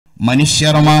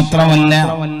മനുഷ്യർ മാത്രമല്ല,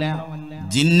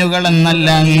 ജിന്നുകൾ എന്നല്ല,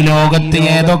 ഈ ലോകത്ത്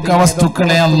ഏതൊക്കെ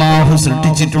വസ്തുക്കളെ അല്ലാഹു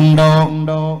സൃഷ്ടിച്ചിട്ടുണ്ടോ,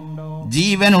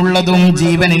 ജീവനുള്ളതും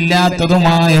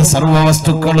ജീവനില്ലാത്തതുമായ സർവ്വ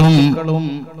വസ്തുക്കളും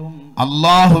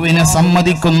അല്ലാഹുവിനെ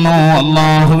സമ്മതിക്കുന്നു,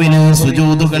 അല്ലാഹുവിന്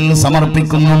സുജൂദുകൾ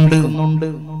സമർപ്പിക്കുന്നുണ്ട്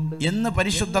എന്ന്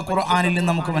പരിശുദ്ധ ഖുർആനിൽ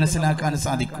നമുക്ക് മനസ്സിലാക്കാൻ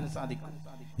സാധിക്കും.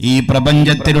 ഈ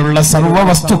പ്രപഞ്ചത്തിലുള്ള സർവ്വ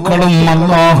വസ്തുക്കളും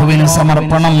അല്ലാഹുവിന്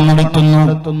സമർപ്പണം നടത്തുന്നു.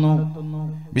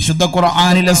 വിശുദ്ധ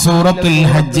ഖുർആനിലെ സൂറത്തുൽ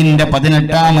ഹജ്ജിന്റെ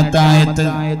 18-ാമത്തെ ആയത്ത്,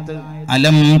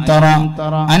 അലം തറ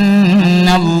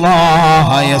അന്നല്ലാഹ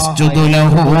യസ്ജുദു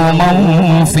ലഹു മൻ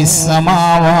ഫിസ്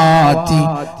സമാവാതി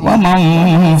വമൻ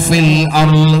ഫിൽ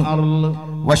അർള്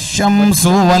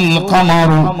വശംസു വൽ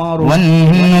ഖമറു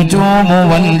വന്നജൂമു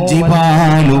വൽ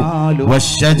ജിബാലു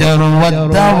വശജറു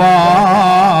വദ്ദവാബ്.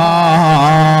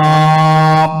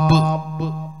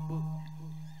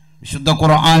 വിശുദ്ധ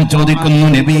ഖുർആൻ ചോദിക്കുന്നു,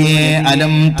 നബിയേ,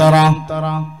 അലം തറ,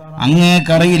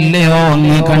 അങ്ങേക്കറിയില്ലയോ,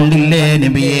 അങ്ങ് കണ്ടില്ലേ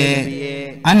നബിയേ,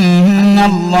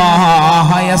 അന്നല്ലാഹ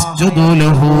യസ്ജുദു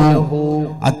ലഹു,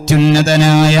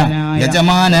 അത്യുന്നതനായ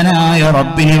യജമാനനായ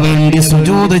റബ്ബിന് വേണ്ടി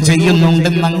സുജൂദ്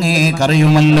ചെയ്യുന്നുണ്ടെന്ന്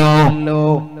അങ്ങേക്കറിയുമല്ലോ.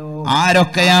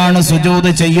 ആരൊക്കെയാണ്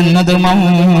സുജൂദ് ചെയ്യുന്നത്? മൻ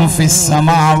ഫിസ്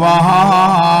സമാവാത്,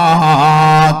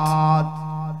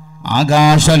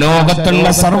 ആകാശലോകത്തുള്ള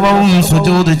സർവവും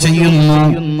സുജൂദ് ചെയ്യുന്നു.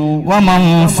 വമൻ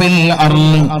ഫിൽ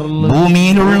അർള്,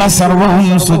 ഭൂമിയിലുള്ള സർവവും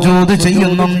സുജൂദ്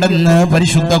ചെയ്യുന്നുണ്ടെന്ന്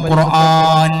പരിശുദ്ധ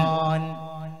ഖുർആൻ.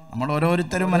 നമ്മൾ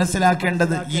ഓരോരുത്തരും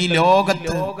മനസ്സിലാക്കേണ്ടത്, ഈ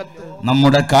ലോകത്ത്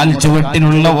നമ്മുടെ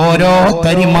കാൽച്ചുവട്ടിലുള്ള ഓരോ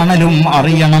തരിമണലും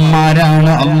അറിയണം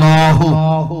ആരാണ് അല്ലാഹു.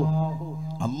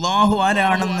 അല്ലാഹു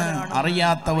ആരാണെന്ന്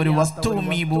അറിയാത്ത ഒരു വസ്തുവും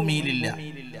ഈ ഭൂമിയിലില്ല.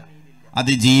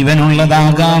 അത്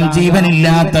ജീവനുള്ളതാകാം,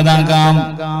 ജീവനില്ലാത്തതാകാം.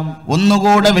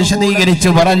 ഒന്നുകൂടെ വിശദീകരിച്ചു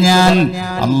പറഞ്ഞാൽ,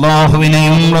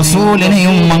 അല്ലാഹുവിനെയും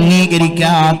റസൂലിനെയും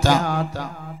അംഗീകരിക്കാത്ത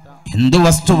എന്തു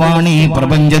വസ്തുവാണ് ഈ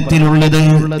പ്രപഞ്ചത്തിലുള്ളത്?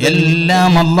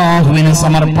 എല്ലാം അല്ലാഹുവിന്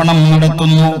സമർപ്പണം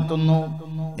നടത്തുന്നു.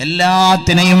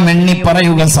 എല്ലാത്തിനെയും എണ്ണി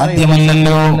പറയുക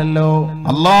സാധ്യമല്ലല്ലോ.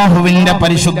 അല്ലാഹുവിന്റെ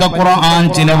പരിശുദ്ധ ഖുർആൻ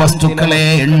ചില വസ്തുക്കളെ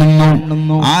എണ്ണുന്നു.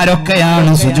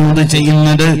 ആരൊക്കെയാണ് സുജൂദ്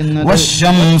ചെയ്യുന്നത്?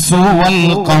 വശംസു വൽ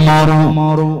ഖമറു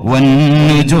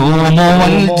വന്നജൂമു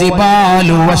വൽ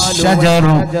ജിബാലു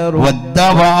വശജറു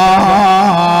വദ്ദവാബ്.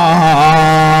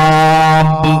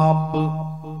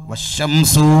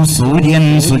 വശംസു, സൂര്യൻ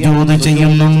സുജൂദ്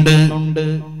ചെയ്യുന്നുണ്ട്.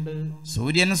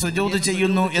 സൂര്യൻ സുജൂദ്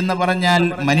ചെയ്യുന്നു എന്ന് പറഞ്ഞാൽ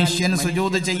മനുഷ്യൻ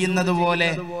സുജൂദ് ചെയ്യുന്നത് പോലെ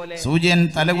സൂര്യൻ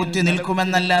തലകുത്തി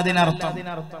നിൽക്കുമെന്നല്ല അതിനർത്ഥം.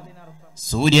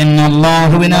 സൂര്യൻ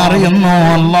അല്ലാഹുവിനെ അറിയുന്നു,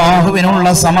 അല്ലാഹുവിനുള്ള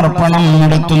സമർപ്പണം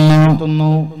നടത്തുന്നു.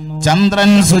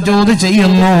 ചന്ദ്രൻ സുജൂദ്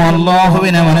ചെയ്യുന്നു,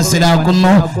 അല്ലാഹുവിനെ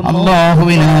മനസ്സിലാക്കുന്നു,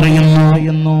 അല്ലാഹുവിനെ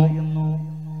അറിയുന്നു.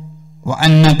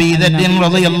 وعن أبي ذر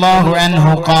رضي الله عنه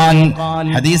قال,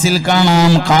 حديث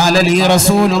الكلام, قال لي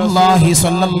رسول الله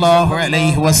صلى الله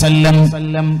عليه وسلم,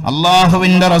 الله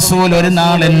وند رسول ഒരു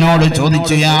നാൾ എന്നോട്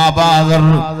ചോദിച്ചു, യാ അബൂദർ,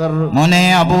 മോനെ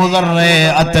അബൂദറേ,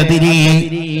 അത്തദ്രി,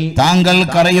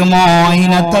 താങ്കൾക്കറിയുമോ,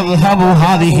 ഐന തദ്ഹബു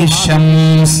ഹാദിഹി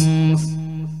ശംസ്.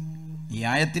 ഈ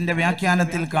ആയത്തിന്റെ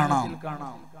വ്യാഖ്യാനത്തിൽ കാണാം,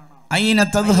 ഐന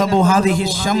തദ്ഹബു ഹാദിഹി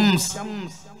ശംസ്,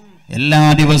 എല്ലാ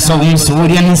ദിവസവും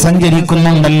സൂര്യൻ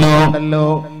സഞ്ചരിക്കുന്നുണ്ടല്ലോ.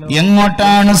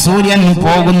 എങ്ങോട്ടാണ് സൂര്യൻ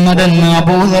പോകുന്നതെന്ന്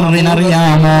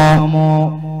അബൂദറിനറിയാമോ?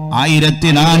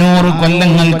 1400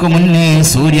 കൊല്ലങ്ങൾക്ക് മുന്നേ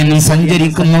സൂര്യൻ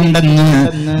സഞ്ചരിക്കുന്നുണ്ടെന്ന്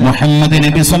മുഹമ്മദ്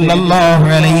നബി സല്ലല്ലാഹു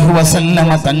അലൈഹി വസല്ലമ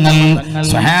തങ്ങൾ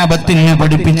സ്വഹാബത്തിന്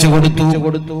പഠിപ്പിച്ചു കൊടുത്തു.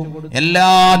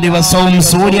 എല്ലാ ദിവസവും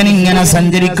സൂര്യൻ ഇങ്ങനെ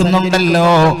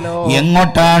സഞ്ചരിക്കുന്നുണ്ടല്ലോ.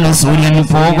 എങ്ങോട്ടാണ് സൂര്യൻ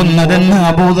പോകുന്നതെന്ന്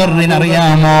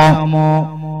അബൂദറിനറിയാമോ?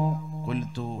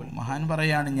 മഹാൻ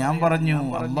പറയാണ്, ഞാൻ പറഞ്ഞു,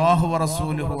 അല്ലാഹു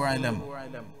വറസൂലുഹു അലം,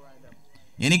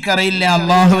 എനിക്കറിയില്ല,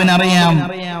 അല്ലാഹുവിനറിയാം,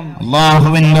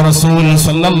 അല്ലാഹുവിന്റെ റസൂൽ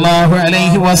സല്ലല്ലാഹു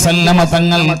അലൈഹി വസല്ലമ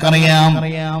തങ്ങൾക്കറിയാം.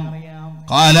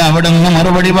 قال അവിടുന്ന്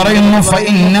മറുപടി പറയുന്നു,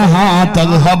 فإنها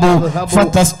تذهب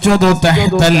فتسجد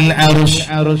تحت العرش.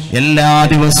 എല്ലാ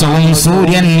ദിവസവും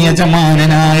സൂര്യൻ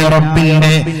യജമാനനായ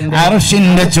റബ്ബിന്റെ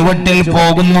അർശിന്റെ ചുവട്ടിൽ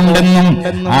പോകുന്നുണ്ടെന്നും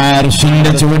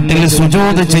അർശിന്റെ ചുവട്ടിൽ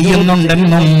സുജൂദ്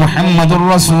ചെയ്യുന്നുണ്ടെന്നും മുഹമ്മദുർ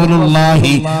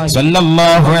റസൂലുള്ളാഹി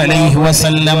സ്വല്ലല്ലാഹു അലൈഹി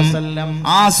വസല്ലം.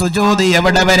 ആ സുജൂദ്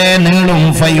എവിടെ വരെ നീളും?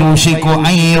 ഫയൂഷികു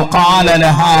അൻ യുഖാല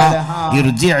ലഹാ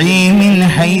ഇർജിഇ മിൻ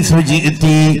ഹൈസു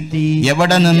ജിഅതി.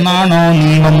 എവിടെ നിന്നാണോ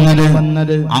നീ വന്നത്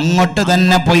അങ്ങോട്ട്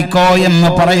തന്നെ പൊയ്ക്കോ എന്ന്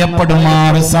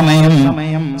പറയപ്പെടുമാറ് സമയം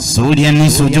സൂര്യൻ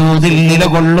സുജൂദിൽ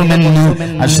നിലകൊള്ളുമെന്ന്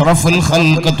അഷ്റഫുൽ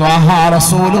ഖൽഖ് ത്വാഹ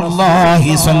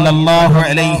റസൂലുള്ളാഹി സ്വല്ലല്ലാഹു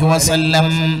അലൈഹി വസല്ലം.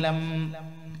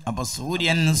 അപ്പൊ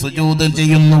സൂര്യൻ സുജൂദ്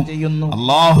ചെയ്യുന്നു,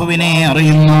 അല്ലാഹുവിനെ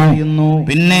അറിയുന്നു.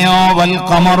 പിന്നെയോ വൽ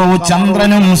ഖമറു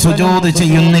ചന്ദ്രനും സുജൂദ്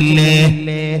ചെയ്യുന്നില്ലേ,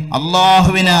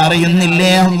 അല്ലാഹുവിനെ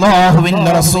അറിയുന്നില്ലേ?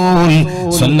 അല്ലാഹുവിന്റെ റസൂൽ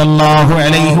സ്വല്ലല്ലാഹു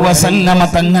അലൈഹി വസല്ലമ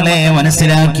തങ്ങളെ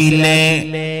മനസ്സിലാക്കിയില്ലേ?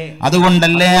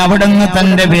 അതുകൊണ്ടല്ലേ അവിടുന്ന്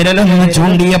തന്റെ വിരലൊന്ന്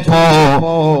ചൂണ്ടിയപ്പോ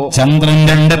ചന്ദ്രൻ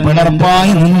രണ്ട്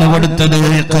പിളർപ്പായി നിന്ന് കൊടുത്തത്.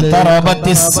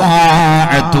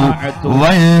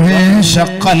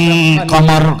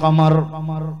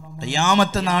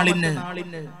 ഖിയാമത്ത് നാളിന്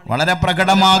വളരെ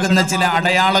പ്രകടമാകുന്ന ചില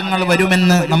അടയാളങ്ങൾ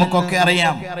വരുമെന്ന് നമുക്കൊക്കെ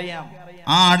അറിയാം.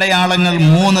 ആ അടയാളങ്ങൾ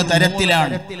 3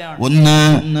 തരത്തിലാണ്. ഒന്ന്,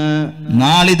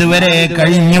 നാളിതുവരെ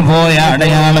കഴിഞ്ഞുപോയ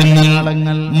അടയാളങ്ങൾ.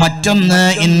 മറ്റൊന്ന്,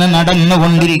 ഇന്ന്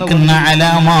നടന്നുകൊണ്ടിരിക്കുന്ന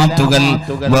അലാമാത്തുകൾ.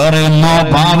 വേറെ ഒന്നോ,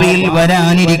 ഭാവിയിൽ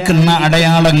വരാനിരിക്കുന്ന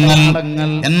അടയാളങ്ങൾ.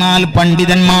 എന്നാൽ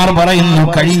പണ്ഡിതന്മാർ പറയുന്നു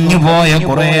കഴിഞ്ഞുപോയ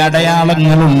കുറെ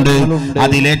അടയാളങ്ങളുണ്ട്.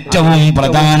 അതിലേറ്റവും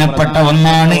പ്രധാനപ്പെട്ട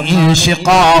ഒന്നാണ്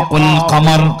ഇൻഷിഖാഖുൽ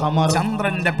ഖമർ,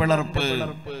 ചന്ദ്രന്റെ പിളർപ്പ്.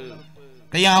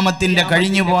 ഖിയാമത്തിന്റെ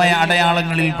കഴിഞ്ഞുപോയ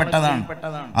അടയാളങ്ങളിൽ പെട്ടതാണ്.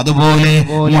 അതുപോലെ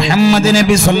മുഹമ്മദ്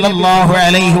നബി സല്ലല്ലാഹു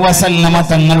അലൈഹി വസല്ലമ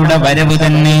തങ്ങളുടെ വരവ്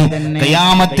തന്നെ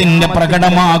ഖിയാമത്തിന്റെ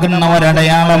പ്രകടമാകുന്ന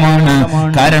ഒരടയാളമാണ്.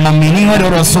 കാരണം ഇനിയൊരു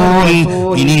റസൂൽ,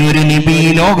 ഇനിയൊരു നബി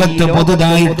ലോകത്ത്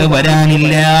പുതുതായിട്ട്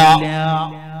വരാനില്ല.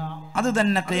 അത്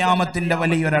തന്നെ ഖിയാമത്തിന്റെ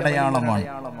വലിയൊരടയാളമാണ്.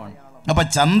 അപ്പൊ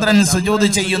ചന്ദ്രൻ സുജൂദ്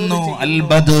ചെയ്യുന്നു. അൽ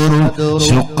ബദറു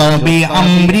ശുഖ ബി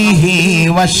അംരിഹി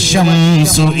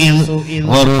വശംസു ഇൽ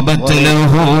ഖർബത്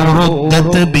ലഹു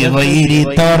റുദ്ദത് ബിഗൈരി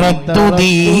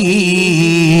തറദ്ദുദി.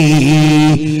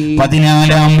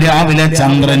 14-ാം രാവിലെ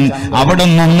ചന്ദ്രൻ അവിടെ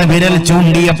നിന്ന് വിരൽ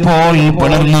ചൂണ്ടിയപ്പോൾ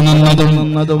പിളർന്നു നിന്നതും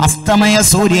അസ്തമയ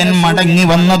സൂര്യൻ മടങ്ങി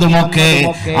വന്നതുമൊക്കെ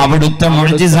അവിടുത്തെ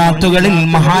മുഅ്ജിസാത്തുകളിൽ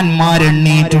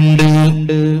മഹാന്മാരെണ്ണീട്ടുണ്ട്.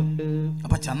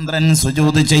 അപ്പൊ ചന്ദ്രൻ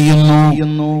സുജൂദ് ചെയ്യുന്നു,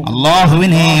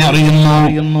 അല്ലാഹുവിനെ അറിയുന്നു,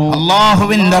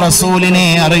 അല്ലാഹുവിന്റെ റസൂലിനെ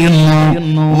അറിയുന്നു.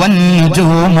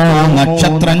 വൻജൂമു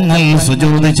നക്ഷത്രങ്ങൾ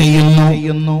സുജൂദ് ചെയ്യുന്നു,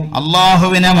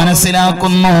 അല്ലാഹുവിനെ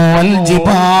മനസ്സിലാക്കുന്നു. വൽ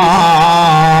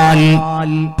ജിബാൽ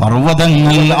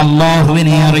പർവ്വതങ്ങൾ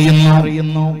അല്ലാഹുവിനെ അറിയുന്നു.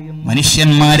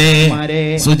 മനുഷ്യന്മാരെ,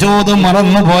 സുജൂദ്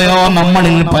മറന്നുപോയോ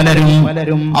നമ്മളിൽ പലരും?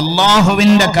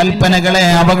 അല്ലാഹുവിന്റെ കൽപ്പനകളെ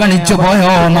അവഗണിച്ചു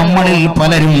പോയോ നമ്മളിൽ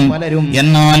പലരും?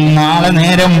 എന്നാൽ നാളെ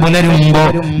നേരം പുലരുമ്പോ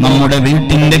നമ്മുടെ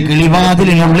വീട്ടിന്റെ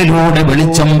കിളിവാതിലിനുള്ളിലൂടെ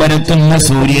വെളിച്ചം പരത്തുന്ന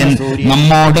സൂര്യൻ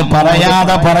നമ്മോട്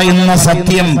പറയാതെ പറയുന്ന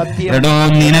സത്യം, എടോ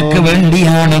നിനക്ക്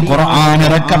വേണ്ടിയാണ് ഖുർആൻ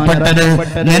ഇറക്കപ്പെട്ടത്,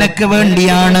 നിനക്ക്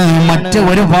വേണ്ടിയാണ് മറ്റ്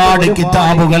ഒരുപാട്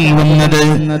കിതാബുകൾ വന്നത്.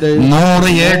 100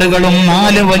 ഏടുകളും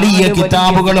 4 വലിയ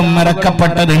കിതാബുകളും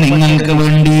ഇറക്കപ്പെട്ടത് നിങ്ങൾക്ക്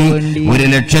വേണ്ടി.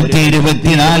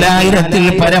 1,24,000-ൽ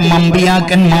പരം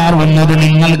അമ്പിയാക്കന്മാർ വന്നത്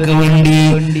നിങ്ങൾക്ക് വേണ്ടി.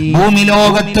 ഭൂമി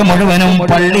ലോകത്ത് മുഴുവനും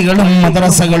പള്ളികളും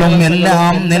മദ്രസകളും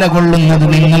എല്ലാം നിലകൊള്ളുന്നത്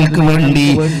നിങ്ങൾക്ക് വേണ്ടി.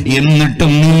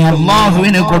 എന്നിട്ടും നീ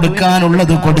അല്ലാഹുവിന്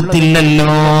കൊടുക്കാനുള്ളത്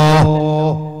കൊടുത്തില്ലല്ലോ.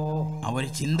 ഒരു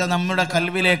ചിന്ത നമ്മുടെ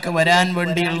കൽവിലേക്ക് വരാൻ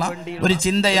വേണ്ടിയുള്ള ഒരു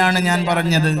ചിന്തയാണ് ഞാൻ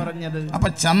പറഞ്ഞത്. അപ്പൊ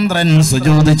ചന്ദ്രൻ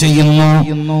സുജൂദ് ചെയ്യുന്നു,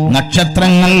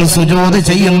 നക്ഷത്രങ്ങൾ സുജൂദ്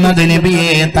ചെയ്യുന്നത് നബിയെ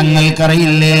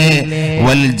തങ്ങൾക്കറിയില്ലേ?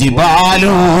 വൽ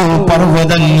ജിബാലു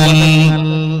പർവ്വതങ്ങൾ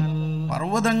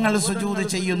സുജൂദ്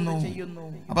ചെയ്യുന്നു.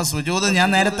 അപ്പൊ സുജൂദ് ഞാൻ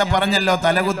നേരത്തെ പറഞ്ഞല്ലോ,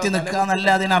 തലകുത്തി നിൽക്കുക എന്നല്ല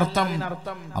അതിനർത്ഥം.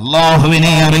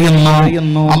 അല്ലാഹുവിനെ അറിയുന്നു,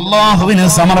 അല്ലാഹുവിന്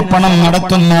സമർപ്പണം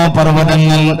നടത്തുന്നു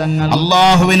പർവ്വതങ്ങൾ.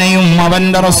 അല്ലാഹുവിനെയും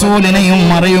അവന്റെ റസൂലിനെയും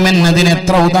അറിയുമെന്നതിന്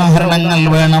എത്ര ഉദാഹരണങ്ങൾ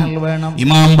വേണം?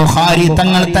 ഇമാം ബുഖാരി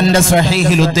തങ്ങൾ തന്റെ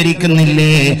സ്വഹീഹിൽ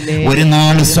ഉദ്ധരിക്കുന്നില്ലേ, ഒരു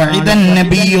നാൾ സഅദൻ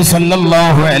നബിയ്യു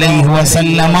സല്ലല്ലാഹു അലൈഹി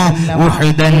വസല്ലമ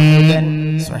ഉഹുദൻ.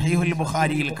 സ്വഹീഹുൽ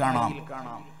ബുഖാരിയിൽ കാണാം,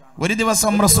 ഒരു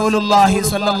ദിവസം റസൂലുള്ളാഹി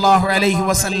സ്വല്ലല്ലാഹു അലൈഹി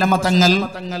വസല്ലമ തങ്ങൾ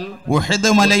ഉഹദ്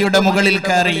മലയുടെ മുകളിൽ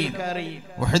കയറി.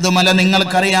 ഉഹദ് മല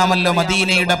നിങ്ങൾക്കറിയാമല്ലോ,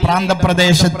 മദീനയുടെ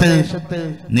പ്രാന്തപ്രദേശത്ത്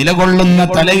നിലകൊള്ളുന്ന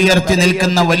തലയുയർത്തി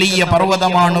നിൽക്കുന്ന വലിയ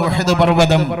പർവ്വതമാണ് ഉഹദ്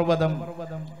പർവ്വതം.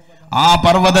 ആ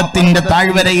പർവ്വതത്തിന്റെ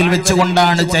താഴ്വരയിൽ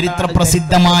വെച്ചുകൊണ്ടാണ് ചരിത്ര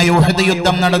പ്രസിദ്ധമായ ഉഹദ്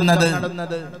യുദ്ധം നടന്നത്.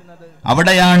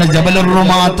 അവിടെയാണ് ജബലുർ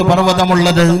റുമാത്ത്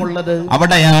പർവ്വതമുള്ളത്.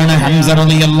 അവിടെയാണ് ഹംസ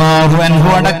റളിയല്ലാഹു അൻഹു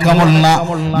അടക്കമുള്ള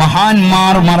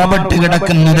മഹാന്മാർ മറപെട്ട്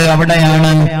കിടക്കുന്നത്.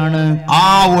 അവിടെയാണ് ആ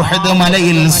ഉഹദ്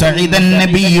മലയിൽ സഈദൻ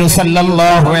നബിയ്യു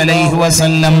സല്ലല്ലാഹു അലൈഹി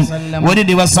വസല്ലം ഒരു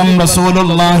ദിവസം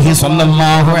റസൂലുള്ളാഹി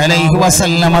സ്വല്ലല്ലാഹു അലൈഹി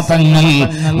വസല്ലമ തങ്ങൾ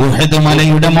ഉഹദ്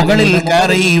മലയുടെ മുകളിൽ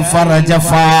കയറി.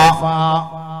 ഫറജഫ,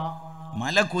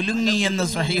 മല കുലുങ്ങി എന്ന്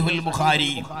സ്വഹീഹുൽ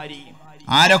ബുഖാരി.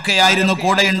 ആരൊക്കെയായിരുന്നു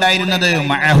കൂടെ ഉണ്ടായിരുന്നത്?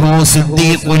 മഅഹു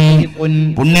സിദ്ദീഖുൻ,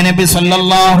 പുണ്യനബി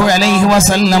സല്ലല്ലാഹു അലൈഹി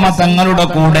വസല്ലമ തങ്ങളുടെ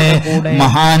കൂടെ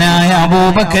മഹാനായ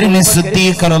അബൂബക്കർ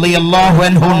സിദ്ദീഖ് റളിയല്ലാഹു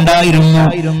അൻഹു ഉണ്ടായിരുന്നു.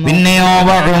 പിന്നെയോ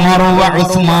ഉമർ വ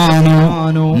ഉസ്മാൻ,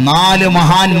 4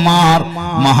 മഹാന്മാർ,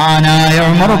 മഹാനായ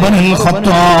ഉമർ ഇബ്നുൽ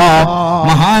ഖത്താബ്,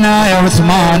 മഹാനായ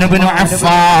ഉസ്മാൻ ഇബ്നു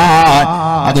അഫ്ഫാൻ,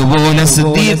 അതുപോലെ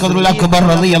സിദ്ദീഖുൽ അക്ബർ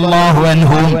റളിയല്ലാഹു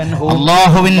അൻഹു.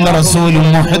 അല്ലാഹുവിന്റെ റസൂലും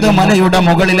ഉഹദ് മലയുടെ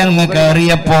മുകളിൽ അങ്ങ്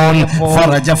കയറിയപ്പോൾ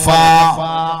ഫറജഫ,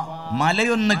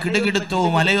 മലയൊന്ന് കിടുകിടുത്തു,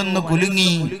 മലയൊന്ന്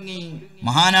കുലുങ്ങി.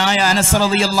 മഹാനായ അനസ്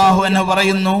റളിയല്ലാഹു അൻഹു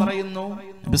പറയുന്നു,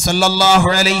 നബി സല്ലല്ലാഹു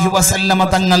അലൈഹി വസല്ലമ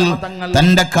തങ്ങൾ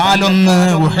തന്റെ കാലൊന്ന്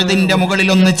ഉഹദിന്റെ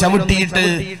മുകളിലൊന്ന് ചവിട്ടിയിട്ട്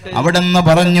അവിടെന്ന്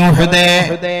പറഞ്ഞു, ഉഹദേ,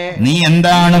 നീ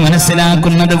എന്താണ്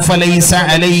മനസ്സിലാക്കുന്നത്? ഫലൈസ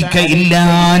അലൈക ഇല്ലാ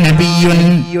നബിയ്യുൻ,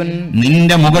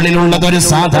 നിന്റെ മുകളിലുള്ളത് ഒരു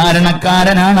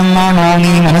സാധാരണക്കാരനാണെന്നാണോ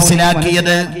നീ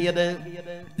മനസ്സിലാക്കിയത്?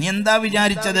 നീ എന്താ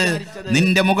വിചാരിച്ചത്?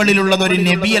 നിന്റെ മുകളിലുള്ളത് ഒരു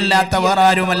നബിയല്ലാത്ത വേറെ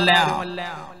ആരുമല്ല.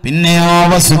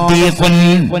 പിന്നെയോ സിദ്ദീഖുൻ,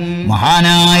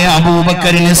 മഹാനായ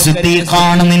അബൂബക്കറിന്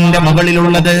സിദ്ദീഖാണ് നിന്റെ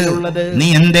മുകളിലുള്ളത്. നീ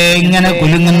എന്തേ ഇങ്ങനെ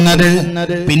കുലുങ്ങുന്നത്?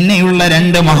 പിന്നെയുള്ള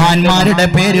 2 മഹാന്മാരുടെ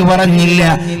പേര് പറഞ്ഞില്ല,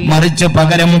 മറിച്ച്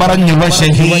പകരം പറഞ്ഞു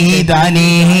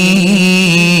വശഹീദാനി,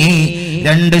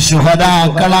 2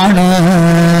 ശുഹദാക്കളാണ്.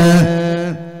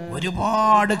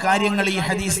 ഒരുപാട് കാര്യങ്ങൾ ഈ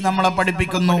ഹദീസ് നമ്മളെ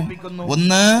പഠിപ്പിക്കുന്നു.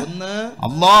 ഒന്ന്,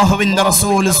 അല്ലാഹുവിന്റെ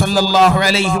റസൂൽ സല്ലല്ലാഹു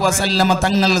അലൈഹി വസല്ലമ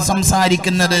തങ്ങൾ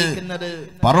സംസാരിക്കുന്നത്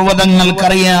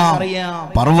പർവ്വതങ്ങൾക്കറിയാം,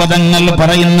 പർവ്വതങ്ങൾ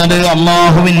പറയുന്നത്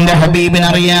അല്ലാഹുവിന്റെ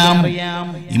ഹബീബിനറിയാം.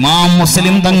 ഇമാം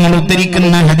മുസ്ലിം തങ്ങൾ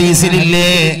ഉദ്ധരിക്കുന്ന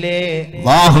ഹദീസിലില്ലേ,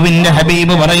 അല്ലാഹുവിന്റെ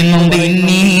ഹബീബ് പറയുന്നുണ്ട്,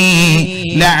 ഇന്നി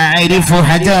ലഅരിഫു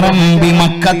ഹജറൻ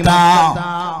ബിമക്കത,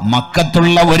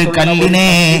 മക്കത്തുള്ള ഒരു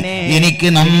കല്ലിനെ എനിക്ക്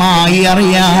നന്നായി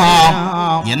അറിയാം.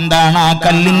 എന്താണ് ആ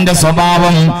കല്ലിന്റെ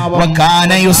സ്വഭാവം?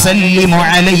 വകാന യുസല്ലിമു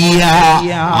അലയ്യ,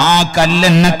 ആ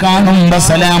കല്ലെന്നെ കാണുമ്പോ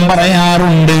സലാം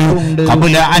പറയാറുണ്ട്.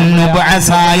 ഖബല അൻ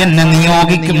നുബ്അസ, എന്നെ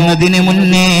നിയോഗിക്കുന്നതിന്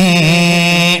മുന്നേ.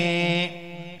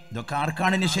 ഇതൊക്കെ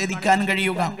ആർക്കാണ് നിഷേധിക്കാൻ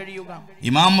കഴിയുക?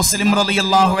 ഇമാം മുസ്ലിം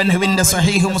റളിയല്ലാഹു അൻഹുവിന്റെ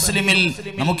സ്വഹീഹ് മുസ്ലിമിൽ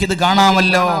നമുക്കിത്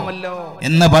കാണാമല്ലോ.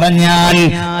 എന്ന് പറഞ്ഞാൽ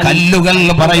കല്ലുകൾ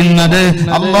പറയുന്നത്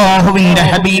അല്ലാഹുവിന്റെ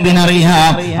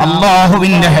ഹബീബിനറിയാം,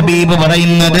 അല്ലാഹുവിന്റെ ഹബീബ്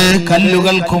പറയുന്നത്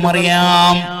കല്ലുകൾക്കും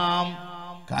അറിയാം.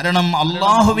 കാരണം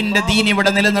അല്ലാഹുവിന്റെ ദീൻ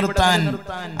ഇവിടെ നിലനിർത്താൻ,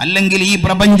 അല്ലെങ്കിൽ ഈ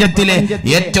പ്രപഞ്ചത്തിലെ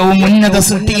ഏറ്റവും ഉന്നത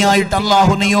സൃഷ്ടിയായിട്ട്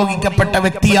അല്ലാഹു നിയോഗിക്കപ്പെട്ട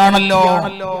വ്യക്തിയാണല്ലോ.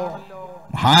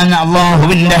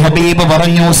 അല്ലാഹുവിന്റെ ഹബീബ്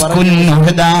പറഞ്ഞു,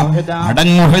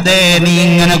 അടങ്ങുഹദേ, നീ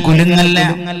ഇങ്ങനെ കുലുങ്ങല്ല,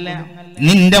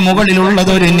 നിന്റെ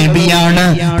മുകളിലുള്ളത് ഒരു നബിയാണ്,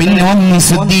 പിന്നെ ഒന്ന്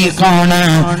സിദ്ദീഖാണ്,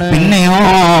 പിന്നെയോ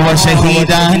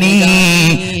വശഹീദാനി,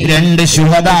 2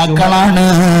 ശുഹദാക്കളാണ്.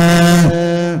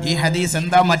 ഈ ഹദീസ്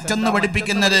എന്താ മറ്റൊന്ന്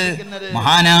പഠിപ്പിക്കുന്നത്?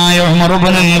 മഹാനായ ഉമർ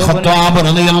ഇബ്നുൽ ഖത്താബ്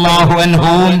റളിയല്ലാഹു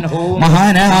അൻഹു,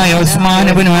 മഹാനായ ഉസ്മാൻ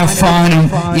ഇബ്നു അഫ്ഫാൻ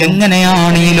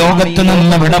എങ്ങനെയാണ് ഈ ലോകത്ത്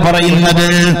നിന്ന് വിട പറയുന്നത്?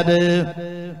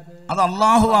 അത്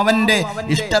അല്ലാഹു അവന്റെ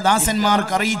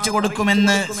ഇഷ്ടദാസന്മാർക്ക് അറിയിച്ചു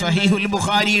കൊടുക്കുമെന്ന് സ്വഹീഹുൽ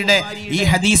ബുഖാരിയുടെ ഈ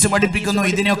ഹദീസ് പഠിപ്പിക്കുന്നു.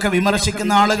 ഇതിനെയൊക്കെ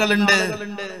വിമർശിക്കുന്ന ആളുകളുണ്ട്.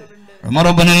 ഉമർ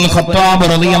ഇബ്നുൽ ഖത്താബ്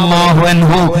റളിയല്ലാഹു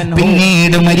അൻഹു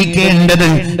പിന്നീട് മരിക്കേണ്ടത്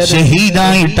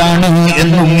ഷഹീദായിട്ടാണ്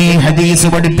എന്നും ഈ ഹദീസ്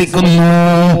പഠിപ്പിക്കുന്നു.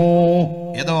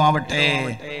 ഏതോ ആവട്ടെ,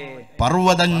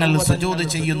 പർവ്വതങ്ങൾ സുജൂദ്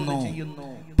ചെയ്യുന്നു,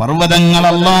 പർവ്വതങ്ങൾ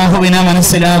അല്ലാഹുവിനെ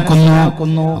മനസ്സിലാക്കുന്നു.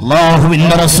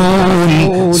 അല്ലാഹുവിന്റെ റസൂൽ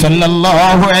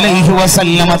സല്ലല്ലാഹു അലൈഹി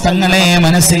വസല്ലമ തങ്ങളെ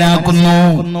മനസ്സിലാക്കുന്നു,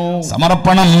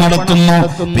 സമർപ്പണം നടത്തുന്നു.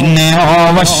 പിന്നെ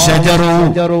വശജറു,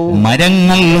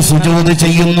 മരങ്ങൾ സുജൂദ്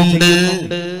ചെയ്യുന്നുണ്ട്,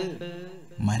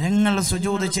 മരങ്ങൾ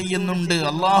സുജൂദ് ചെയ്യുന്നുണ്ട്.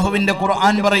 അല്ലാഹുവിന്റെ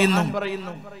ഖുർആൻ പറയുന്നു,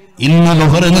 ഇന്ന്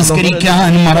ളുഹർ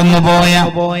നിസ്കരിക്കാൻ മറന്നുപോയ,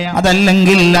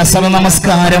 അതല്ലെങ്കിൽ അസർ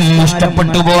നമസ്കാരം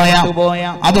നഷ്ടപ്പെട്ടു പോയ,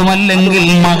 അതുമല്ലെങ്കിൽ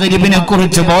മഗ്രിബിനെ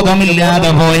കുറിച്ച്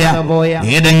ബോധമില്ലാതെ പോയ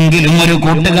ഏതെങ്കിലും ഒരു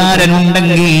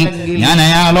കൂട്ടുകാരനുണ്ടെങ്കിൽ ഞാൻ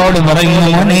അയാളോട് പറയുന്നു,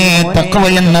 മോനെ, തഖ്വ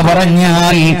എന്ന്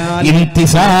പറഞ്ഞാൽ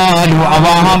ഇംതിസാലു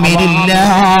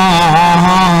അവാമിരില്ലാഹ്,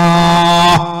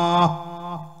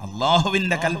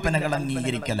 അല്ലാഹുവിന്റെ കൽപ്പനകൾ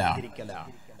അംഗീകരിക്കലാണ്.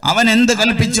 അവൻ എന്ത്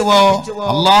കൽപ്പിച്ചുവോ,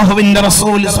 അല്ലാഹുവിന്റെ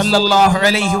റസൂൽ സല്ലല്ലാഹു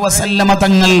അലൈഹി വസല്ലമ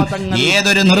തങ്ങൾ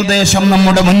ഏതൊരു നിർദ്ദേശം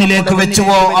നമ്മുടെ മുന്നിലേക്ക്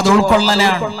വെച്ചുവോ അത്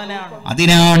ഉൾക്കൊള്ളലാണ്.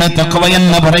 അതിനാണ് തഖ്വ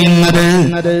എന്ന് പറയുന്നത്.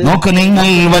 നോക്ക് നിങ്ങൾ,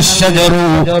 വശജറു,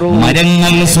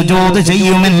 മരങ്ങൾ സുജൂദ്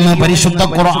ചെയ്യുമെന്ന് പരിശുദ്ധ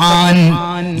ഖുർആൻ.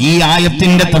 ഈ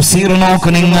ആയത്തിന്റെ തഫ്സീർ നോക്ക്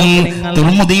നിങ്ങൾ.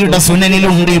 തിർമിദിയുടെ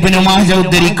സുനനിലുണ്ട്, ഇബ്നു മാജ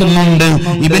ഉദ്ധരിക്കുന്നുണ്ട്,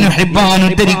 ഇബ്നു ഹിബ്ബാൻ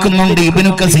ഉദ്ധരിക്കുന്നുണ്ട്,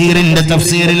 ഇബ്നു കസീറിന്റെ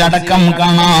തഫ്സീറിൽ അടക്കം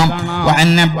കാണാം. വഅൻ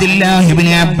അബ്ദുല്ലാഹി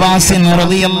ഇബ്നു عباس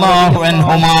رضي الله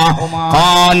عنهما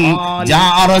قال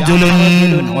جاء رجل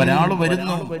ഒരാൾ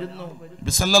വരുന്നു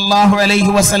സല്ലല്ലാഹു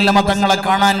അലൈഹി വസല്ലമ തങ്ങളെ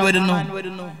കാണാൻ വരുന്നു.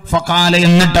 ഫഖാല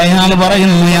എന്നിട്ട് അയാൾ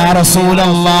പറയുന്നു യാ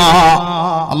റസൂലല്ലാഹ്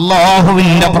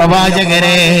അല്ലാഹുവിന്റെ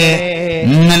പ്രവാചകരെ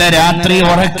ഇന്നലെ രാത്രി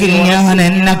ഉറക്കിൽ ഞാൻ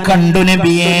എന്നെ കണ്ടു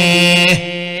നബിയേ.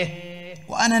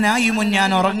 വാനനായിമുൻ ഞാൻ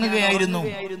ഉറങ്ങുകയായിരുന്നു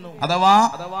അഥവാ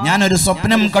ഞാൻ ഒരു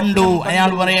സ്വപ്നം കണ്ടു. അയാൾ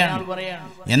പറയാണ്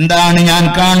എന്താണ് ഞാൻ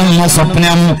കാണുന്ന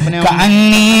സ്വപ്നം?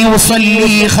 കഅന്നീ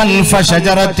ഉസല്ലി ഖൽഫ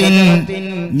ഷജറത്തിൻ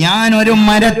ഞാൻ ഒരു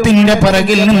മരത്തിന്റെ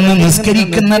പിറകിൽ നിന്ന്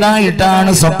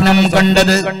നിസ്കരിക്കുന്നതായിട്ടാണ് സ്വപ്നം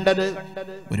കണ്ടത്.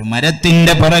 ഒരു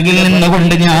മരത്തിന്റെ പിറകിൽ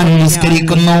നിന്നുകൊണ്ട് ഞാൻ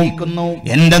നിസ്കരിക്കുന്നു.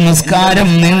 എന്റെ നിസ്കാരം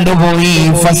നീണ്ടുപോയി.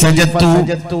 ഫസജത്തു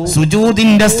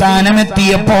സുജൂദിന്റെ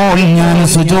സ്ഥാനമെത്തിയപ്പോൾ ഞാൻ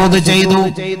സുജൂദ് ചെയ്തു.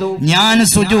 ഞാൻ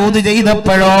സുജൂദ്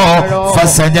ചെയ്തപ്പോഴോ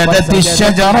ഫസജദത്തി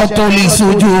ഷജറത്തു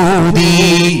ലിസുജൂദി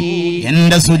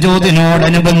എന്റെ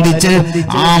സുജൂദിനോടനുബന്ധിച്ച്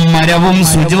ആ മരവും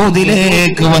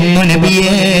സുജൂദിലേക്ക് വന്നു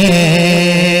നബിയേ.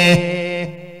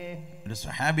 ഒരു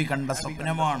സ്വഹാബി കണ്ട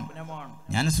സ്വപ്നമാണ്.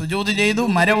 ഞാൻ സുജൂദ് ചെയ്തു,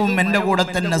 മരവും എന്റെ കൂടെ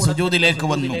തന്നെ സുജൂദിലേക്ക്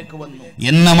വന്നു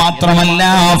എന്ന് മാത്രമല്ല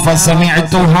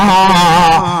ഫസമിഅതുഹാ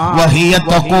വഹിയ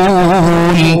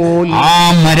തഖൂൽ ആ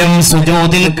മരം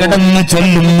സുജൂദിൽ കിടന്ന്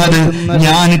ചൊല്ലുന്നത്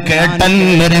ഞാൻ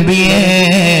കേട്ടല്ലോ നബിയേ.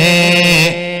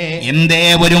 എന്തേ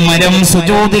ഒരു മരം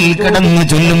സുജൂദിൽ കിടന്ന്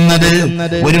ചൊല്ലുന്നത്?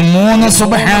 ഒരു 3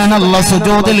 സുബ്ഹാനല്ലാഹ്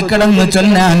സുജൂദിൽ കിടന്ന്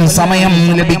ചൊല്ലാൻ സമയം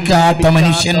ലഭിക്കാത്ത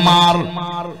മനുഷ്യന്മാർ,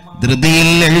 ധൃതിയിൽ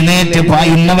എഴുന്നേറ്റ്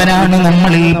പായുന്നവരാണ്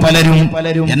നമ്മളിൽ പലരും.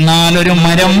 എന്നാൽ ഒരു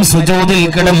മരം സുജൂദിൽ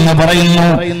കിടന്ന് പറയുന്നു.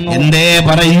 എന്തേ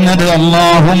പറയുന്നത്?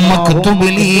 അല്ലാഹുമ്മ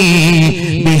ക്തുബ്ലി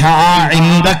ബിഹാ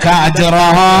ഇൻദക അജ്റാ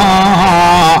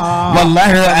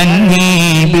വല്ലഹ് അന്നി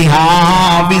ബിഹാ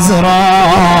വിസ്റാ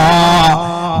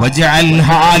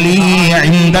واجعلها لي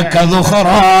عندك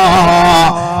ذخرا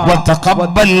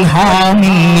وتقبلها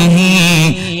مني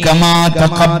كما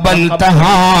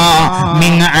تقبلتها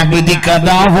من عبدك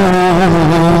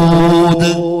داود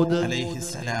عليه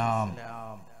السلام.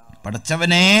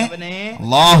 പടച്ചവനെ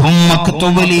അല്ലാഹുമ്മ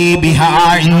ക്തുബ്ലി ബിഹാ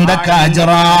ഇൻദക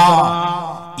അജ്റാ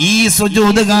ഈ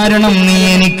സുജൂദ് കാരണം നീ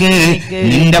എനിക്ക്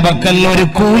നിന്റെ പക്കൽ ഒരു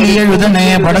കൂലി എഴുതണേ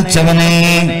പടച്ചവനെ.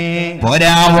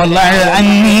 പോരാ വല്ലഹ്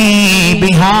അന്നി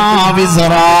ബിഹാ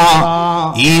വിസ്റാ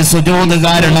ഈ സുജൂദ്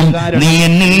കാരണം നീ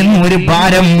എന്നിൽ നിന്ന് ഒരു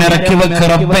ഭാരം ഇറക്കി വെക്ക്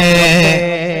റബ്ബേ.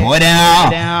 പോരാ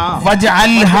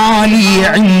വജ്അൽഹാ ലീ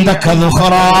ഇൻദക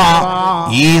ദുഖറാ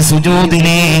ഈ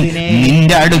സുജൂദിനെ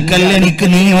നിന്റെ അടുക്കൽ എനിക്ക്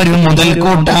നീ ഒരു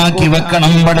മുതൽക്കൂട്ടാക്കി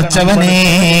വെക്കണം പടച്ചവനെ.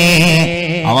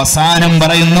 അവസാനം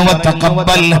പറയുന്നു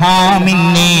വതഖബ്ബൽഹാ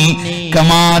മിന്നി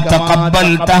കമാ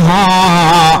തഖബ്ബൽതഹാ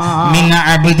മിൻ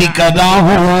അബ്ദിക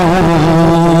ദാവൂദ്.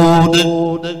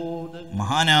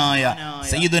 മഹാനായ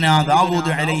സയ്യിദുനാ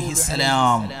ദാവൂദ്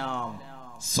അലൈഹിസ്സലാം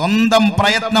സ്വന്തം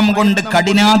പ്രയത്നം കൊണ്ട്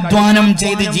കഠിനാധ്വാനം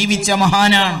ചെയ്ത് ജീവിച്ച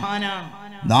മഹാനാണ്.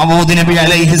 ദാവൂദ് നബി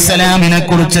അലൈഹിസ്സലാമിനെ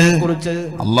കുറിച്ച്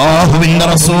അല്ലാഹുവിന്റെ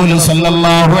റസൂൽ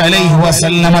സല്ലല്ലാഹു അലൈഹി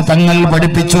വസല്ലമ തങ്ങൾ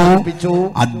പഠിപ്പിച്ചു,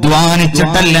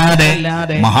 അധ്വാനിച്ചിട്ടല്ലാതെ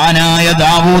മഹാനായ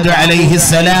ദാവൂദ്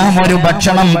അലൈഹിസ്സലാം ഒരു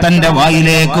ഭക്ഷണം തന്റെ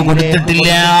വായിലേക്ക് കൊടുത്തിട്ടില്ല.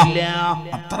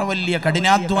 അത്ര വലിയ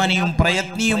കഠിനാധ്വാനിയും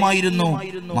പ്രയത്നിയുമായിരുന്നു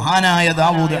മഹാനായ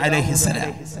ദാവൂദ്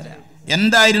അലൈഹിസ്സലാം.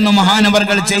 എന്തായിരുന്നു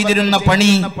മഹാനവർകൾ ചെയ്തിരുന്ന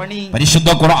പണി? പരിശുദ്ധ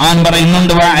ഖുർആൻ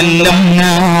പറയുന്നുണ്ട്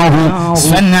വഅല്ലംനാഹു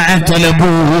സനഅത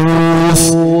ലബൂസ്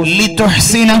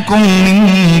ലിതുഹ്സിനകും മിൻ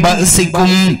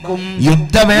ബഅസികും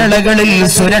യുദ്ധവേളകളിൽ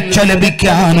സുരക്ഷ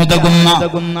ലഭിക്കാൻ ഉതകുന്ന,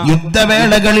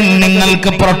 യുദ്ധവേളകളിൽ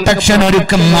നിങ്ങൾക്ക് പ്രൊട്ടക്ഷൻ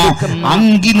ഒരുക്കുന്ന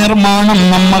അങ്കി നിർമ്മാണം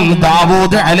നമ്മൾ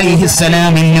ദാവൂദ്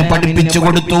അലൈഹിസ്സലാമിന് പഠിപ്പിച്ചു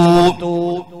കൊടുത്തു.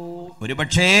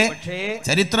 ഒരുപക്ഷേ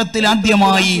ചരിത്രത്തിൽ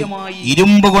ആദ്യമായി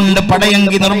ഇരുമ്പ് കൊണ്ട്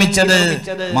പടയങ്കി നിർമ്മിച്ചത്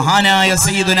മഹാനായ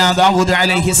സയ്യിദുനാ ദാവൂദ്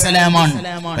അലൈഹിസ്സലാമാണ്.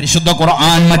 പരിശുദ്ധ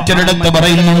ഖുർആൻ മറ്റൊരിടത്ത്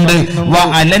പറയുന്നുണ്ട്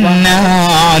വഅലന്നാ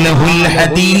ലഹുൽ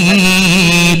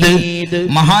ഹദീദ്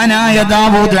മഹാനായ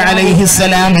ദാവൂദ്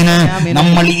അലൈഹിസ്സലാമിന്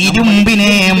നമ്മൾ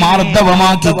ഇരുമ്പിനെ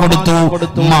മാർദ്ദവമാക്കി കൊടുത്തു.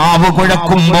 മാവ്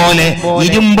കുഴക്കും പോലെ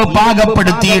ഇരുമ്പ്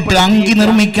പാകപ്പെടുത്തിയിട്ട് അങ്കി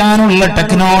നിർമ്മിക്കാനുള്ള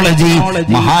ടെക്നോളജി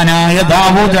മഹാനായ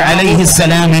ദാവൂദ്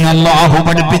അലൈഹിസ്സലാമിന് അല്ലാഹു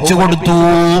പഠിപ്പിച്ചു കൊടുത്തു.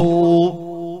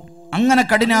 അങ്ങനെ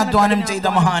കഠിനാധ്വാനം ചെയ്ത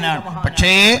മഹാനാണ്.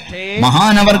 പക്ഷേ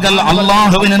മഹാനവർകൾ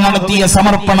അല്ലാഹുവിന് നടത്തിയ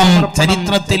സമർപ്പണം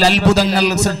ചരിത്രത്തിൽ അത്ഭുതങ്ങൾ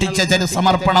സൃഷ്ടിച്ച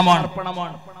സമർപ്പണമാണ്.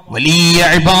 വലിയ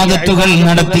ഇബാദത്തുകൾ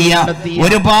നടത്തിയ,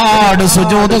 ഒരുപാട്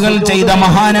സുജൂദുകൾ ചെയ്ത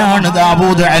മഹാനാണ്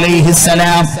ദാവൂദ്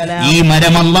അലൈഹിസ്സലാം. ഈ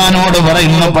മരം അല്ലാഹുവോട്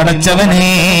പറയുന്നു, പടച്ചവനെ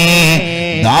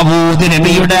ദാവൂദ്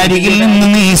നബിയുടെ അരികിൽ നിന്ന്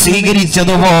നീ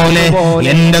സ്വീകരിച്ചതുപോലെ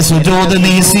എന്റെ സുജൂദ്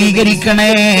നീ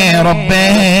സ്വീകരിക്കണേ റബ്ബേ.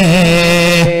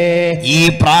 ഈ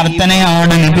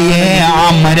പ്രാർത്ഥനയാണ് നബിയെ ആ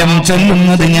മരം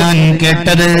ചൊല്ലുന്നത് ഞാൻ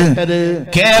കേട്ടത്.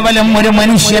 കേവലം ഒരു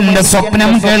മനുഷ്യന്റെ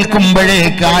സ്വപ്നം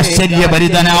കേൾക്കുമ്പോഴേക്ക്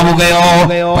ആശ്ചര്യഭരിതനാവുകയോ,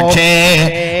 പക്ഷേ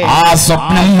ആ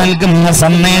സ്വപ്നം നൽകുന്ന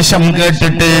സന്ദേശം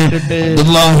കേട്ടിട്ട്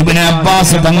അബ്ദുല്ലാഹി ഇബ്നു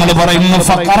അബ്ബാസ് തങ്ങൾ പറയുന്നു,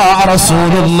 ഫഖറ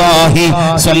റസൂലുള്ളാഹി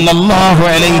സ്വല്ലല്ലാഹു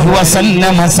അലൈഹി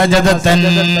വസല്ലം സജദതൻ.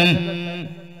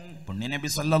 നബി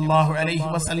സല്ലല്ലാഹു അലൈഹി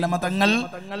വസല്ലമ തങ്ങൾ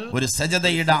ഒരു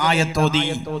സജദയുടെ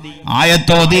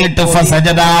ആയത്തോതിയിട്ട്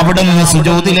ഫസജദ, അവിടുന്ന്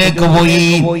സുജൂദിലേക്ക് പോയി.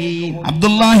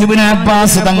 അബ്ദുല്ലാഹി ഇബ്നു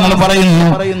അബ്ബാസ് തങ്ങൾ പറയുന്നു,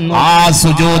 ആ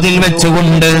സുജൂദിൽ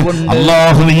വെച്ചുകൊണ്ട്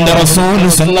അല്ലാഹുവിന്റെ റസൂൽ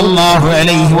സല്ലല്ലാഹു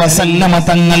അലൈഹി വസല്ലമ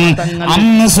തങ്ങൾ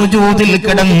അന്ന് സുജൂദിൽ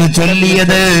കിടന്ന്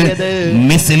ചൊല്ലിയത്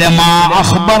മിസ്ലമാ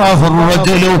അഖ്ബറഹു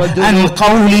റജുലു അൻ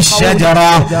ഖൗലി ശജറ,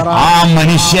 ആ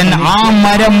മനുഷ്യൻ ആ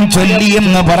മരം ചൊല്ലി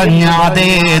എന്ന് പറഞ്ഞ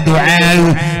അതേ ദുആ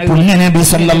പുണ്യനബി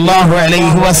സല്ലല്ലാഹു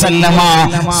അലൈഹി വസല്ലമ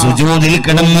സുജൂദിൽ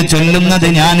കിടന്ന് ചൊല്ലുന്നത്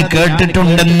ഞാൻ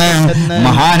കേട്ടിട്ടുണ്ടെന്ന്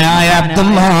മഹാനായ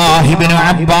അബ്ദുല്ലാഹി ഇബ്നു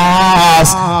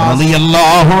അബ്ബാസ്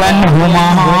റളിയല്ലാഹു അൻഹുമാ.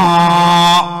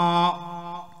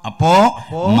 അപ്പോ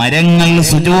മരങ്ങൾ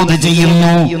സുജൂദ്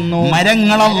ചെയ്യുന്നു,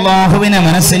 മരങ്ങൾ അല്ലാഹുവിനെ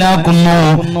മനസ്സിലാക്കുന്നു,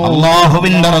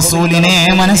 അല്ലാഹുവിന്റെ റസൂലിനെ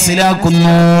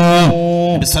മനസ്സിലാക്കുന്നു.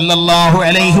 നബി സല്ലല്ലാഹു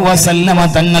അലൈഹി വസല്ലമ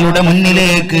തങ്ങളുടെ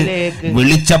മുന്നിലേക്ക്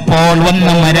വിളിച്ചപ്പോൾ വന്ന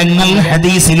മരങ്ങൾ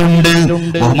ഹദീസിലുണ്ട്.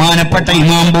 ബഹുമാനപ്പെട്ട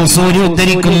ഇമാം ബുസൂരി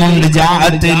ഉദ്ധരിക്കുന്നുണ്ട്,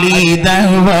 ജാഅത്ത് ലീ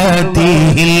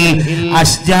ദഅവതിഹിൽ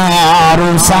അശ്ജാറു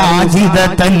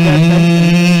സാജിദതൻ,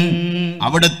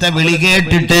 അവിടുത്തെ വിളി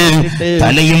കേട്ടിട്ട്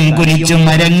തലയും കുനിച്ച്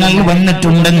മരങ്ങൾ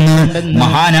വന്നിട്ടുണ്ടെന്ന്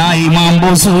മഹാനായ ഇമാം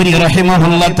ബുസൂരി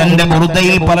റഹിമഹുള്ള തന്റെ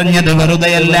ബുർദയിൽ പറഞ്ഞത്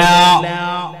വെറുതെയല്ല.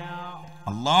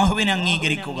 അല്ലാഹുവിനെ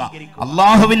അംഗീകരിക്കുക,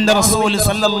 അല്ലാഹുവിന്റെ റസൂൽ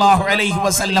സല്ലല്ലാഹു അലൈഹി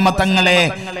വസല്ലമ തങ്ങളെ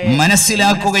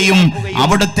മനസ്സിലാക്കുകയും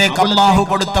അവിടുത്തേക്ക് അല്ലാഹു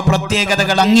കൊടുത്ത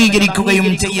പ്രത്യേകതകൾ അംഗീകരിക്കുകയും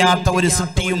ചെയ്യാത്ത ഒരു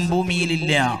സൃഷ്ടിയും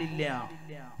ഭൂമിയിലില്ല.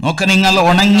 നോക്ക് നിങ്ങൾ,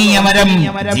 ഉണങ്ങിയ മരം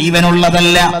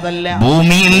ജീവനുള്ളതല്ല,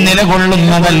 ഭൂമിയിൽ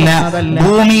നിലകൊള്ളുന്നതല്ല.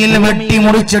 ഭൂമിയിൽ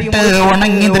വെട്ടിമുറിച്ചിട്ട്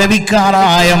ഉണങ്ങി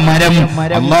ദ്രവിക്കാറായ മരം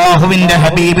അല്ലാഹുവിന്റെ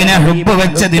ഹബീബിനെ ഹുബ്ബ്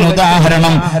വെച്ചതിന്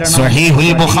ഉദാഹരണം സ്വഹീഹുൽ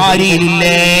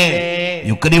ബുഖാരിയിലില്ലേ?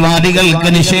 യുക്തിവാദികൾക്ക്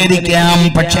നിഷേധിക്കാം,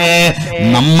 പക്ഷേ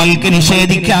നമ്മൾക്ക്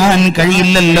നിഷേധിക്കാൻ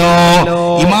കഴിയില്ലല്ലോ.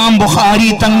 ഇമാം ബുഖാരി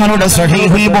തങ്ങളുടെ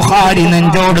സ്വഹീഹുൽ ബുഖാരി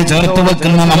നെഞ്ചോട് ചേർത്ത്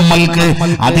വെക്കുന്ന നമ്മൾക്ക്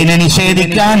അതിനെ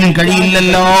നിഷേധിക്കാൻ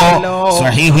കഴിയില്ലല്ലോ.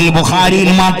 സ്വഹീഹുൽ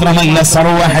ബുഖാരിയിൽ മാത്രമല്ല,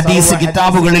 സർവ്വ ഹദീസ്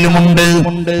കിതാബുകളിലുമുണ്ട്.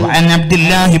 വഅൻ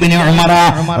അബ്ദുല്ലാഹി ഇബ്നു ഉമറ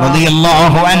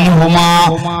റളിയല്ലാഹു അൻഹുമാ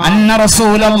അന്ന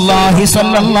റസൂലല്ലാഹി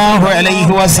സ്വല്ലല്ലാഹു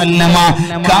അലൈഹി വസല്ലമ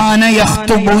കാന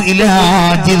യഖ്തുബു ഇലാ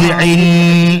ജിദ്ഇൻ.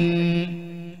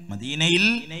 മദീനയിൽ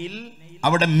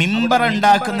അവിടെ മിമ്പർ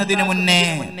ഉണ്ടാക്കുന്നതിന് മുന്നേ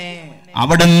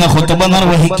അവിടുന്ന് ഖുതുബ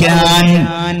നിർവഹിക്കാൻ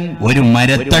ഒരു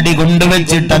മരത്തടി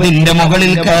കൊണ്ടുവച്ചിട്ട് അതിന്റെ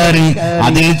മുകളിൽ കയറി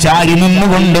അതിൽ ചാരി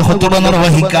നിന്നുകൊണ്ട് ഖുതുബ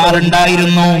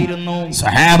നിർവഹിക്കാറുണ്ടായിരുന്നു.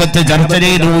 സഹാബത്ത് ചർച്ച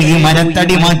ചെയ്തു, ഈ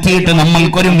മരത്തടി മാറ്റിയിട്ട്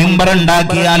നമ്മൾക്കൊരു മിമ്പർ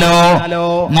ഉണ്ടാക്കിയാലോ,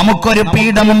 നമുക്കൊരു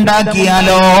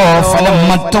പീഠമുണ്ടാക്കിയാലോ.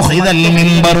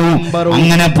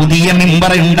 അങ്ങനെ പുതിയ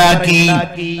മിമ്പർ ഉണ്ടാക്കി.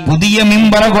 പുതിയ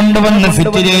മിമ്പർ കൊണ്ടുവന്ന്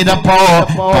ഫിറ്റ് ചെയ്തപ്പോ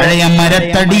പഴയ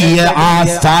മരത്തടി ആ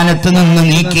സ്ഥാനത്ത് നിന്ന്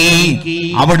നീക്കി.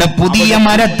 അവിടെ പുതിയ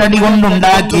മരത്തടി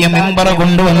കൊണ്ടുണ്ടാക്കിയ മിമ്പർ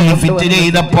കൊണ്ടുവന്ന് ഫിറ്റ്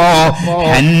ചെയ്തപ്പോ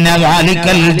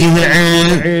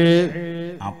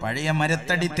ആ പഴയ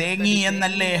മരത്തടി തേങ്ങി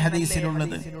എന്നല്ലേ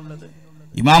ഹദീസിലുള്ളത്?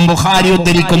 ഇമാം ബുഖാരി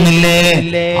ഉദ്ധരിക്കുന്നില്ലേ,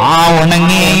 ആ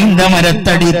ഉണങ്ങിയ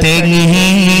മരത്തടി തേങ്ങി.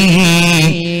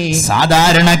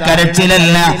 സാധാരണ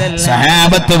കരച്ചിലല്ല,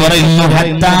 സഹാബത്ത് പറയുന്നു,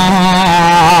 ഹത്താ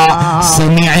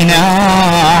സമിഅനാ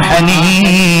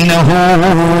ഹനീനഹു,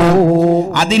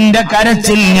 അതിന്റെ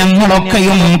കരച്ചിൽ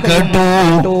ഞങ്ങളൊക്കെയും കേട്ടു.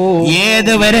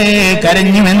 ഏതുവരെ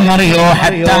കരഞ്ഞുവെന്നറിയോ?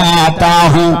 ഹത്താ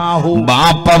താഹു,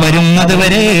 ബാപ്പ വരുന്നത്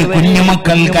വരെ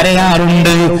കുഞ്ഞുമക്കൾ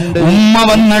കരയാറുണ്ട്, ഉമ്മ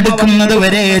വന്നെടുക്കുന്നത്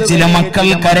വരെ ചില മക്കൾ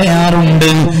കരയാറുണ്ട്.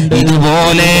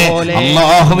 ഇതുപോലെ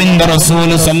അല്ലാഹുവിന്റെ റസൂൽ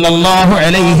സല്ലല്ലാഹു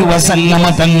അലൈഹി വസല്ലമ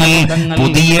തങ്ങൾ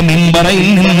പുതിയ മിമ്പറിൽ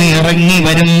നിന്ന് ഇറങ്ങി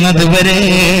വരുന്നത് വരെ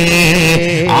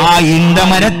ആ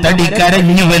ഇന്തമരത്തടി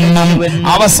കരഞ്ഞുവെന്നും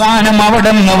അവസാനം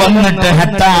അവിടെ നിന്ന് വന്നിട്ട്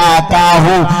ഹത്താ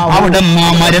താഹു, അവിടെ നിന്ന്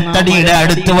ആ മരത്തടിയുടെ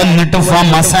അടുത്ത് വന്നിട്ട്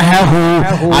ഫമസഹു,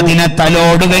 അതിനെ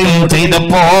തലോടുകയും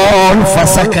ചെയ്തപ്പോൾ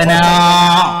ഫസകന,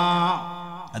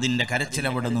 അതിന്റെ കരച്ചിൽ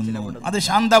അവിടെ നിന്നു, അത്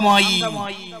ശാന്തമായി.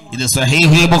 ഇത്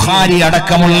സ്വഹീഹുൽ ബുഖാരി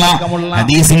അടക്കമുള്ള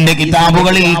ഹദീസിന്റെ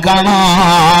കിതാബുകളിൽ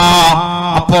കാണാം.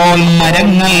 അപ്പോൾ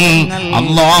മരങ്ങൾ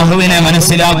അല്ലാഹുവിനെ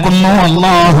മനസ്സിലാക്കുന്നു,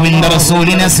 അല്ലാഹുവിന്റെ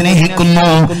റസൂലിനെ സ്നേഹിക്കുന്നു,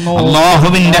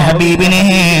 അല്ലാഹുവിന്റെ ഹബീബിനെ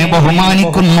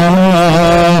ബഹുമാനിക്കുന്നു.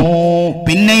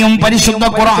 പിന്നെയും പരിശുദ്ധ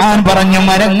ഖുർആൻ പറഞ്ഞു,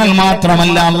 മരങ്ങൾ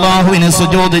മാത്രമല്ല അല്ലാഹുവിന്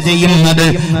സുജൂദ് ചെയ്യുന്നത്.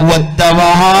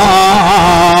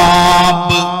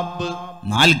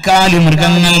 നാൽക്കാലി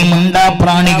മൃഗങ്ങൾ,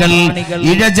 മണ്ടാപ്രാണികൾ,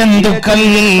 ഇഴജന്തുക്കൾ,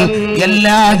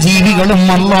 എല്ലാ ജീവികളും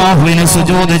അല്ലാഹുവിന്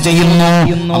സുജൂദ് ചെയ്യുന്നു,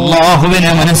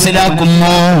 അല്ലാഹുവിനെ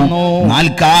മനസ്സിലാക്കുന്നു.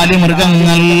 നാൽക്കാലി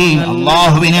മൃഗങ്ങൾ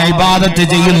അല്ലാഹുവിനെ ഇബാദത്ത്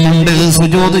ചെയ്യുന്നുണ്ട്,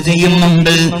 സുജൂദ്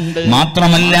ചെയ്യുന്നുണ്ട്.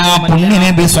 മാത്രമല്ല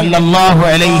പുണ്യനബി സല്ലല്ലാഹു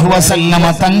അലൈഹി വസല്ലമ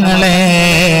തങ്ങളെ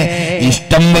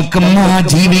ഇഷ്ടം വെക്കുന്ന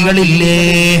ജീവികളില്ലേ?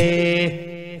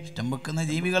 ഇഷ്ടം വെക്കുന്ന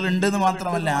ജീവികളുണ്ട് എന്ന്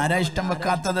മാത്രമല്ല, ആരാ ഇഷ്ടം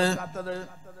വെക്കാത്തത്?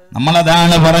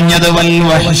 നമ്മളതാണ് പറഞ്ഞത്. വൽ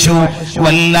വഹ്ശു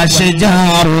വൽ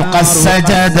അശ്ജാറു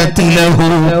ഖസ്സജദത് ലഹു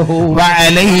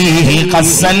വഅലൈഹി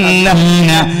ഖസ്സല്ലംന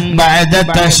ബഅദ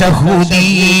തശഹുദി.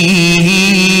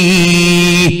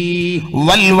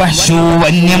 വൽ വഹ്ശു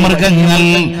വന്യമൃഗങ്ങൾ,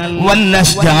 വൽ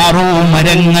അശ്ജാറു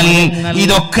മരങ്ങൾ,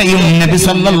 ഇതൊക്കെയും നബി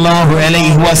സല്ലല്ലാഹു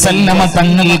അലൈഹി വസല്ലമ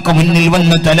തങ്ങൾക്ക് മുന്നിൽ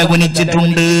വന്ന്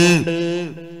തലകുനിച്ചിട്ടുണ്ട്.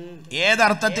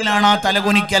 ഏതർത്ഥത്തിലാണ് ആ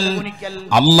തലകുനിക്കൽ?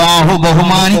 അല്ലാഹു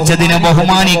ബഹുമാനിച്ചതിനെ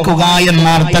ബഹുമാനിക്കുക എന്ന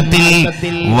അർത്ഥത്തിൽ.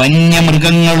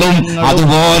 വന്യമൃഗങ്ങളും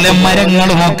അതുപോലെ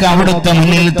മരങ്ങളും ഒക്കെ അവിടുത്തെ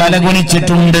മുന്നിൽ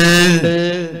തലകുനിച്ചിട്ടുണ്ട്.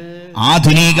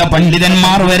 ആധുനിക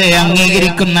പണ്ഡിതന്മാർ വരെ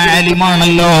അംഗീകരിക്കുന്ന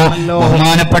ആലിമാണല്ലോ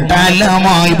ബഹുമാനപ്പെട്ട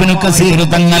അല്ലാമാ ഇബ്നു കസീർ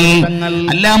തങ്ങൾ.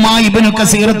 അല്ലാമാ ഇബ്നു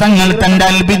കസീർ തങ്ങൾ തന്റെ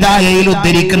അൽ ബിദായയിൽ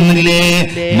ഉദ്ധരിക്കുന്നില്ലേ,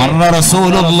 മർറ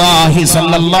റസൂലുള്ളാഹി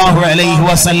സ്വല്ലല്ലാഹു അലൈഹി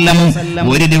വസല്ലം,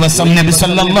 ഒരു ദിവസം നബി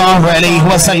സ്വല്ലല്ലാഹു അലൈഹി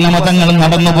വസല്ലം തങ്ങൾ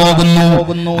നടന്നു പോകുന്നു.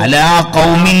 അലാ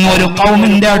ഖൗമിൻ, ഒരു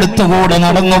ഖൗമിന്റെ അടുത്തുകൂടെ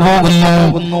നടന്നു പോകുന്നു.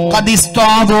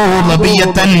 ഖദിസ്താദു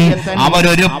ലബിയതൻ,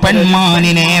 അവരൊരു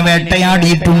പെൺമാനിനെ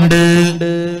വേട്ടയാടിയിട്ടുണ്ട്.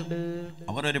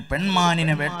 അവരൊരു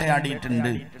പെൺമാനിനെ വേട്ടയാടിയിട്ടുണ്ട്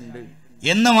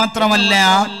എന്ന് മാത്രമല്ല,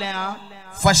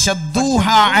 ഫശദ്ദൂഹ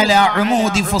അലാ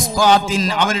ഉമൂദി ഫുസ്താത്തിൻ,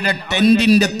 അവരുടെ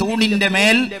ടെന്റിന്റെ തൂണിന്റെ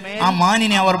മേൽ ആ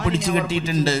മാനിനെ അവർ പിടിച്ചു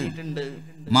കെട്ടിയിട്ടുണ്ട്.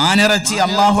 മാനിറച്ചി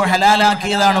അല്ലാഹു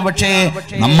ഹലാലാക്കിയതാണ്, പക്ഷേ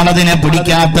നമ്മളതിനെ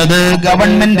പിടിക്കാത്തത്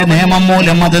ഗവൺമെന്റ് നിയമം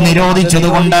മൂലം അത് നിരോധിച്ചത്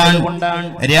കൊണ്ടാണ്.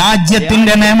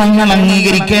 രാജ്യത്തിന്റെ നിയമങ്ങൾ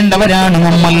അംഗീകരിക്കേണ്ടവരാണ്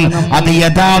നമ്മൾ, അത്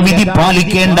യഥാവിധി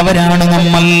പാലിക്കേണ്ടവരാണ്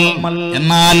നമ്മൾ.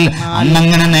 എന്നാൽ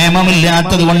അന്നങ്ങനെ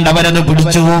നിയമമില്ലാത്തത് കൊണ്ട് അവരത്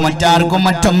പിടിച്ചു. മറ്റാർക്കും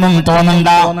മറ്റൊന്നും തോന്നണ്ട.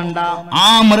 ആ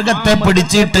മൃഗത്തെ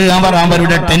പിടിച്ചിട്ട് അവർ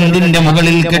അവരുടെ ടെന്റിന്റെ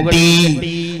മുകളിൽ കെട്ടി.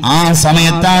 ആ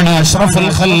സമയത്താണ് അഷ്റഫുൽ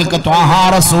ഖൽഖ് ത്വാഹ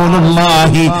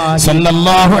റസൂലുള്ളാഹി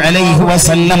സ്വല്ലല്ലാഹു അലൈഹി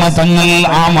വസല്ലമ തങ്ങൾ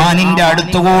ആ മാനിന്റെ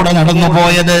അടുത്തുകൂടെ നടന്നു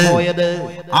പോയത്.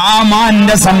 ആ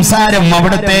മാനിന്റെ സംസാരം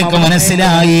അവിടത്തേക്ക്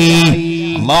മനസ്സിലായി.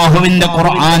 അല്ലാഹുവിന്റെ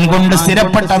ഖുർആൻ കൊണ്ട്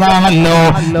സ്ഥിരപ്പെട്ടതാണല്ലോ.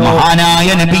 മഹാനായ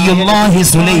നബിയുല്ലാഹി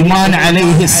സുലൈമാൻ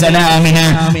അലൈഹിസ്സലാമിന്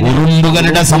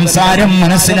ഉറുമ്പുകളുടെ സംസാരം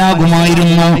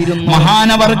മനസ്സിലാകുമായിരുന്നു.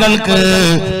 മഹാനവർകൾക്ക്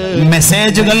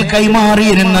മെസ്സേജുകൾ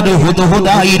കൈമാറിയിരുന്നത്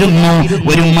ഹുദ്ഹുദായിരുന്നു,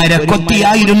 ഒരു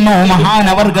മരക്കൊത്തിയായിരുന്നു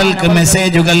മഹാനവർകൾക്ക്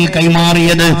മെസ്സേജുകൾ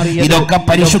കൈമാറിയത്. ഇതൊക്കെ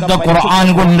പരിശുദ്ധ ഖുർആൻ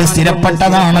കൊണ്ട്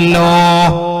സ്ഥിരപ്പെട്ടതാണല്ലോ.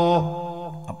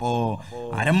 അപ്പോ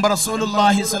ആരംഭ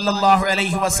റസൂലുള്ളാഹി സ്വല്ലല്ലാഹു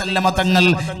അലൈഹി വസല്ലമ തങ്ങൾ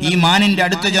ഈ മാനിന്റെ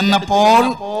അടുത്ത് ചെന്നപ്പോൾ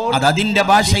അത് അതിന്റെ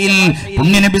ഭാഷയിൽ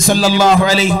പുണ്യനബി സ്വല്ലല്ലാഹു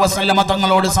അലൈഹി വസല്ലമ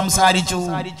തങ്ങളോട് സംസാരിച്ചു.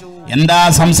 എന്താ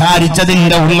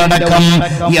സംസാരിച്ചതിന്റെ ഉള്ളടക്കം?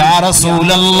 യാ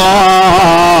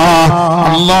റസൂലല്ലാഹ്,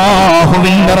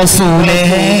 അല്ലാഹുവിന്റെ റസൂലേ,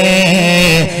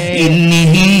 ഇന്നീ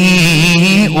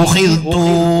ഉഖിൽതു,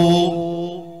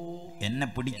 എന്നെ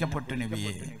പിടിക്കപ്പെട്ടു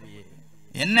നബിയേ,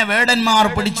 എന്നെ വേടന്മാർ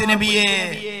പിടിച്ചു നബിയേ.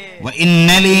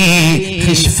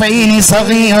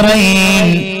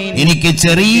 എനിക്ക്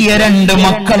ചെറിയ 2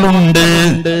 മക്കളുണ്ട്,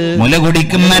 മുല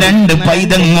കുടിക്കുന്ന 2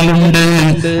 പൈതങ്ങളുണ്ട്.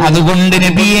 അതുകൊണ്ട്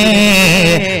നബിയേ,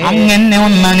 അങ്ങനെ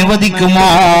ഒന്ന് അനുവദിക്കുമോ?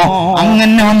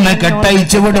 അങ്ങനെ ഒന്ന്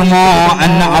കെട്ടയച്ചു വിടുമോ?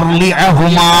 അന്ന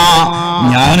അർലിഅഹുമാ,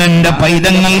 ഞാൻ എന്റെ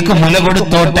പൈതങ്ങൾക്ക് മുല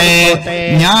കൊടുത്തോട്ടെ,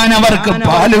 ഞാൻ അവർക്ക്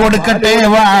പാല് കൊടുക്കട്ടെ.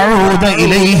 വഅഊദ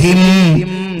ഇലൈഹിം,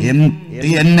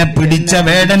 എന്നെ പിടിച്ച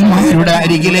വേടന്മാരുടെ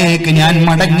അരികിലേക്ക് ഞാൻ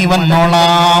മടങ്ങി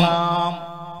വന്നോളാം.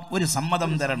 ഒരു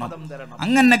സമ്മതം തരണം,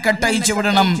 അങ്ങനെ കെട്ടയച്ചു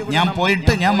വിടണം, ഞാൻ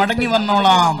പോയിട്ട് ഞാൻ മടങ്ങി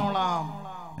വന്നോളാം.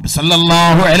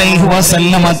 സല്ലല്ലാഹു അലൈഹി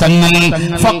വസല്ലമ തങ്ങൾ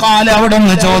ഫഖാല,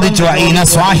 അവിടുന്ന് ചോദിച്ചു, ഐന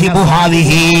സ്വാഹിബു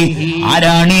ഹാദിഹി,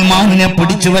 ആരാണ് ഈ മാനിനെ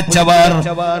പിടിച്ചു വെച്ചവർ?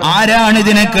 ആരാണ്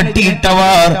ഇതിനെ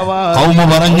കെട്ടിയിട്ടവർ? ഖൗമ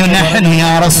പറഞ്ഞു, നഹ്നു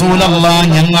യാ റസൂലല്ലാഹ്,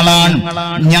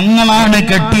 ഞങ്ങളാണ്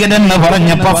കെട്ടിയതെന്ന്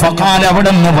പറഞ്ഞപ്പോൾ ഫഖാല,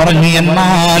 അവിടുന്ന് പറഞ്ഞു,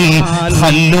 എന്നാൽ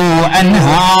ഖല്ലു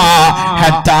അൻഹാ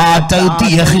ഹത്താ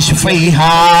തഅതിയ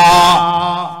ഖിശ്ഫൈഹാ,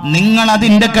 നിങ്ങൾ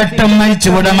അതിന്റെ കെട്ടം അഴിച്ചു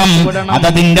വിടണം,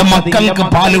 അതതിന്റെ മക്കൾക്ക്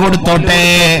പാല് കൊടുത്തോട്ടെ.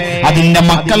 അതിന്റെ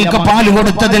മക്കൾക്ക് പാല്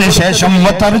കൊടുത്തതിന് ശേഷം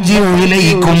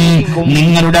വതർജിഉലൈക്കും,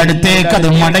 നിങ്ങളുടെ അടുത്തേക്ക് അത്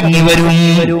മടങ്ങി വരും.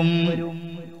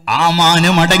 ആ മാന്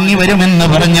മടങ്ങി വരുമെന്ന്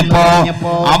പറഞ്ഞപ്പോ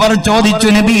അവർ ചോദിച്ചു,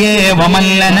 നബിയേ,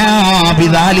 വമല്ലനാ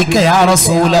ബിദാലിക യാ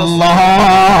റസൂലല്ലാഹ്,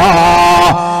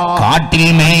 കാട്ടിൽ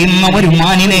മേയുന്ന ഒരു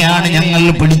മാനിനെയാണ് ഞങ്ങൾ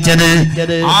നിങ്ങൾ പിടിച്ചത്.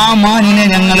 ആ മാനിനെ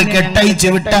ഞങ്ങൾ കെട്ടയച്ചു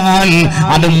വിട്ടാൽ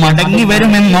അത് മടങ്ങി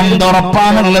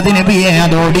വരുമെന്നുറപ്പാണുള്ളത് നബിയെ,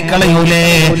 അത് ഓടിക്കളയൂലേ?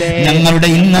 ഞങ്ങളുടെ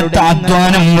ഇന്നത്തെ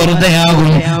അധ്വാനം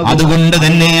വെറുതെയാകും. അതുകൊണ്ട്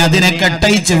തന്നെ അതിനെ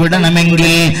കെട്ടയച്ചു വിടണമെങ്കിൽ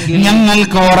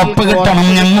ഞങ്ങൾക്ക് ഉറപ്പ് കിട്ടണം,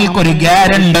 ഞങ്ങൾക്കൊരു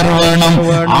ഗ്യാരണ്ടർ വേണം.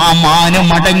 ആ മാന്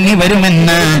മടങ്ങി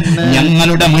വരുമെന്ന്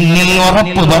ഞങ്ങളുടെ മുന്നിൽ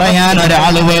ഉറപ്പ് പറയാൻ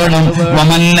ഒരാൾ വേണം.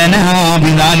 വമല്ലനാ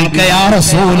ബിദാലിക യാ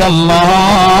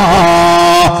റസൂലല്ലാഹ്,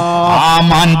 ആ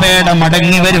മാൻപേട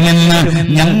മടങ്ങി വരുമെന്ന്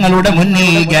ഞങ്ങളുടെ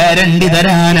മുന്നിൽ ഗ്യാരണ്ടി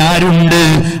തരാൻ ആരുണ്ട്?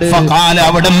 ഫഖാല,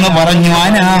 അവിടുന്ന് പറഞ്ഞു,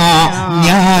 അനാ,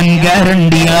 ഞാൻ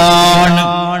ഗ്യാരണ്ടിയാണ്.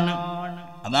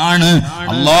 അതാണ്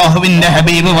അല്ലാഹുവിന്റെ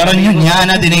ഹബീബ് പറഞ്ഞു, ഞാൻ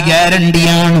അതിന്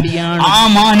ഗ്യാരണ്ടിയാണ്. ആ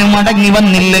മാന് മടങ്ങി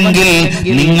വന്നില്ലെങ്കിൽ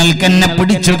നിങ്ങൾക്ക് എന്നെ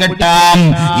പിടിച്ചു കെട്ടാം.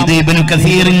 ഇത് ഇബ്നു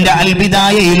കസീറിന്റെ അൽ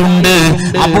ബിദായയിലുണ്ട്.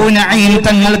 അബൂ നഈം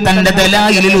തങ്ങൾ തന്റെ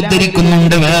ദലായിലിൽ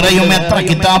ഉദ്ധരിക്കുന്നുണ്ട്. വേറെയും എത്ര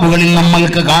കിതാബുകളിൽ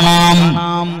നമ്മൾക്ക് കാണാം.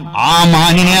 ആ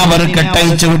മാനിനെ അവർ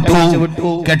കെട്ടയച്ചു വിട്ടു.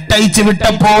 കെട്ടയച്ചു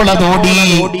വിട്ടപ്പോൾ അത്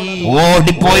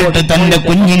ഓടിപ്പോയിട്ട് തന്റെ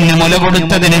കുഞ്ഞിന് മുല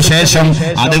കൊടുത്തതിന് ശേഷം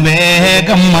അത്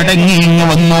വേഗം മടങ്ങി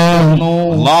വന്നു.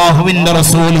 അല്ലാഹുവിന്റെ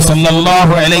റസൂൽ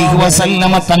സല്ലല്ലാഹു അലൈഹി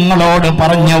വസല്ലമ തങ്ങളോട്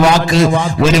പറഞ്ഞ വാക്ക്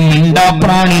ഒരു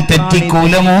മിണ്ടാപ്രാണി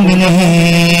തെറ്റിക്കൂല മോമിനേ.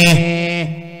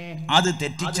 അത്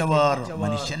തെറ്റിച്ചവർ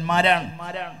മനുഷ്യന്മാരാണ്.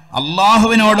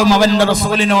 അള്ളാഹുവിനോടും അവന്റെ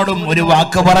റസൂലിനോടും ഒരു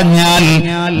വാക്ക് പറഞ്ഞാൽ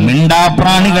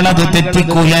മിണ്ടാപ്രാണികൾ അത്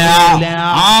തെറ്റിക്കൂല.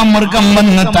 ആ മൃഗം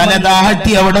വന്ന്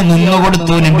തലതാഴ്ത്തി അവിടെ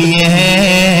നിന്നുകൊടുത്തു, നബിയേ,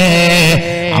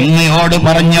 അങ്ങയോട്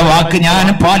പറഞ്ഞ വാക്ക് ഞാൻ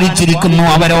പാലിച്ചിരിക്കുന്നു,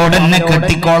 അവരോട് എന്നെ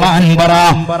കെട്ടിക്കോളാൻ പറ.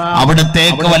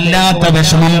 അവിടത്തേക്ക് വല്ലാത്ത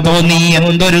വിഷമം തോന്നി.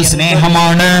 എന്തൊരു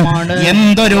സ്നേഹമാണ്,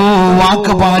 എന്തൊരു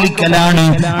വാക്ക് പാലിക്കലാണ്.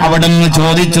 അവിടുന്ന്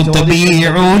ചോദിച്ചു,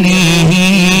 തബീഊനി,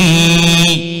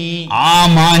 ആ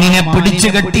മാനിനെ പിടിച്ചു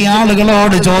കെട്ടിയ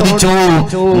ആളുകളോട് ചോദിച്ചു,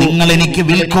 നിങ്ങൾ എനിക്ക്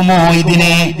വിൽക്കുമോ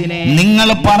ഇതിനെ? നിങ്ങൾ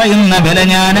പറയുന്ന വില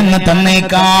ഞാനങ്ങ്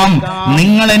തന്നേക്കാം,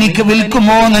 നിങ്ങൾ എനിക്ക്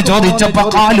വിൽക്കുമോ എന്ന് ചോദിച്ചപ്പോ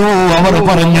ഖാലൂ, അവർ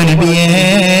പറഞ്ഞു, നബിയേ,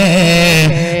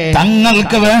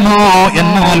 തങ്ങൾക്ക് വേണോ?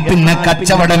 എന്നാൽ പിന്നെ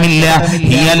കച്ചവടമില്ല.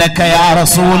 ഹിയ ലക യാ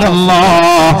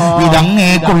റസൂലല്ലാഹ്,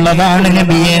 ഇതങ്ങേക്കുള്ളതാണ്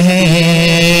നബിയേ.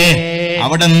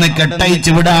 അവിടുന്ന്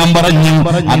കെട്ടയച്ചു വിടാൻ പറഞ്ഞു.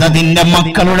 അതതിന്റെ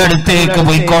മക്കളുടെ അടുത്തേക്ക്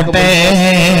പോയിക്കോട്ടെ.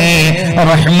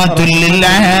 റഹ്മത്തുൽ ലിൽ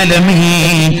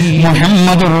ആലമീൻ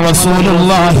മുഹമ്മദുർ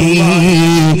റസൂലുള്ളാഹി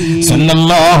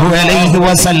സല്ലല്ലാഹു അലൈഹി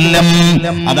വസല്ലം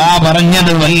അതാ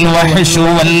പറഞ്ഞത്, വൽ വഹ്ശു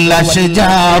വൽ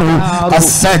അശ്ജാറു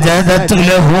ഖസ്സജദതു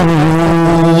ലഹു.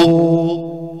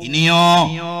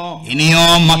 ഇനിയോ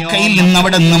മക്കയിൽ നിന്ന്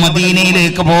അവിടെ നിന്ന്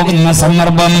മദീനയിലേക്ക് പോകുന്ന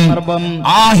സന്ദർഭം,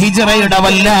 ആ ഹിജ്റയുടെ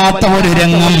വല്ലാത്ത ഒരു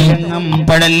രംഗം.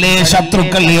 അപ്പോഴല്ലേ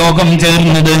ശത്രുക്കൾ യോഗം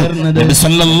ചേർന്നത്. നബി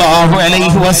സല്ലല്ലാഹു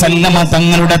അലൈഹി വസല്ലമ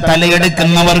തങ്ങളുടെ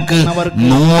തലയെടുക്കുന്നവർക്ക്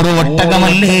 100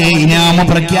 ഒട്ടകമല്ലേ ഇനാമ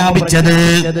പ്രഖ്യാപിച്ചത്?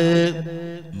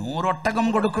 100 ഒട്ടകം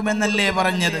കൊടുക്കുമെന്നല്ലേ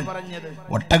പറഞ്ഞത്?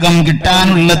 ഒട്ടകം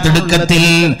കിട്ടാനുള്ള തിടുക്കത്തിൽ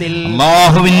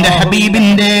അല്ലാഹുവിന്റെ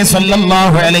ഹബീബിന്റെ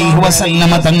സല്ലല്ലാഹു അലൈഹി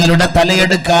വസല്ലമ തങ്ങളുടെ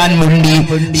തലയെടുക്കാൻ വേണ്ടി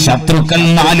ശത്രുക്കൾ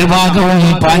 4 ഭാഗവും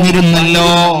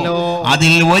പാഞ്ഞിരുന്നല്ലോ.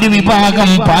 അതിൽ ഒരു വിഭാഗം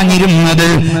പാഞ്ഞിരുന്നത്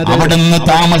അവിടുന്ന്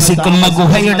താമസിക്കുന്ന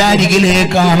ഗുഹയുടെ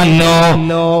അരികിലേക്കാണല്ലോ.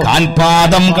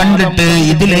 കാൽപാദം കണ്ടിട്ട്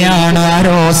ഇതിലെയാണ്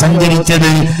ആരോ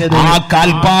സഞ്ചരിച്ചത്. ആ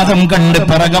കാൽപാദം കണ്ട്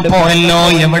പിറകെ പോയല്ലോ.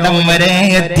 എവിടം വരെ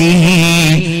എത്തി?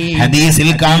 ഹദീസിൽ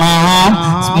കാണാം,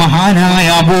 മഹാനായ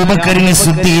അബൂബക്കറിന്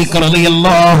സിദ്ദീഖ്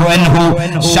റളിയല്ലാഹു അൻഹു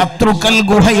ശത്രുക്കൾ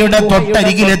ഗുഹയുടെ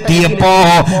തൊട്ടരികിലെത്തിയപ്പോ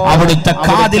അവിടുത്തെ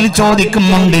കാതിൽ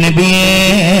ചോദിക്കുന്നുണ്ട്, നബിയേ,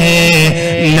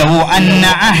 ലൗ അന്ന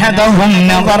അഹദഹും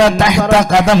നദറ തഹ്ത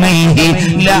ഖദമൈഹി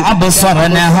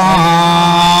ലഅബ്സറനഹാ.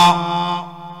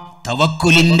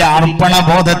 തവക്കുലിന്റെ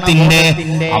അർപ്പണബോധത്തിന്റെ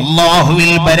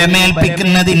അല്ലാഹുവിൽ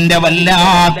ബരമേൽപ്പിക്കുന്നതിന്റെ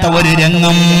വല്ലാത്ത ഒരു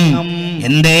രംഗം.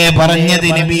 എന്തേ പറഞ്ഞത്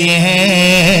നബിയേ?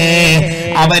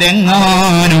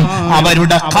 അവരെങ്ങാനും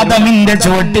അവരുടെ ഖദമിന്റെ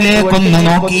ചുവട്ടിലേക്കൊന്ന്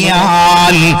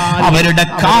നോക്കിയാൽ, അവരുടെ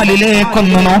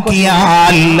കാലിലേക്കൊന്ന്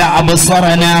നോക്കിയാൽ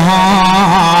അബ്സറനഹാ,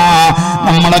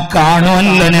 നമ്മളെ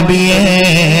കാണുമല്ലോ നബിയേ.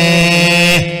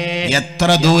 എത്ര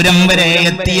ദൂരം വരെ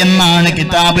എത്തിയെന്നാണ്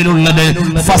കിതാബിലുള്ളത്.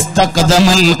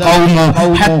 ഫസ്തഖദമൽ ഖൗമു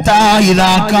ഹത്താ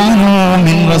ഇദാ കാനൂ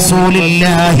മിൻ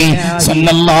റസൂലില്ലാഹി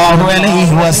സ്വല്ലല്ലാഹു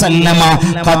അലൈഹി വസല്ലമ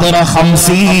ഖദറ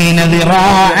 50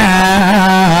 ദിറാഅ.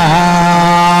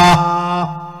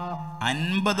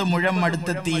 50 മുഴം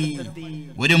അടുത്തെത്തി.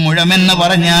 ഒരു മുഴമെന്ന്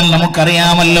പറഞ്ഞാൽ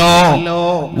നമുക്കറിയാമല്ലോ,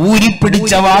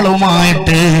 ഊരിപ്പിടിച്ച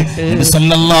വാളുമായിട്ട് നബി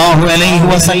സല്ലല്ലാഹു അലൈഹി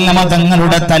വസല്ലമ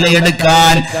തങ്ങളുടെ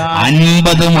തലയെടുക്കാൻ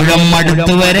 50 മുഴം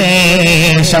അടുത്ത് വരെ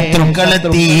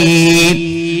ശത്രുക്കളെത്തി.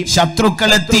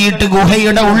 ശത്രുക്കളെത്തിയിട്ട്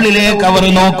ഗുഹയുടെ ഉള്ളിലേക്ക് അവർ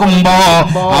നോക്കുമ്പോ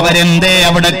അവരെന്തേ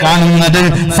അവിടെ കാണുന്നത്?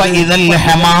 ഫൈദൽ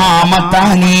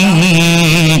ഹമാമതാനി,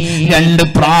 രണ്ട്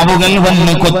പ്രാവുകൾ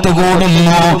വന്ന്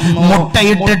കൊത്തുകൂടുന്നു,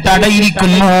 മുട്ടയിട്ടിട്ട്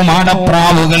അടയിരിക്കുന്നു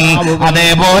മാടപ്രാവുകൾ.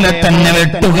 അതേപോലെ തന്നെ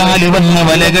വെട്ടുകാലി വന്ന്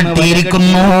വല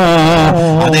കെട്ടിയിരിക്കുന്നു.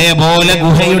 അതേപോലെ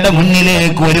ഗുഹയുടെ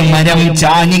മുന്നിലേക്ക് ഒരു മരം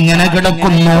ചാഞ്ഞിങ്ങനെ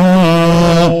കിടക്കുന്നു.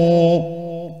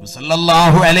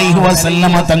 സല്ലല്ലാഹു അലൈഹി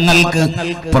വസല്ലമ തങ്ങൾക്ക്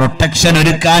പ്രൊട്ടക്ഷൻ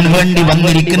ഒരുക്കാൻ വേണ്ടി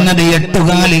വന്നിരിക്കുന്നത്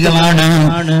എട്ടുകാലികളാണ്.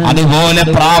 അതുപോലെ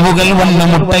പ്രാവുകൾ വന്ന്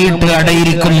മുട്ടയിട്ട്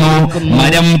അടയിരിക്കുന്നു,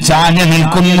 മരം ചാഞ്ഞു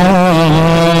നിൽക്കുന്നു.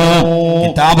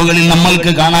 കിതാബുകളിൽ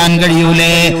നമ്മൾക്ക് കാണാൻ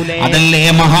കഴിയൂലേ? അതല്ലേ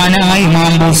മഹാനായ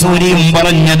ഇമാം ബുസൂരിയും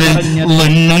പറഞ്ഞത്,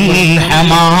 ലന്നുൽ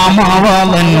ഹമാമ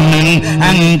വലന്നുൽ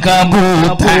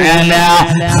അൻകബൂത അലാ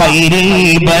ഖൈരിൽ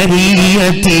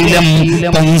ബരിയതി ലം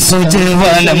തൻസുജ്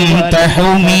വലം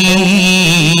തഹുമി.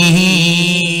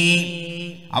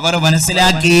 അവർ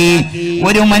മനസ്സിലാക്കി,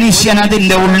 ഒരു മനുഷ്യൻ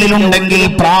അതിന്റെ ഉള്ളിലുണ്ടെങ്കിൽ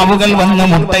പ്രാവുകൾ വന്ന്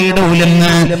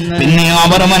മുട്ടയിടൂലെന്ന്. പിന്നെ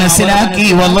അവർ മനസ്സിലാക്കി,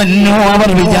 വലന്നു, അവർ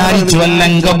വിചാരിച്ചു,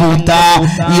 അല്ലങ്കബൂത്ത,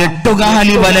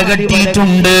 എട്ടുകാലി വല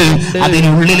കെട്ടിയിട്ടുണ്ട്,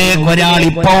 അതിനുള്ളിലേക്ക് ഒരാൾ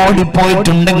ഇപ്പോ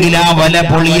ഓടിപ്പോയിട്ടുണ്ടെങ്കിൽ ആ വല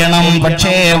പൊളിയണം.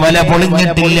 പക്ഷേ വല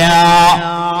പൊളിഞ്ഞിട്ടില്ല.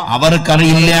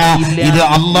 അവർക്കറിയില്ല ഇത്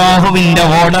അള്ളാഹുവിന്റെ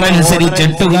ഓർഡർ അനുസരിച്ച്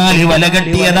എട്ടുകാലി വല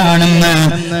കെട്ടിയതാണെന്ന്.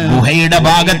 ഗുഹയുടെ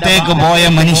ഭാഗത്തേക്ക് പോയ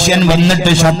മനുഷ്യൻ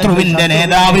വന്നിട്ട് ശത്രുവിന്റെ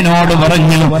നേതാവിനോട്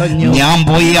പറഞ്ഞു, ഞാൻ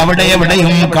പോയി അവിടെ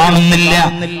എവിടെയും കാണുന്നില്ല.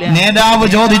 നേതാവ്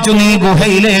ചോദിച്ചു, നീ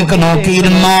ഗുഹയിലേക്ക്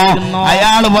നോക്കിയിരുന്നോ?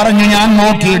 അയാൾ പറഞ്ഞു, ഞാൻ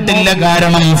നോക്കിയിട്ടില്ല.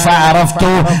 കാരണം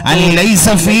ഫഅറഫ്തു അൻ ലൈസ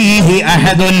ഫീഹി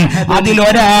അഹദുൻ,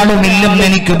 അതിലൊരാളുമില്ലെന്ന്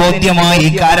എനിക്ക് ബോധ്യമായി.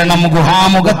 കാരണം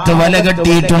ഗുഹാമുഖത്ത് വല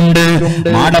കെട്ടിയിട്ടുണ്ട്,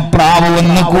 മാടപ്രാവ്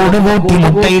വന്ന് കൂടുകൂട്ടി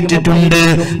മുട്ടയിട്ടിട്ടുണ്ട്,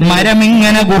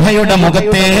 മരമിങ്ങനെ ഗുഹയുടെ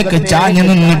മുഖത്തേക്ക് ചാഞ്ഞു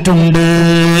നിന്നിട്ടുണ്ട്.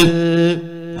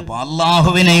 അപ്പൊ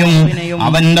അള്ളാഹുവിനെയും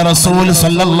അവന്റെ റസൂൽ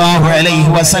സല്ലല്ലാഹു അലൈഹി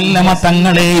വസല്ലമ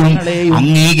തങ്ങളെയും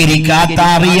അംഗീകരിക്കാത്ത,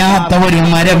 അറിയാത്ത ഒരു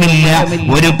മരമില്ല,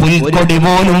 ഒരു പുൽക്കൊടി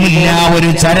പോലുമില്ല, ഒരു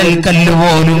ചരൽക്കല്ല്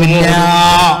പോലുമില്ല.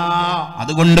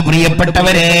 അതുകൊണ്ട്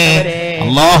പ്രിയപ്പെട്ടവരെ,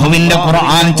 അള്ളാഹുവിന്റെ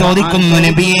ഖുർആൻ ചോദിക്കുന്നു,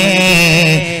 നബിയേ,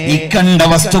 ഇക്കണ്ട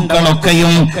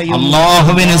വസ്തുക്കളൊക്കെയും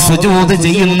അള്ളാഹുവിന് സുജൂദ്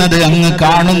ചെയ്യുന്നത് അങ്ങ്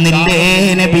കാണുന്നില്ലേ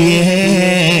നബിയേ?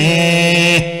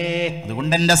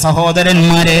 അതുകൊണ്ട് എന്റെ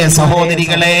സഹോദരന്മാരെ,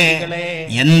 സഹോദരികളെ,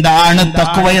 എന്താണ്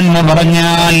തഖ്വ എന്ന്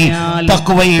പറഞ്ഞാൽ,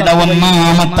 തഖ്വയുടെ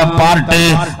ഒന്നാമത്തെ പാർട്ട്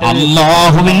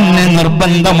അല്ലാഹുവിന്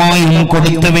നിർബന്ധമായും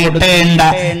കൊടുത്തു വീട്ടേണ്ട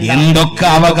എന്തൊക്കെ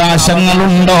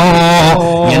അവകാശങ്ങളുണ്ടോ,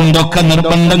 എന്തൊക്കെ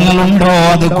നിർബന്ധങ്ങളുണ്ടോ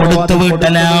അത് കൊടുത്തു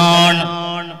വീട്ടലാണ്.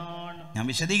 ഞാൻ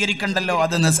വിശദീകരിക്കണ്ടല്ലോ.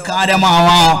 അത്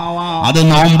നിസ്കാരമാവാം, അത്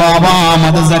നോമ്പാവാം,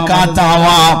 അത്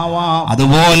സക്കാത്താവാം,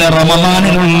 അതുപോലെ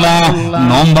റമദാനിലുള്ള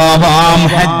നോമ്പാവാം,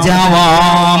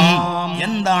 ഹജ്ജാവാം.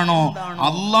 എന്താണോ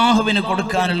അള്ളാഹുവിന്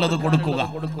കൊടുക്കാനുള്ളത് കൊടുക്കുക.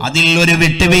 അതിൽ ഒരു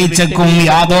വിട്ടുവീഴ്ചക്കും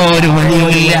യാതൊരു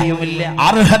വഴിയുമില്ല.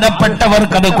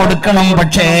 അർഹതപ്പെട്ടവർക്ക് അത് കൊടുക്കണം.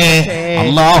 പക്ഷേ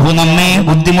അള്ളാഹു നമ്മെ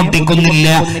ബുദ്ധിമുട്ടിക്കുന്നില്ല.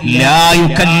 ലാ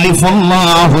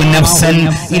യുകല്ലിഫുല്ലാഹു നഫ്സൻ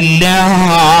ഇല്ലാ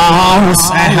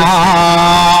വസ്അഹാ.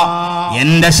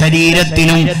 എന്റെ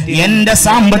ശരീരത്തിനും എന്റെ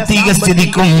സാമ്പത്തിക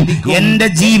സ്ഥിതിക്കും എന്റെ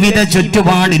ജീവിത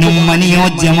ചുറ്റുപാടിനും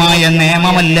അനുയോജ്യമായ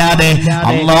നിയമമല്ലാതെ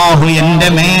അള്ളാഹു എന്റെ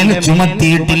മേൽ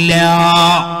ചുമത്തിയിട്ടില്ല.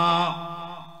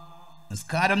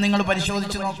 നിസ്കാരം നിങ്ങൾ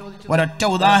പരിശോധിച്ചു നോക്ക്. ഒരൊറ്റ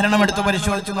ഉദാഹരണം എടുത്ത്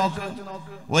പരിശോധിച്ചു നോക്ക്.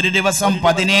 ഒരു ദിവസം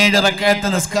 17 റക്അത്ത്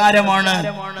നിസ്കാരമാണ്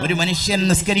ഒരു മനുഷ്യൻ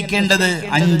നിസ്കരിക്കേണ്ടത്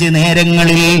 5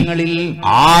 നേരങ്ങളിൽ.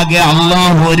 ആകെ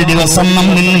അല്ലാഹു ഒരു ദിവസം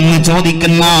നമ്മിൽ നിന്ന്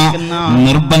ചോദിക്കുന്ന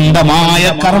നിർബന്ധമായ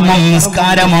കർമ്മം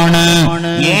നിസ്കാരമാണ്.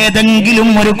 ഏതെങ്കിലും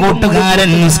ഒരു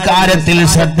കൂട്ടുകാരൻ നിസ്കാരത്തിൽ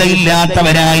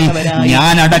ശ്രദ്ധയില്ലാത്തവരായി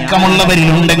ഞാൻ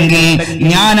അടക്കമുള്ളവരിലുണ്ടെങ്കിൽ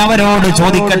ഞാൻ അവരോട്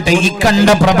ചോദിക്കട്ടെ, ഈ കണ്ട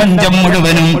പ്രപഞ്ചം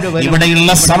മുഴുവനും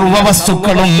ഇവിടെയുള്ള സർവ്വ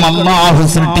വസ്തുക്കളും അല്ലാഹു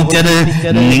സൃഷ്ടിച്ചത്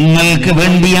നിങ്ങൾക്ക്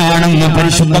വേണ്ടിയാണെന്ന്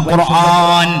പരിശുദ്ധ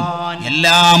ഖുർആൻ.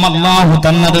 എല്ലാം അല്ലാഹു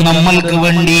തന്നത് നമ്മൾക്ക്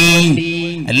വേണ്ടി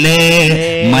അല്ലേ?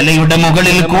 മലയുടെ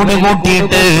മുകളിൽ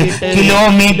കൂടുകൂട്ടിയിട്ട്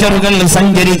കിലോമീറ്ററുകൾ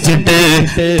സഞ്ചരിച്ചിട്ട്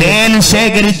തേൻ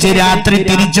ശേഖരിച്ച് രാത്രി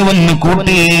തിരിച്ചു വന്ന്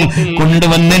കൂട്ടിൽ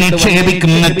കൊണ്ടുവന്ന്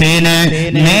നിക്ഷേപിക്കുന്ന തേന്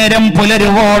നേരം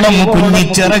പുലരുവോളം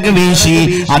കുഞ്ഞിച്ചിറക് വീശി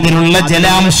അതിനുള്ള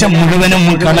ജലാംശം മുഴുവനും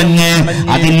കളഞ്ഞ്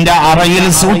അതിന്റെ അറയിൽ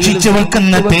സൂക്ഷിച്ചു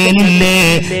വെക്കുന്ന തേനില്ലേ,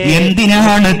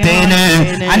 എന്തിനാണ് തേന്?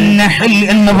 അന്നഹൽ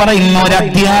എന്ന് പറയുന്ന ഒരു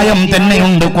അധ്യായം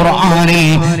തന്നെയുണ്ട് ഖുർആനിൽ.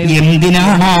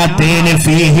 എന്തിനാണ് ആ തേന്?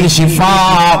 ഫീഹി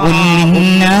ശിഫാഉൽ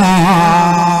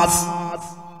ലിന്നാസ്.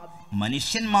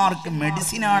 മനുഷ്യന്മാർക്ക്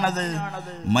മെഡിസിനാണത്,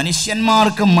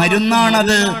 മനുഷ്യന്മാർക്ക്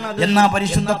മരുന്നാണത് എന്നാ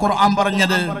പരിശുദ്ധ ഖുർആൻ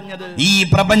പറഞ്ഞത്. ഈ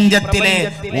പ്രപഞ്ചത്തിലെ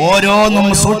ഓരോന്നും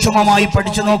സൂക്ഷ്മമായി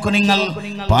പഠിച്ചു നോക്കൂ നിങ്ങൾ.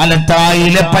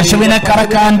 പാലത്തായിലെ പശുവിനെ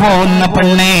കറക്കാൻ പോകുന്ന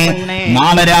പെണ്ണെ,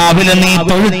 നാളെ രാവിലെ നീ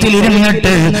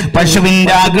തൊഴുത്തിലിരുന്നിട്ട്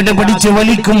പശുവിന്റെ അകിട് പിടിച്ച്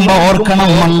വലിക്കുമ്പോ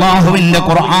ഓർക്കണം, അല്ലാഹുവിന്റെ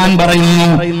ഖുർആൻ പറയുന്നു,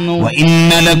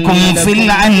 വഇന്നലകും ഫിൽ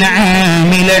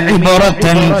അൻആമി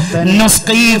ലഇബ്റതൻ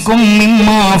നുസ്ഖീകും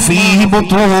മിമ്മാ ഫീഹി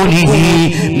ബുതൂനി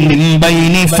من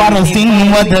بين فرث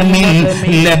ودم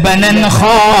لبنا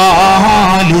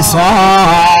خالصا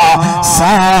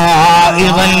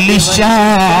سائغا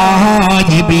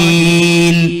للشاربين.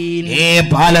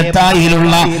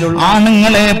 പാലത്തായിലുള്ള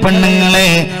ആണുങ്ങളെ പെണ്ണുങ്ങളെ,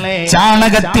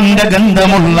 ചാണകത്തിന്റെ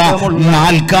ഗന്ധമുള്ള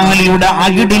നാൽക്കാലിയുടെ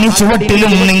അകിടിന്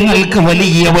ചുവട്ടിലും നിങ്ങൾക്ക്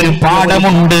വലിയ ഒരു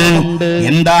പാഠമുണ്ട്.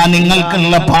 എന്താ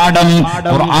നിങ്ങൾക്കുള്ള പാഠം?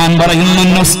 ഖുർആൻ പറയുന്നു,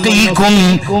 നുസ്ഖീകും,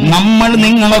 നമ്മൾ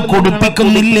നിങ്ങളെ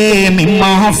കുടിപ്പിക്കുന്നില്ലേ,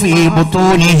 മിമ്മാ ഫീ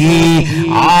ബുതൂനിഹി,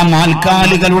 ആ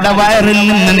നാൽക്കാലികളുടെ വയറിൽ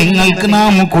നിന്ന് നിങ്ങൾക്ക്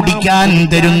നാം കുടിക്കാൻ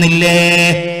തരുന്നില്ലേ.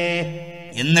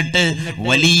 എന്നിട്ട്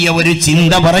വലിയ ഒരു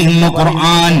ചിന്ത പറയുന്നു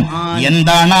ഖുർആൻ.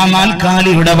 എന്താണ് ആ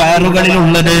നാൽക്കാലിയുടെ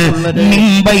വയറുകളിലുള്ളത്?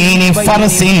 മിൻബൈനി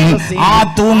ഫർസിൻ, ആ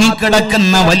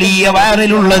തൂങ്ങിക്കിടക്കുന്ന വലിയ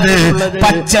വയറിലുള്ളത്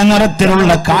പച്ച നിറത്തിലുള്ള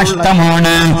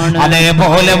കാഷ്ടമാണ്.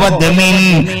 അതേപോലെ വദ്മിൻ,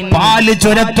 പാല്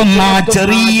ചുരത്തുന്ന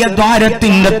ചെറിയ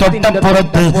ദ്വാരത്തിന്റെ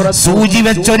തൊട്ടപ്പുറത്ത് സൂചി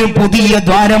വെച്ചൊരു പുതിയ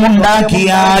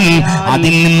ദ്വാരമുണ്ടാക്കിയാൽ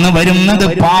അതിൽ നിന്ന് വരുന്നത്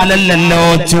പാലല്ലല്ലോ,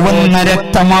 ചുവന്ന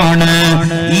രക്തമാണ്.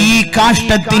 ഈ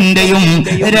കാഷ്ടത്തിന്റെയും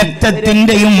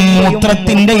രക്തത്തിന്റെയും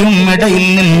മൂത്രത്തിന്റെയും ഇടയിൽ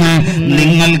നിന്ന്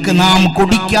നിങ്ങൾക്ക് നാം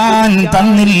കുടിക്കാൻ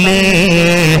തന്നില്ലേ,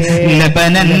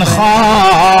 ലബനൻ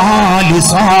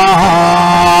ഖാലിസാ,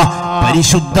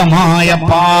 പരിശുദ്ധമായ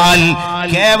പാൽ.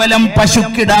 കേവലം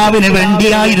പശുക്കിടാവിന്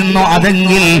വേണ്ടിയായിരുന്നു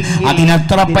അതെങ്കിൽ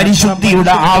അതിനത്ര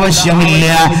പരിശുദ്ധിയുടെ ആവശ്യമില്ല.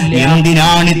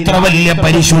 എന്തിനാണ് ഇത്ര വലിയ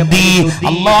പരിശുദ്ധി?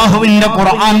 അല്ലാഹുവിന്റെ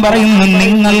ഖുർആൻ പറയുന്നു,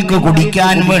 നിങ്ങൾക്ക്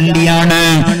കുടിക്കാൻ വേണ്ടിയാണ്.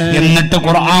 എന്നിട്ട്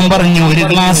ഖുർആൻ പറഞ്ഞു, ഒരു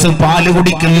ഗ്ലാസ് പാല്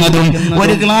കുടിക്കുന്നതും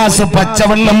ഒരു ഗ്ലാസ്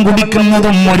പച്ചവെള്ളം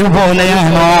കുടിക്കുന്നതും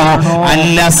ഒരുപോലെയാണോ?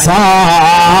 അല്ല,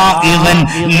 സായിഗൻ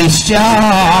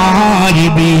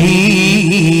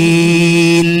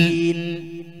ലിശ്ശാരിബീൻ,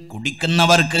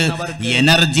 കുടിക്കുന്നവർക്ക്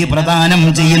എനർജി പ്രദാനം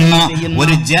ചെയ്യുന്ന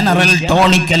ഒരു ജനറൽ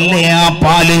ടോണിക് അല്ലേ ആ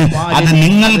പാല്? അത്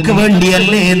നിങ്ങൾക്ക്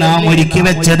വേണ്ടിയല്ലേ നാം ഒരുക്കി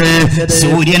വെച്ചത്?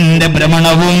 സൂര്യന്റെ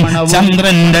ഭ്രമണവും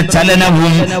ചന്ദ്രന്റെ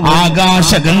ചലനവും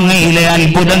ആകാശഗംഗയിലെ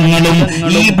അത്ഭുതങ്ങളും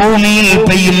ഈ ഭൂമിയിൽ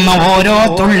പെയ്യുന്ന ഓരോ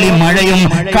തുള്ളി മഴയും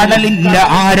കടലിന്റെ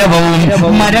ആരവവും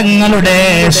മരങ്ങളുടെ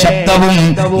ശബ്ദവും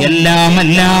എല്ലാം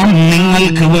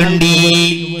നിങ്ങൾക്ക് വേണ്ടി,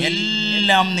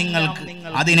 എല്ലാം നിങ്ങൾക്ക്.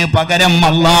 അതിന് പകരം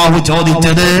അല്ലാഹു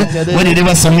ചോദിച്ചത് ഒരു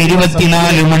ദിവസം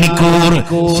 24 മണിക്കൂർ.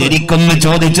 ശരിക്കൊന്ന്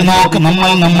ചോദിച്ചു നോക്ക് നമ്മൾ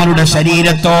നമ്മളുടെ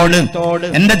ശരീരത്തോട്.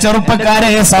 എന്റെ ചെറുപ്പക്കാരെ,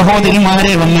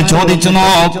 സഹോദരിമാരെ, ഒന്ന് ചോദിച്ചു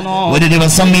നോക്ക്. ഒരു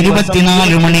ദിവസം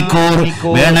 24 മണിക്കൂർ.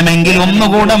 വേണമെങ്കിൽ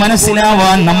ഒന്നുകൂടെ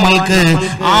മനസ്സിലാവാൻ നമ്മൾക്ക്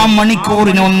ആ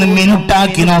മണിക്കൂറിന് 1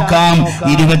 മിനിറ്റാക്കി നോക്കാം.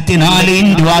 24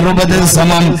 × 60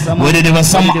 സമം ഒരു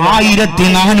ദിവസം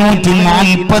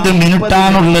 1440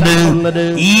 മിനിറ്റാണുള്ളത്.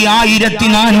 ഈ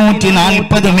 1440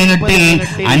 മിനിറ്റിൽ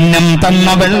അന്നം തന്ന,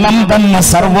 വെള്ളം തന്ന,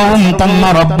 സർവവും തന്ന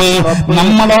റബ്ബ്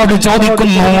നമ്മളോട്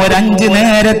ചോദിക്കുന്നു, ഒരു 5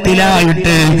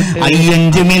 നേരത്തിലായിട്ട്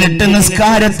 5 മിനിറ്റ്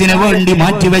നിസ്കാരത്തിന് വേണ്ടി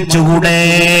മാറ്റിവെച്ചുകൂടെ?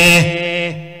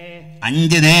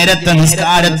 5 നേരത്തെ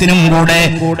നിസ്കാരത്തിനും കൂടെ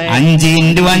 5 ×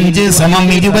 5 സമം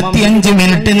 25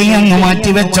 മിനിറ്റ് നീ അങ്ങ്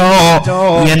മാറ്റിവെച്ചോ.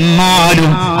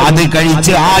 എന്നാലും അത്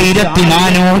കഴിച്ച്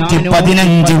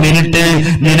 1415 മിനിറ്റ്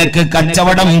നിനക്ക്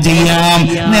കച്ചവടം ചെയ്യാം,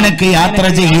 നിനക്ക് യാത്ര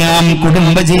ചെയ്യാം,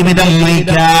 കുടുംബജീവിതം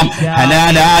നയിക്കാം,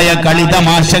 ഹലാലായ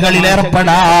കളിതമാശകളിൽ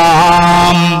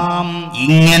ഏർപ്പെടാം.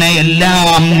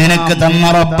 ഇങ്ങനെയെല്ലാം നിനക്ക് തന്ന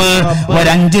റബ്ബ് ഒരു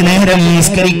 5 നേരം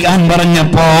നിസ്കരിക്കാൻ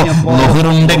പറഞ്ഞപ്പോ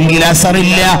ളുഹറുണ്ടെങ്കിൽ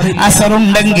അസറില്ല,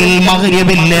 അസറുണ്ടെങ്കിൽ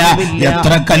മഗ്രിബില്ല.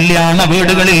 എത്ര കല്യാണ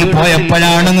വീടുകളിൽ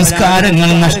പോയപ്പോഴാണ് നിസ്കാരങ്ങൾ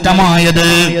നഷ്ടമായത്.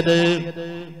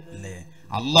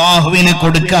 അള്ളാഹുവിന്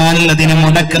കൊടുക്കാനുള്ളതിന്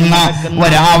മുടക്കുന്ന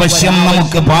ഒരാവശ്യം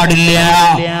നമുക്ക് പാടില്ല.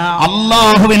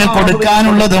 അള്ളാഹുവിന്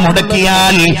കൊടുക്കാനുള്ളത്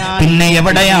മുടക്കിയാൽ പിന്നെ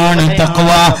എവിടെയാണ് തഖ്വ?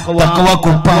 തഖ്വ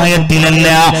കുപ്പായത്തിലല്ല,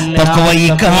 തഖ്വ ഈ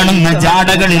കാണുന്ന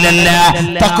ജാടകളിലല്ല,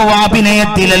 തഖ്വ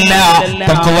അഭിനയത്തിലല്ല,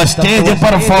 തഖ്വ സ്റ്റേജ്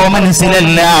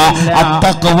പെർഫോമൻസിലല്ല.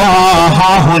 അത്തഖ്വ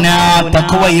ഹാഹുനാ,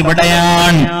 തഖ്വ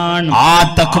ഇവിടെയാണ്. ആ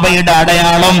തഖ്വയുടെ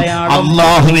അടയാളം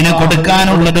അള്ളാഹുവിന്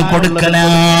കൊടുക്കാനുള്ളത്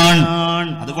കൊടുക്കലാണ്.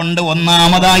 അതുകൊണ്ട്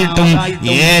ഒന്നാമതായിട്ടും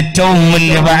ഏറ്റവും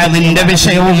വലിയ വഅദിന്റെ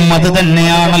വിഷയവും അത്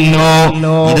തന്നെയാണല്ലോ.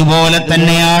 ഇതുപോലെ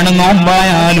തന്നെയാണ്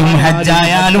നോമ്പായാലും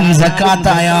ഹജ്ജായാലും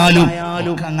സക്കാത്തായാലും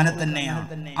അങ്ങനെ തന്നെയാണ്.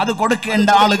 അത് കൊടുക്കേണ്ട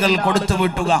ആളുകൾ കൊടുത്തു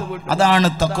വിട്ടുക, അതാണ്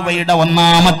തഖ്വയുടെ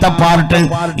ഒന്നാമത്തെ പാർട്ട്.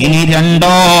 ഇനി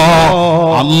രണ്ടോ,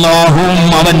 അല്ലാഹുവും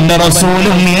അവന്റെ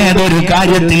റസൂലും ഏതൊരു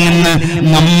കാര്യത്തിൽ നിന്ന്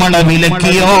നമ്മളെ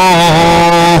വിലക്കിയോ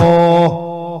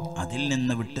അതിൽ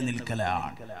നിന്ന് വിട്ടുനിൽക്കലാണ്.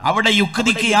 അവിടെ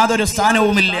യുക്തിക്ക് യാതൊരു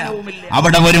സ്ഥാനവുമില്ല.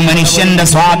 അവിടെ ഒരു മനുഷ്യന്റെ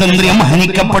സ്വാതന്ത്ര്യം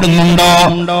ഹനിക്കപ്പെടുന്നുണ്ടോ,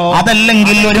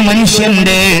 അതല്ലെങ്കിൽ ഒരു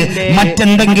മനുഷ്യന്റെ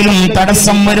മറ്റെന്തെങ്കിലും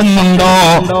തടസ്സം വരുന്നുണ്ടോ,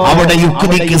 അവിടെ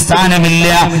യുക്തിക്ക് സ്ഥാനമില്ല.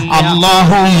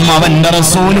 അല്ലാഹുവും അവന്റെ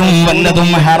റസൂലും വല്ലതും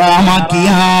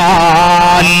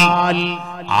ഹറാമാക്കിയാൽ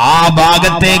ആ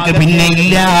ഭാഗത്തേക്ക് പിന്നെ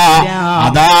ഇല്ല.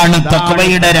 അതാണ്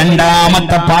തഖ്വയുടെ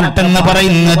രണ്ടാമത്തെ പാർട്ടെന്ന്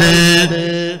പറയുന്നത്.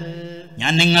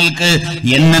 ഞാൻ നിങ്ങൾക്ക്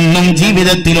എന്നെന്നും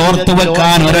ജീവിതത്തിൽ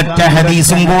ഓർത്തുവെക്കാൻ ഒരൊറ്റ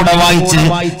ഹദീസും കൂടെ വായിച്ച്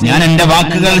ഞാൻ എന്റെ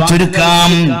വാക്കുകൾ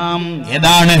ചുരുക്കാം.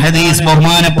 ഏതാണ് ഹദീസ്?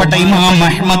 ബഹുമാനപ്പെട്ട ഇമാം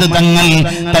അഹ്മദ് തങ്ങൾ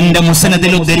തന്റെ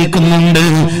മുസ്നദിൽ ഉദ്ധരിക്കുന്നുണ്ട്,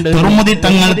 തുർമുദി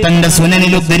തങ്ങൾ തന്റെ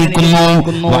സുനനിൽ ഉദ്ധരിക്കുന്നു.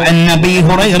 വഅൻ നബി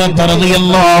ഹുറൈറ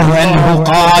റളിയല്ലാഹു അൻഹു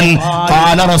ഖാൽ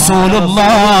ഖാല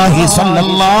റസൂലുള്ളാഹി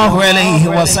സ്വല്ലല്ലാഹു അലൈഹി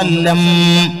വസല്ലം.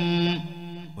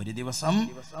 ഒരു ദിവസം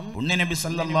പുണ്യനബി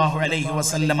സല്ലല്ലാഹു അലൈഹി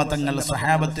വസല്ലമ തങ്ങൾ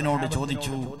സ്വഹാബത്തിനോട്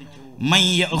ചോദിച്ചു, മൻ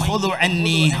യഖുദു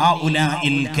അന്നി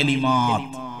ഹൗലാഇൽ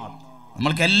കലിമാത്ത്.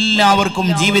 നമ്മൾക്ക് എല്ലാവർക്കും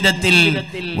ജീവിതത്തിൽ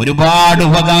ഒരുപാട്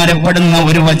ഉപകാരപ്പെടുന്ന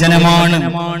ഒരു വചനമാണ്.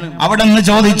 അവിടെ നിന്ന്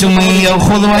ചോദിച്ചു, മൻ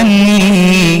യഖുദു അന്നി,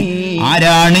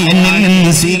 ആരാണ് എന്നിൽ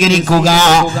നിന്ന് സ്വീകരിക്കുക,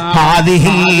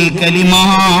 ഹാദിഹിൽ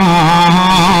കലിമാത്ത്,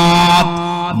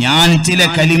 ഞാൻ ചില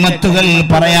കലിമത്തുകൾ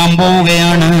പറയാൻ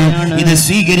പോവുകയാണ്, ഇത്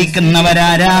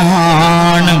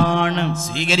സ്വീകരിക്കുന്നവരാരാണ്?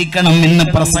 സ്വീകരിക്കണം എന്ന്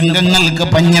പ്രസംഗങ്ങൾക്ക്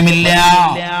പഞ്ഞമില്ല,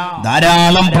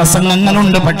 ധാരാളം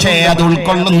പ്രസംഗങ്ങളുണ്ട്, പക്ഷേ അത്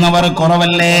ഉൾക്കൊള്ളുന്നവർ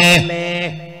കുറവല്ലേ?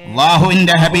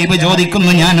 അല്ലാഹുവിന്റെ ഹബീബ്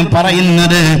ചോദിക്കുന്നു, ഞാൻ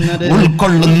പറയുന്നത്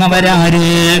ഉൾക്കൊള്ളുന്നവരാര്?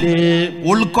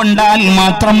 ഉൾക്കൊണ്ടാൽ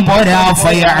മാത്രം പോരാ,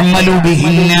 ഫയഅമലു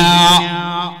ബിഹിന്ന,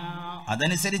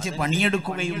 അതനുസരിച്ച്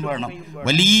പണിയെടുക്കുകയും വേണം.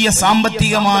 വലിയ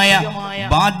സാമ്പത്തികമായ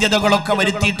ബാധ്യതകളൊക്കെ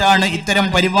വരുത്തിയിട്ടാണ് ഇത്തരം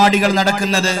പരിപാടികൾ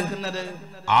നടക്കുന്നത്.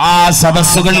 ആ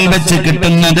സദസ്സുകളിൽ വെച്ച്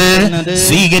കിട്ടുന്നത്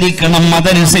സ്വീകരിക്കണം,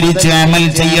 അതനുസരിച്ച് അമൽ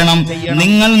ചെയ്യണം.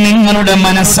 നിങ്ങൾ നിങ്ങളുടെ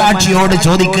മനസാക്ഷിയോട്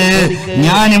ചോദിക്ക്.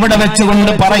 ഞാൻ ഇവിടെ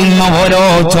വെച്ചുകൊണ്ട് പറയുന്ന ഓരോ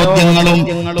ചോദ്യങ്ങളും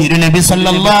തിരുനബി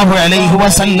സല്ലല്ലാഹു അലൈഹി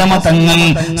വസല്ലമ തങ്ങൾ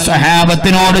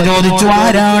സ്വഹാബത്തിനോട് ചോദിച്ചു,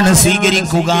 ആരാണ്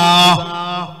സ്വീകരിക്കുക?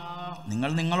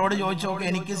 നിങ്ങൾ നിങ്ങളോട് ചോദിച്ചു നോക്ക്,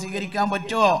 എനിക്ക് സ്വീകരിക്കാൻ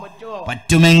പറ്റുമോ?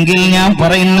 പറ്റുമെങ്കിൽ ഞാൻ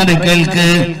പറയുന്നത് കേൾക്ക്.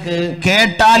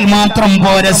 കേട്ടാൽ മാത്രം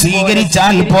പോരാ,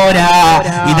 സ്വീകരിച്ചാൽ പോരാ,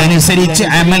 ഇതനുസരിച്ച്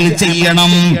അമൽ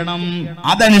ചെയ്യണം.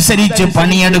 അതനുസരിച്ച്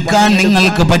പണിയെടുക്കാൻ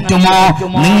നിങ്ങൾക്ക് പറ്റുമോ?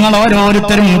 നിങ്ങൾ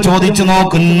ഓരോരുത്തരും ചോദിച്ചു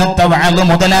നോക്കൂ. ഇന്നത്തെ വഅദ്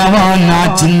മുതലാവാൻ ആ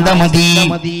ചിന്ത മതി.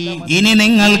 ഇനി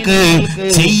നിങ്ങൾക്ക്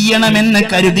ചെയ്യണമെന്ന്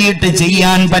കരുതിയിട്ട്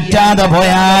ചെയ്യാൻ പറ്റാതെ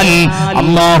പോയാൽ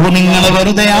അല്ലാഹു നിങ്ങളെ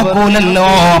വെറുതെ ആക്കൂലല്ലോ.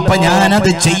 അപ്പൊ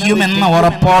ഞാനത് ചെയ്യുമെന്ന്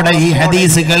ഉറപ്പോടെ ഈ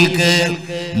ഹദീസുകൾക്ക്.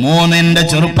 എന്റെ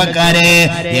ചെറുപ്പക്കാരെ,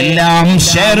 എല്ലാം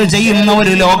ഷെയർ ചെയ്യുന്ന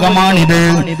ഒരു ലോകമാണിത്.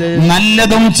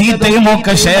 നല്ലതും ചീത്തയും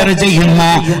ഒക്കെ ഷെയർ ചെയ്യുന്ന,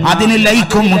 അതിന്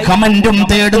ലൈക്കും കമന്റും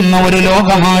തേടുന്ന ഒരു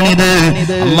ലോകമാണിത്.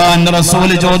 അല്ലാഹുവിന്റെ റസൂൽ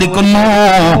ചോദിക്കുന്നു,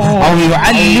 ഔ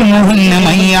യുഅല്ലിമുഹുന്ന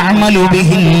മൻ യഅമലു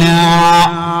ബിഹിന്ന,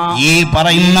 ഈ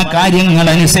പറയുന്ന കാര്യങ്ങൾ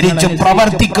അനുസരിച്ച്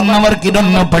പ്രവർത്തിക്കുന്നവർക്ക്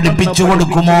ഇതൊന്ന് പഠിപ്പിച്ചു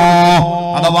കൊടുക്കുമോ?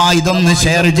 അഥവാ ഇതൊന്ന്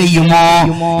ഷെയർ ചെയ്യുമോ?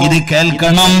 ഇത്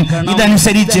കേൾക്കണം,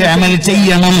 ഇതനുസരിച്ച് അമൽ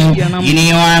ചെയ്യണം.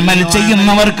 ഇനിയോ അമൽ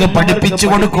ചെയ്യുന്നവർക്ക് പഠിപ്പിച്ചു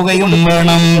കൊടുക്കുകയും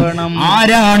വേണം.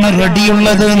 ആരാണ്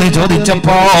റെഡിയുള്ളത് എന്ന്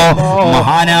ചോദിച്ചപ്പോ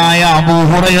മഹാനായ അബൂ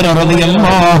ഹുറൈറ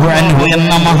റളിയല്ലാഹു അൻഹു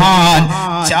എന്ന മഹാൻ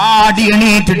ചാടി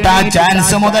എണീറ്റിട്ട് ആ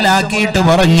ചാൻസ് മുതലാക്കിയിട്ട്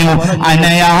പറഞ്ഞു,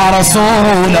 അനയാ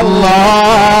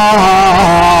റസൂലല്ലാഹ്,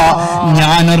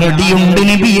 ഞാൻ റെഡിയുണ്ട്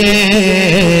നബിയേ,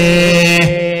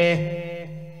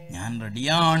 ഞാൻ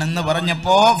റെഡിയാണെന്ന്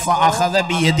പറഞ്ഞപ്പോ ഫഅഖദ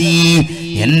ബിയദി,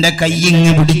 എന്റെ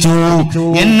കൈയിങ്ങ് പിടിച്ചു.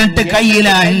 എന്നിട്ട് കയ്യിൽ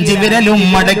 5 വിരലും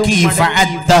മടക്കി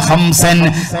ഫഅദ്ദ ഖംസൻ,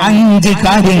 5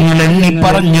 കാര്യങ്ങൾ എണ്ണി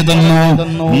പറഞ്ഞു തന്നു.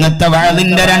 ഇന്നത്തെ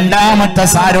വഅദിന്റെ രണ്ടാമത്തെ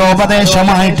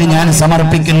സാരോപദേശമായിട്ട് ഞാൻ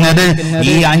സമർപ്പിക്കുന്നത്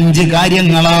ഈ 5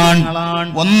 കാര്യങ്ങളാണ്.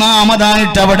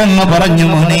 ഒന്നാമതായിട്ട് അവിടെ നിന്ന് പറഞ്ഞു,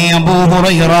 മോനെ അബൂ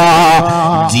ഹുറൈറ,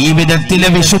 ജീവിതത്തിലെ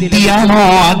വിശുദ്ധിയാണോ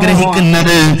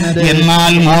ആഗ്രഹിക്കുന്നത്?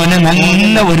 എന്നാൽ മോന്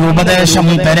നല്ല ഒരു ഉപദേശം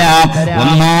തരാം.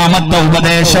 ഒന്നാമത്തെ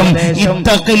ഉപദേശം,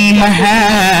 ഇത്തഖിൽ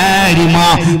മഹാരിമ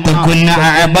തകുൻ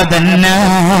അബദന്നാസ്.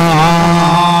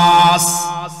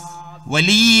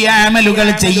 വലിയ അമലുകൾ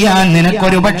ചെയ്യാൻ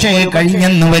നിനക്കൊരു പക്ഷേ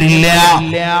കഴിഞ്ഞെന്ന് വരില്ല.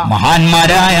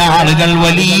 മഹാന്മാരായ ആളുകൾ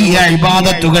വലിയ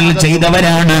ഇബാദത്തുകൾ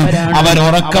ചെയ്തവരാണ്. അവർ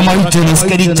ഉറക്കമൊഴിച്ചു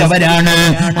നിസ്കരിച്ചവരാണ്.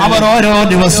 അവർ ഓരോ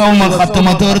ദിവസവും ഖത്മ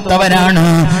തീർത്തവരാണ്.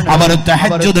 അവർ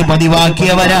തഹജ്ജുദ്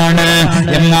പതിവാക്കിയവരാണ്.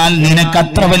 എന്നാൽ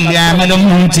നിനക്കത്ര വലിയ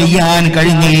അമലൊന്നും ചെയ്യാൻ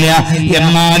കഴിഞ്ഞില്ല.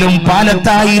 എന്നാലും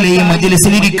പാലത്തായിലെ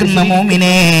മജ്ലിസിലിരിക്കുന്ന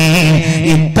മോമിനെ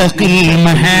ഇത്തഖിൽ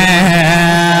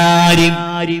മഹാരിം,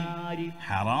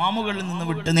 ഹറാമുകളിൽ നിന്ന്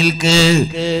വിട്ടു നിൽക്ക്,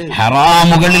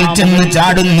 ഹറാമുകളിൽ ചെന്ന്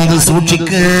ചാടുന്നത്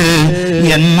സൂക്ഷിക്ക്.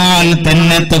 എന്നാൽ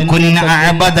തന്നെ തകുൻ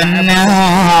അഅബദന്നാസ്,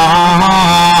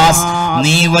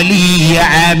 നീ വലിയ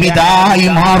ആബിദായി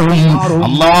മാറും.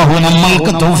 അല്ലാഹു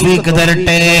നമ്മൾക്ക് തൗഫീഖ്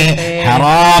തരട്ടെ.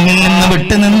 ഹറാമിൽ നിന്ന്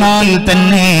വിട്ടു നിന്നാൽ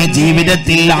തന്നെ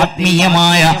ജീവിതത്തിൽ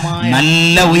ആത്മീയമായ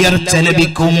നല്ല ഉയർച്ച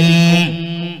ലഭിക്കും.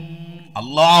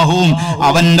 അല്ലാഹും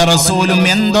അവന്റെ റസൂലും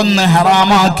എന്തൊന്ന്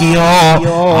ഹറാമാക്കിയോ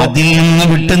അതിൽ നിന്ന്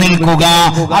വിട്ടു നിൽക്കുക.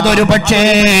 അതൊരു പക്ഷേ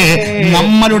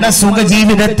നമ്മളുടെ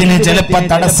സുഖജീവിതത്തിന് ചിലപ്പോ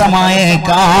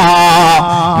തടസ്സമായേക്കാം.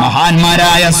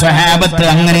 മഹാന്മാരായ സ്വഹാബത്ത്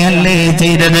അങ്ങനെയല്ലേ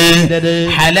ചെയ്തത്?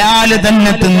 ഹലാല്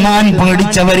തന്നെ തിന്നാൻ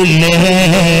പേടിച്ചവരില്ലേ?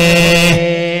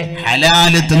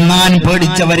 ഹലാല് തിന്നാൻ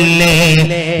പേടിച്ചവരില്ലേ?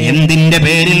 എന്തിന്റെ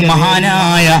പേരിൽ?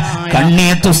 മഹാനായ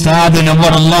കണ്ണിയത്ത് ഉസ്താദ്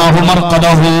നവ്വറല്ലാഹു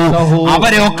മർഖദഹു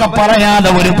അവരെയൊക്കെ പറയാതെ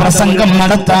ഒരു പ്രസംഗം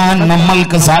നടത്താൻ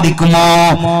നമ്മൾക്ക് സാധിക്കുമോ?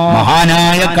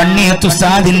 മഹാനായ കണ്ണിയത്ത്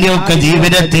ഉസ്താദിന്റെ ഒക്കെ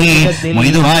ജീവിതത്തിൽ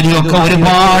മൊയ്തുഹാരിയൊക്കെ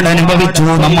ഒരുപാട് അനുഭവിച്ചു.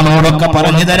 നമ്മളോടൊക്കെ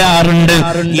പറഞ്ഞു തരാറുണ്ട്.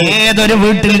 ഏതൊരു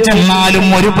വീട്ടിൽ ചെന്നാലും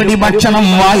ഒരു പിടി ഭക്ഷണം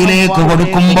വായിലേക്ക്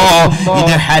കൊടുക്കുമ്പോ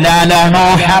ഇത് ഹലാലാണോ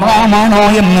ഹറാമാണോ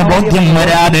എന്ന് ബോധ്യം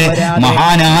വരാതെ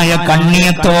മഹാനായ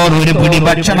കണ്ണിയത്തോട് ഒരു പിടി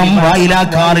ഭക്ഷണം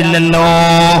വായിലാക്കാറില്ലല്ലോ.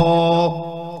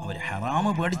 അവർ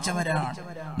ഹറാമ് പേടിച്ചവരാണ്.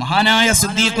 മഹാനായ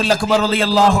സിദ്ദീഖുൽ അക്ബർ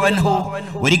റളിയല്ലാഹു അൻഹു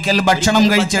ഒരിക്കൽ ഭക്ഷണം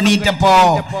കഴിച്ചെണീറ്റപ്പോ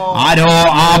ആരോ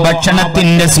ആ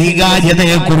ഭക്ഷണത്തിന്റെ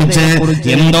സ്വീകാര്യതയെ കുറിച്ച്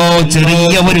എന്തോ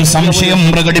ചെറിയ ഒരു സംശയം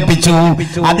പ്രകടിപ്പിച്ചു.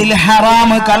 അതിൽ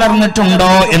ഹറാം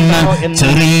കലർന്നിട്ടുണ്ടോ എന്ന്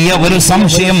ചെറിയ ഒരു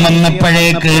സംശയം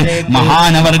വന്നപ്പോഴേക്ക്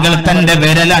മഹാനവർകൾ തന്റെ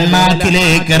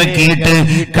വിരലണ്ണാക്കിലേക്ക് ഇറക്കിയിട്ട്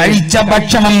കഴിച്ച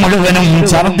ഭക്ഷണം മുഴുവനും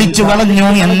ഛർദ്ദിച്ചു കളഞ്ഞു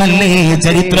എന്നല്ലേ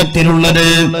ചരിത്രത്തിലുള്ളത്.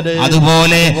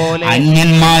 അതുപോലെ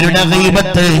അന്യന്മാരുടെ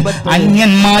ഗീബത്ത്,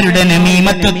 അന്യന്മാരുടെ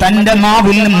നമീമത്ത് തന്റെ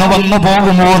നാവിൽ നിന്ന് വന്നു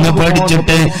പോകുമോ എന്ന്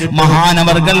പേടിച്ചിട്ട്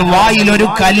മഹാനവർകൾ വായിലൊരു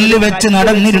കല്ല് വെച്ച്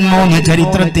നടന്നിരുന്നു എന്ന്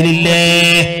ചരിത്രത്തിലില്ലേ?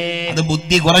 അത്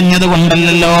ബുദ്ധി കുറഞ്ഞത്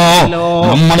കൊണ്ടല്ലോ.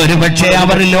 നമ്മൾ ഒരു പക്ഷേ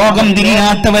അവർ ലോകം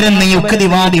തിരിയാത്തവരെന്ന്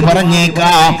യുക്തിവാദി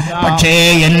പറഞ്ഞേക്കാം. പക്ഷേ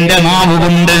എന്റെ നാവ്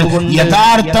കൊണ്ട്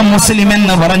യഥാർത്ഥ മുസ്ലിം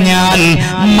എന്ന് പറഞ്ഞാൽ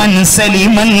മൻ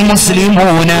സലിമൽ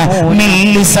മുസ്ലിമൂന മിൻ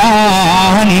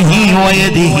ലിസാനിഹി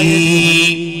വയദിഹി,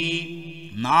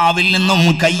 നാവിൽ നിന്നും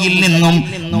കയ്യിൽ നിന്നും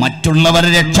മറ്റുള്ളവർ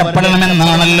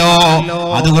രക്ഷപ്പെടണമെന്നാണല്ലോ.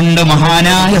 അതുകൊണ്ട്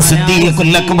മഹാനായ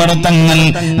സിദ്ദീഖുൽ അക്ബർ തങ്ങൾ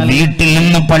വീട്ടിൽ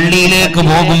നിന്ന് പള്ളിയിലേക്ക്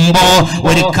പോകുമ്പോ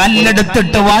ഒരു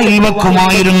കല്ലെടുത്തിട്ട് വായിൽ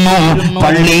വെക്കുമായിരുന്നു.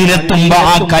 പള്ളിയിലെത്തുമ്പോ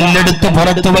ആ കല്ലെടുത്ത്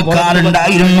പുറത്തു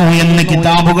വെക്കാറുണ്ടായിരുന്നു എന്ന്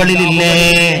കിതാബുകളിലില്ലേ?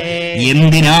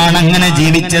 എന്തിനാണ് അങ്ങനെ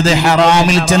ജീവിച്ചത്?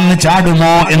 ഹറാമിൽ ചെന്ന്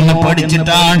ചാടുമോ എന്ന്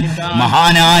പഠിച്ചിട്ടാണ്.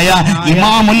 മഹാനായ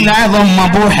ഇമാമുൽ ആദം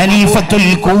അബൂ ഹനീഫത്തുൽ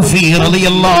കൂഫി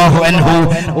റളിയല്ലാഹു അൻഹു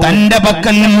തന്റെ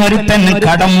പക്കൽ നിന്ന് ഒരുത്തൻ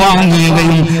കടം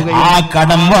വാങ്ങുകയും ആ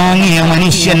കടം വാങ്ങിയ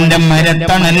മനുഷ്യന്റെ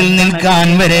മരത്തണലിൽ നിൽക്കാൻ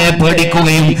വരെ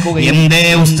പേടിക്കുകയും, എന്തേ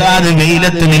ഉസ്താദ്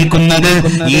വെയിലത്ത് നിൽക്കുന്നത്,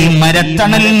 ഈ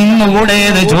മരത്തണലിൽ നിന്നുകൂടെ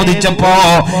എന്ന് ചോദിച്ചപ്പോ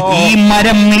ഈ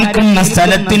മരം നിൽക്കുന്ന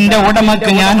സ്ഥലത്തിന്റെ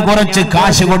ഉടമക്ക് ഞാൻ കുറച്ച്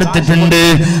കാശ് കൊടുത്തിട്ടുണ്ട്,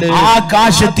 ആ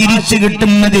കാശ് തിരിച്ചു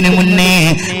കിട്ടുന്നതിന് മുന്നേ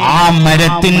ആ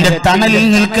മരത്തിന്റെ തണലിൽ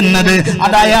നിൽക്കുന്നത്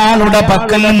അത് അയാളുടെ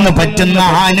പക്കൽ നിന്ന് പറ്റുന്ന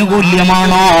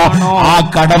ആനുകൂല്യമാണോ, ആ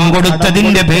കടം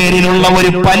കൊടുത്തതിന്റെ പേരിലുള്ള ഒരു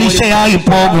പലിശയായി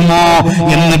പോകുമോ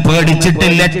എന്ന് പേടിച്ചിട്ട്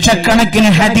ലക്ഷക്കണക്കിന്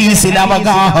ഹദീസിൽ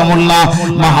അവഗാഹമുള്ള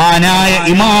മഹാനായ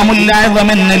ഇമാമുൽ ആദം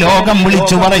എന്ന് ലോകം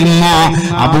വിളിച്ചു പറയുന്ന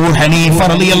അബൂ ഹനീഫ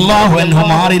റളിയല്ലാഹു അൻഹു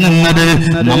മാറി നിന്നത്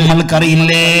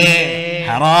നമ്മൾക്കറിയില്ലേ?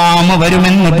 ഹറാം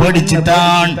വരുമെന്ന്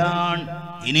പേടിച്ചിട്ടാണ്.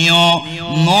 ഇനിയോ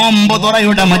നോമ്പ്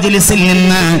തുറയുടെ മജ്ലിസിൽ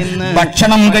നിന്ന്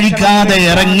ഭക്ഷണം കഴിക്കാതെ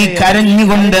ഇറങ്ങി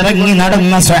കരഞ്ഞുകൊണ്ട് ഇറങ്ങി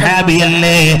നടന്ന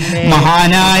സ്വഹാബിയല്ലേ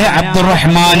മഹാനായ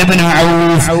അബ്ദുറഹ്മാൻ ഇബ്നു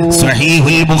ഔഫ്.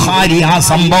 സ്വഹീഹുൽ ബുഖാരി ആ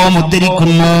സംഭവം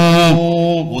ഉദ്ധരിക്കുന്നു.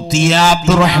 ഉതിയ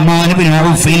അബ്ദുറഹ്മാൻ ഇബ്നു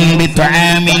ഔഫിൻ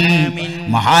ബിതആമിൻ,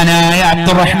 മഹാനായ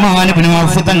അബ്ദുറഹ്മാൻ ഇബ്നു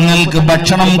ഔഫ് തങ്ങൾക്ക്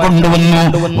ഭക്ഷണം കൊണ്ടുവന്നു.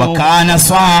 വകാന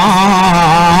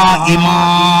സായിമാ,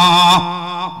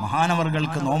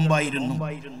 മഹാനവർകൾക്ക് നോമ്പായിരുന്നു.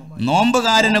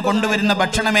 നോമ്പുകാരന് കൊണ്ടുവരുന്ന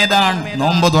ഭക്ഷണം ഏതാണ്?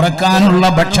 നോമ്പ് തുറക്കാനുള്ള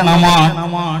ഭക്ഷണമാണ്.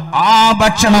 ആ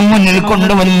ഭക്ഷണം മുന്നിൽ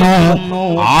കൊണ്ടുവന്നു.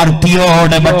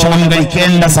 ആർത്തിയോടെ ഭക്ഷണം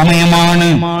കഴിക്കേണ്ട സമയമാണ്.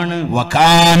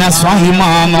 വകാന സ്വഹിമാ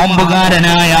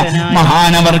നോമ്പുകാരനായ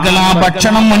മഹാനവർകൾ ആ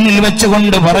ഭക്ഷണം മുന്നിൽ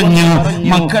വെച്ചുകൊണ്ട് പറഞ്ഞു,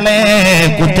 മക്കളെ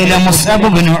ഖുതില മുസ്അബ്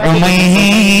ഇബ്നു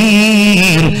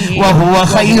ഉമൈർ വഹുവ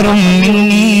ഖൈറും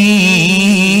മിന്നീ.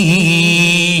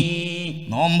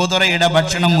 നോമ്പുതുറയുടെ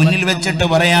ഭക്ഷണം മുന്നിൽ വെച്ചിട്ട്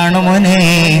പറയാണ്, മോനെ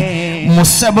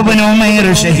മുസ്അബ് ഇബ്നു ഉമൈർ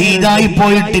ഷഹീദായി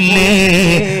പോയിട്ടില്ലേ,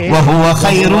 വഹുവ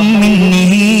ഖൈറും മിന്നീ,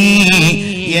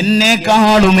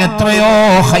 എന്നെക്കാളും എത്രയോ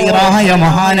ഖൈറായ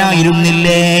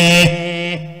മഹാനായിരുന്നില്ലേ.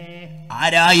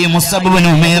 ആരായി മുസ്അബ് ഇബ്നു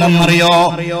ഉമൈർ എന്നറിയോ?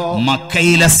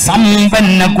 മക്കയിലെ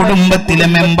സമ്പന്ന കുടുംബത്തിലെ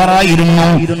മെമ്പറായിരുന്നു,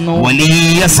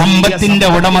 വലിയ സമ്പത്തിന്റെ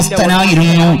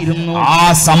ഉടമസ്ഥനായിരുന്നു. ആ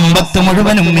സമ്പത്ത്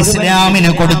മുഴുവനും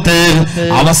ഇസ്ലാമിന് കൊടുത്ത്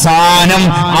അവസാനം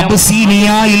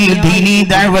അബ്സീനിയയിൽ ദീനി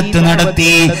ദഅവത്ത്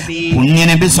നടത്തി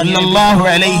പുണ്യനബി സല്ലല്ലാഹു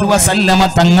അലൈഹി വസല്ലമ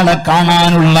തങ്ങളെ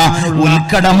കാണാനുള്ള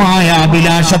ഉൽക്കടമായ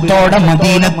അഭിലാഷത്തോടെ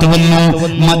മദീനത്ത് വന്നു.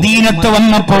 മദീനത്ത്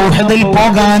വന്നപ്പോൾ ഉഹദിൽ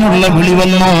പോകാനുള്ള വിളി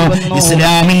വന്നു.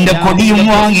 ഇസ്ലാമിന്റെ കൊടി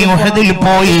വാങ്ങി ഉഹദിൽ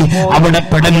പോയി അവിടെ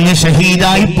പെടഞ്ഞ്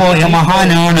ഷഹീദായി പോയ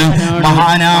മഹാനാണ്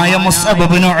മഹാനായ മുസ്അബ്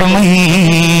ഇബ്നു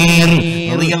ഉമൈർ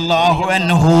റളിയല്ലാഹു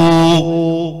അൻഹു.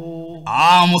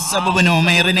 ആ മുസ്അബ് ഇബ്നു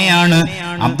ഉമൈറിനെയാണ്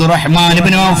അബ്ദുറഹ്മാൻ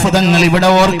ഇബ്നു ഔഫ് തങ്ങൾ ഇവിടെ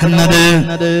ഓർക്കുന്നത്.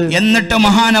 എന്നിട്ട്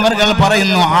മഹാനവർകൾ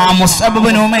പറയുന്നു, ആ മുസ്അബ്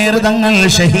ഇബ്നു ഉമൈർ തങ്ങൾ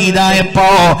ഷഹീദായപ്പോ,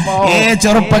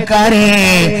 ചെറുപ്പക്കാരെ,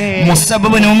 മുസ്അബ്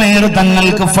ഇബ്നു ഉമൈർ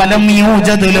തങ്ങൾക്ക് ഫലം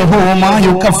യൂജദ് ലഹു മാ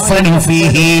യുകഫനു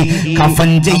ഫീഹി,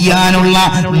 കഫൻ ചെയ്യാനുള്ള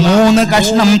 3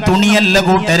 കഷ്ണം തുണിയല്ല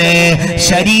കൂട്ടരെ,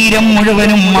 ശരീരം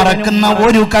മുഴുവനും മറക്കുന്ന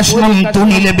ഒരു കഷ്ണം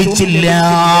തുണി ലഭിച്ചില്ല.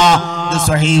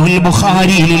 സ്വഹീഹുൽ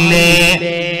ബുഖാരിയിലില്ലേ,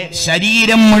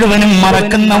 ശരീരം മുഴുവനും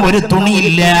മറക്കുന്ന ഒരു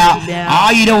തുണിയില്ല.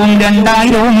 1000ഉം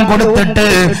 2000ഉം കൊടുത്തിട്ട്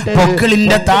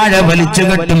പൊക്കിളിന്റെ താഴെ വലിച്ചു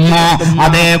കെട്ടുന്ന,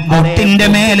 അതേ മുട്ടിന്റെ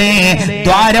മേലെ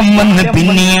ദ്വാരം വന്ന്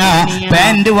പിന്നിയ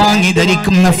പാന്റ് വാങ്ങി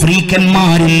ധരിക്കുന്ന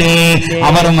ഫ്രീക്കന്മാരില്ലേ,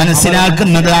 അവർ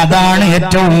മനസ്സിലാക്കുന്നത് അതാണ്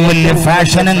ഏറ്റവും വലിയ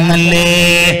ഫാഷൻ എന്നല്ലേ.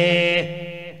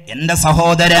 എന്റെ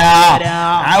സഹോദര,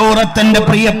 ഔറത്തിന്റെ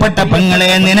പ്രിയപ്പെട്ട പെങ്ങളെ,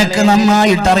 നിനക്ക്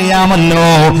നന്നായിട്ടറിയാമല്ലോ,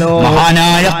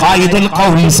 മഹാനായ ഖായിദുൽ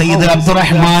ഖൗം സയ്യിദ്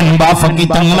അബ്ദുറഹ്മാൻ ബാഫഖി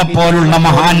തങ്ങളെ പോലുള്ള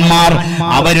മഹാന്മാർ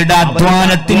അവരുടെ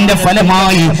അധ്വാനത്തിന്റെ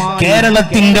ഫലമായി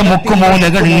കേരളത്തിന്റെ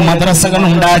മുക്കുമൂലകളിൽ മദ്രസകൾ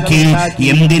ഉണ്ടാക്കി.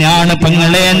 എന്തിനാണ്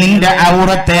പെങ്ങളെ നിന്റെ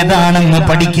ഔറത്ത് ഏതാണെന്ന്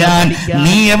പഠിക്കാൻ,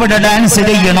 നീ എവിടെ ഡാൻസ്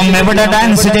ചെയ്യണം, എവിടെ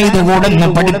ഡാൻസ് ചെയ്തുകൂടെന്ന്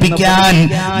പഠിപ്പിക്കാൻ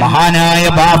മഹാനായ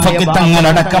ബാഫഖി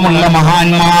തങ്ങളടക്കമുള്ള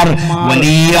മഹാന്മാർ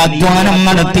വലിയ അധ്വാനം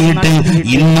നടത്തിയിട്ട്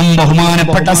ഇന്നും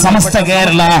ബഹുമാനപ്പെട്ട സമസ്ത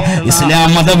കേരള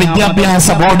ഇസ്ലാം മത വിദ്യാഭ്യാസ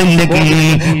ബോർഡിന്റെ കീഴിൽ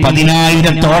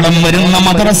 10,000-ഓളം വരുന്ന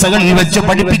മദ്രസകളിൽ വെച്ച്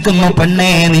പഠിപ്പിക്കുന്നു.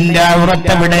 പെണ്ണേ, നിന്റെ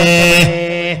ഔറത്തെവിടെ?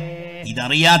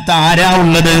 ഇതറിയാത്ത ആരാ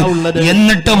ഉള്ളത്?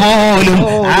 എന്നിട്ട് പോലും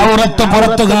ഔറത്ത്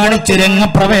പുറത്തു കാണിച്ച്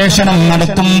രംഗപ്രവേശനം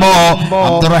നടത്തുമ്പോ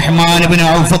അബ്ദുറഹ്മാൻ ഇബ്നു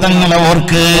ഔഫ് തങ്ങളെ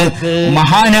ഓർക്ക്.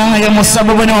 മഹാനായ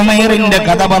മുസ്അബ് ഇബ്നു ഉമൈറിന്റെ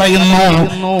കഥ പറയുന്നു.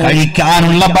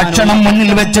 കഴിക്കാനുള്ള ഭക്ഷണം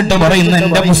മുന്നിൽ വെച്ചിട്ട് പറയുന്നു,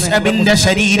 എന്റെ മുസ്അബിന്റെ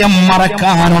ശരീരം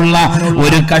മറക്കാനുള്ള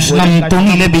ഒരു കഷ്ണം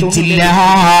തുണി ലഭിച്ചില്ല.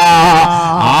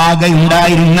 ആകെ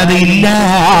ഉണ്ടായിരുന്നത് ഇല്ല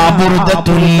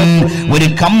ബുർദത്തുൻ, ഒരു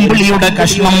കമ്പിളിയുടെ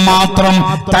കഷ്ണം മാത്രം.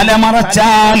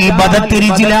 തലമറച്ചാൽ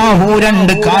ബദത്തിരിജിലാഹു,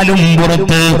 2 കാലും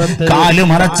പുറത്ത്, കാല്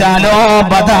മറച്ചാലോ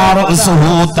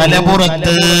ബദാറസുഹു, തല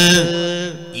പുറത്ത്.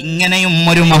 ഇങ്ങനെയും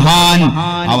ഒരു മഹാൻ.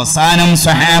 അവസാനം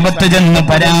സ്വഹാബത്ത് ചെന്ന്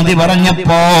പരാതി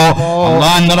പറഞ്ഞപ്പോ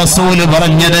അല്ലാഹുവിന്റെ റസൂല്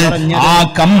പറഞ്ഞത്, ആ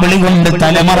കമ്പിളി കൊണ്ട്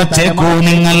തലമറച്ചേക്കൂ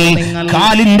നിങ്ങൾ,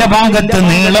 കാലിന്റെ ഭാഗത്ത്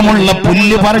നീളമുള്ള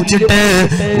പുല്ല് പറിച്ചിട്ട്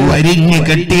വരിഞ്ഞ്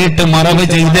കെട്ടിയിട്ട് മറവ്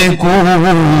ചെയ്തേക്കൂ.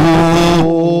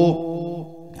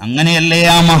 അങ്ങനെയല്ലേ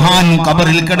ആ മഹാൻ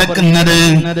ഖബറിൽ കിടക്കുന്നത്?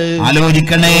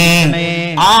 ആലോചിക്കണേ.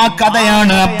 ആ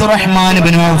കഥയാണ് അബ്ദുറഹ്മാൻ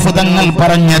ഇബ്നു ഔഫ് തങ്ങൾ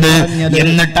പറഞ്ഞത്.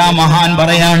 എന്നിട്ട് ആ മഹാൻ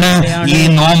പറയാണ്, ഈ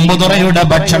നോമ്പുതുറയുടെ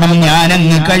ഭക്ഷണം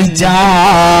ഞാനങ്ങ്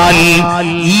കഴിച്ചാൽ,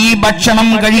 ഈ ഭക്ഷണം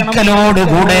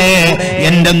കഴിക്കലോടുകൂടെ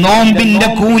എന്റെ നോമ്പിന്റെ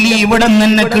കൂലി ഇവിടെ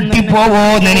നിന്ന്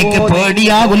കിട്ടിപ്പോവോന്ന് എനിക്ക്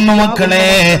പേടിയാകുന്നു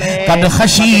മക്കളെ. ഖദ്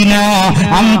ഖശീന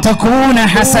അൻ തകൂന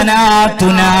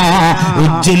ഹസനാതുനാ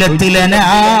ഉജ്ജിലത് ലനാ,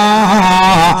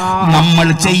 നമ്മൾ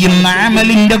ചെയ്യുന്ന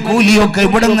അമലിന്റെ കൂലിയൊക്കെ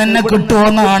ഇവിടെ നിന്ന്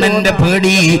കിട്ടുമെന്നാണ് എന്റെ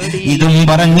പേടി. ഇതും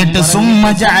പറഞ്ഞിട്ട് സുമ്മ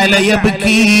ജഅല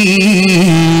യബ്കി,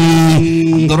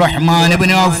 അബ്ദുറഹ്മാൻ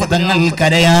ഇബ്നു ഔഫ് തങ്ങൾ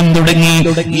കരയാൻ തുടങ്ങി.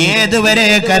 ഏതുവരെ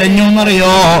കരഞ്ഞു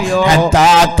എന്നറിയോ? ഹത്താ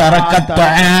തറക്കത്ത,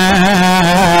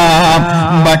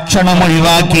 ഭക്ഷണം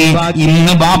ഒഴിവാക്കി.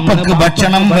 ഇന്ന് ബാപ്പക്ക്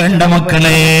ഭക്ഷണം വേണ്ട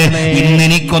മക്കളെ,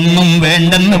 ഇന്നെനിക്കൊന്നും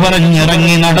വേണ്ടെന്ന്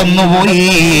പറഞ്ഞിറങ്ങി നടന്നുപോയി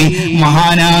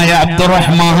മഹാനായ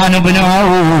അബ്ദുറഹ്മാൻ ഇബ്നു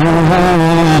ഔഫ്.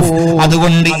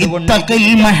 അതുകൊണ്ട് ഇത്തഖിൽ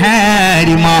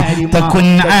മഹാരിമ തകുൻ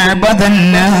അബദൻ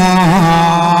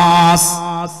നാസ്,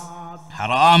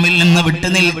 ഹറാം ഹറാമിൽ നിന്ന്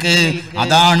വിട്ടുനിൽക്ക്.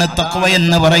 അതാണ് തഖ്വ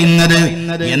എന്ന് പറയുന്നത്.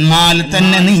 എന്നാൽ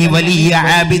തന്നെ നീ വലിയ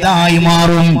ആബിദായി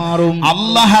മാറും.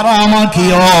 അല്ലാഹ്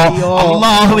ഹറാമാക്കിയോ,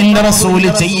 അല്ലാഹുവിന്റെ റസൂൽ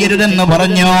ചെയ്യരുതെന്ന്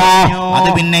പറഞ്ഞോ, അത്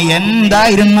പിന്നെ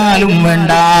എന്തായിരുന്നാലും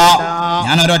വേണ്ട.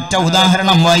 ഞാൻ ഒരൊറ്റ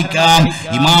ഉദാഹരണം വായിക്കാം.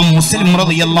 ഇമാം മുസ്ലിം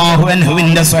റളിയല്ലാഹു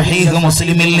അൻഹുവിന്റെ സ്വഹീഹ്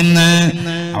മുസ്ലിമിൽ നിന്ന്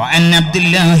عن عبد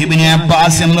الله بن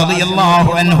عباس رضي الله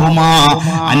عنهما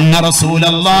أن رسول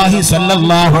الله صلى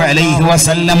الله عليه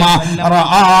وسلم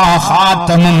رأى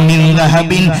خاتما من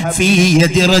ذهب في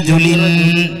يد رجل.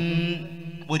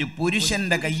 ഒരു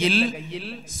പുരുഷന്റെ കയ്യിൽ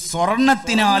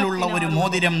സ്വർണത്തിനാലുള്ള ഒരു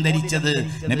മോതിരം ധരിച്ചത്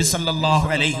നബി സല്ലല്ലാഹു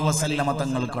അലൈഹി വസല്ലമ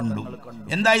തങ്ങൾ കണ്ടു.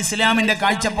 എന്താ ഇസ്ലാമിന്റെ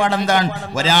കാഴ്ചപ്പാട്? എന്താണ്?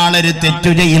 ഒരാളൊരു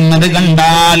തെറ്റു ചെയ്യുന്നത്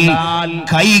കണ്ടാൽ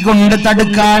കൈകൊണ്ട്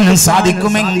തടുക്കാൻ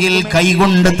സാധിക്കുമെങ്കിൽ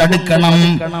കൈകൊണ്ട് തടുക്കണം,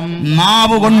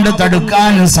 നാവ് കൊണ്ട്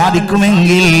തടുക്കാൻ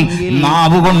സാധിക്കുമെങ്കിൽ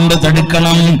നാവ് കൊണ്ട്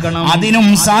തടുക്കണം, അതിനും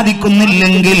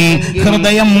സാധിക്കുന്നില്ലെങ്കിൽ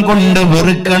ഹൃദയം കൊണ്ട്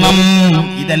വെറുക്കണം.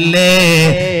 ഇതല്ലേ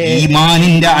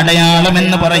ഈമാനിന്റെ അടയാളം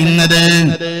എന്ന് പറയുന്നത്.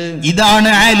 ഇതാണ്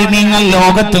ആലിമീങ്ങൾ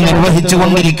ലോകത്ത് നിർവഹിച്ചു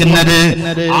കൊണ്ടിരിക്കുന്നത്.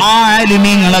 ആ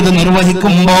ആലിമീങ്ങൾ അത്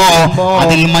നിർവഹിക്കുമ്പോ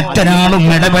അതിൽ മറ്റൊരാളും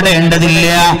ഇടപെടേണ്ടതില്ല.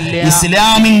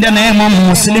 ഇസ്ലാമിന്റെ നിയമം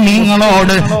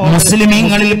മുസ്ലിമീങ്ങളോട്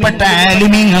മുസ്ലിമീങ്ങളിൽപ്പെട്ട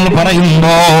ആലിമീങ്ങൾ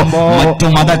പറയുമ്പോ മറ്റു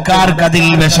മതക്കാർക്ക് അതിൽ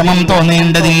വിഷമം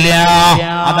തോന്നേണ്ടതില്ല.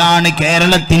 അതാണ്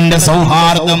കേരളത്തിന്റെ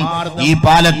സൗഹാർദ്ദം. ഈ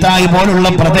പാലത്തായി പോലുള്ള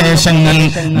പ്രദേശങ്ങൾ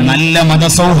നല്ല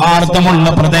മതസൗഹാർദ്ദമുള്ള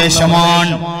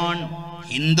പ്രദേശമാണ്.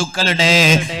 ഹിന്ദുക്കളുടെ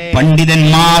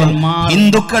പണ്ഡിതന്മാർ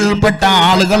ഹിന്ദുക്കൾപ്പെട്ട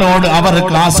ആളുകളോട് അവർ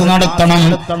ക്ലാസ് നടത്തണം.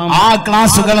 ആ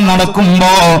ക്ലാസുകൾ നടക്കുമ്പോ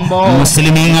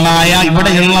മുസ്ലിമീങ്ങളായ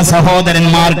ഇവിടെയുള്ള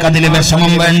സഹോദരന്മാർക്ക് അതിൽ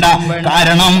വിഷമം വേണ്ട.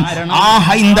 കാരണം ആ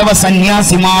ഹൈന്ദവ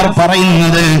സന്യാസിമാർ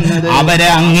പറയുന്നത് അവരെ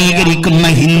അംഗീകരിക്കുന്ന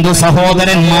ഹിന്ദു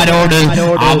സഹോദരന്മാരോട്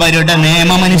അവരുടെ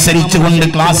നിയമമനുസരിച്ചുകൊണ്ട്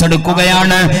ക്ലാസ്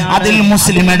എടുക്കുകയാണ്. അതിൽ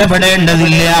മുസ്ലിം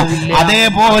ഇടപെടേണ്ടതില്ല.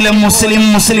 അതേപോലെ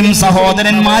മുസ്ലിം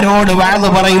സഹോദരന്മാരോട്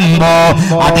വാദ് പറയുമ്പോ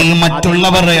അതിൽ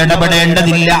മറ്റുള്ളവർ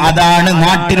ഇടപെടേണ്ടതില്ല. അതാണ്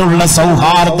നാട്ടിലുള്ള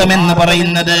സൗഹാർദ്ദം എന്ന്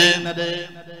പറയുന്നത്.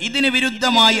 ഇതിന്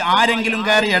വിരുദ്ധമായി ആരെങ്കിലും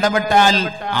കയറി ഇടപെട്ടാൽ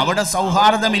അവിടെ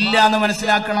സൗഹാർദ്ദമില്ല എന്ന്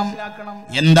മനസ്സിലാക്കണം.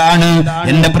 എന്താണ്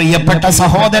എന്റെ പ്രിയപ്പെട്ട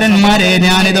സഹോദരന്മാരെ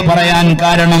ഞാനിത് പറയാൻ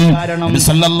കാരണം, നബി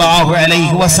സല്ലല്ലാഹു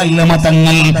അലൈഹി വസല്ലമ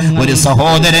തങ്ങൾ ഒരു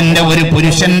സഹോദരന്റെ, ഒരു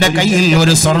പുരുഷന്റെ കയ്യിൽ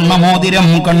ഒരു സ്വർണ്ണമോതിരം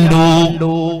കണ്ടു.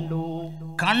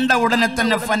 കണ്ട ഉടനെ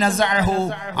തന്നെ ഫനസഅഹു,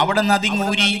 അവിടെ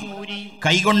നദിങ്ങൂരി.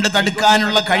 കൈകൊണ്ട്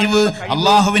തടുക്കാനുള്ള കഴിവ്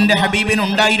അള്ളാഹുവിന്റെ ഹബീബിന്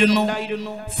ഉണ്ടായിരുന്നു.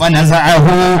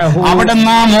 ഫനസഅഹു, അവിടെ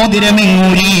ആ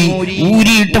മോതിരമിങ്ങൂരി.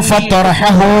 ഊരിയിട്ട്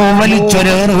ഫതറഹു,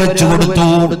 വലിച്ചൊരേറ് വെച്ചു കൊടുത്തു.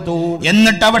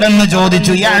 എന്നിട്ട് അവിടെ നിന്ന്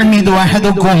ചോദിച്ചു, യഅ്മിദു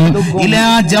അഹദുക്കും ഇലാ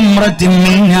ജംറത്തിൻ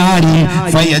മിൻ നാരി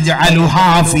ഫയജ്അലുഹാ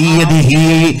ഫീ യദിഹി.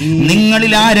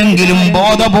 നിങ്ങളിൽ ആരെങ്കിലും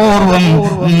ബോധപൂർവം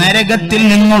നരകത്തിൽ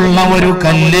നിന്നുള്ള ഒരു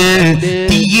കല്ല്,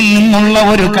 തീയിൽ നിന്നുള്ള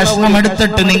ഒരു കഷ്ണം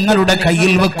എടുത്തിട്ട് നിങ്ങളുടെ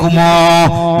കയ്യിൽ വെക്കുമോ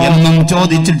എന്നും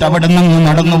ചോദിച്ചിട്ട് അവിടെ നിന്ന്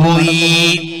നടന്നുപോയി.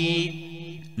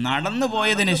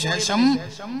 നടന്നുപോയതിനു ശേഷം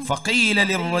ഫഖീല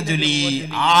ലിർറജുലി,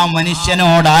 ആ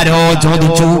മനുഷ്യനോട് ആരോ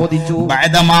ചോദിച്ചു,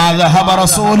 ബഅദമാ ദഹബ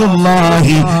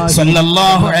റസൂലുള്ളാഹി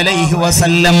സ്വല്ലല്ലാഹു അലൈഹി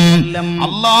വസല്ലം,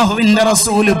 അല്ലാഹുവിന്റെ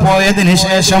റസൂൽ പോയതിനു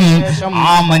ശേഷം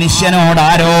ആ മനുഷ്യനോട്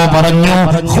ആരോ പറഞ്ഞു,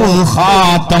 ഖുദ്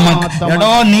ഖാതമക്,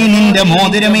 എടോ നീ നിന്റെ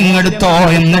മോതിരം ഇങ്ങെടുത്തോ,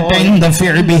 എന്നിട്ട്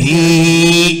ഇൻദഫിഅ ബിഹി.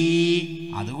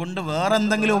 അതുകൊണ്ട്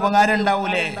വേറെന്തെങ്കിലും ഉപകാരം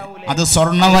ഉണ്ടാവൂലേ? അത്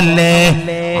സ്വർണമല്ലേ,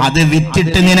 അത്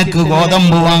വിറ്റിട്ട് നിനക്ക്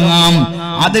ഗോതമ്പ് വാങ്ങാം,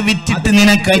 അത് വിറ്റിട്ട്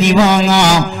നിനക്ക് അരി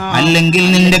വാങ്ങാം, അല്ലെങ്കിൽ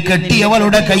നിന്റെ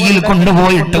കെട്ടിയവളുടെ കയ്യിൽ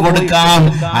കൊണ്ടുപോയിട്ട് കൊടുക്കാം,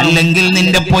 അല്ലെങ്കിൽ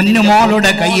നിന്റെ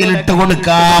പൊന്നുമോളുടെ കയ്യിൽ ഇട്ട്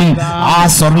കൊടുക്കാം. ആ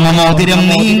സ്വർണ്ണമോതിരം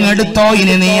നീ എടുത്തോ,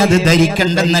 ഇനി നീ അത്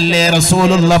ധരിക്കണ്ടെന്നല്ലേ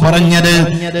റസൂലുള്ള പറഞ്ഞത്.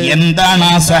 എന്താണ്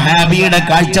ആ സഹാബിയുടെ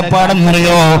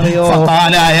കാഴ്ചപ്പാടെന്നറിയോ?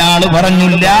 ഫഖാല, അയാൾ പറഞ്ഞു,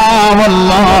 ലാ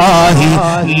വല്ലാഹി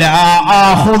ലാ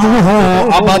ആഖുദുഹു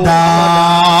അബദാ,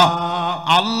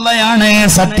 അള്ളയാണ്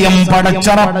സത്യം,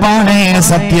 പടച്ചറപ്പാണ്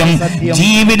സത്യം,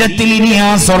 ജീവിതത്തിൽ ഇനി ആ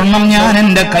സ്വർണം ഞാൻ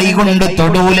എന്റെ കൈകൊണ്ട്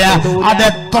തൊടൂല,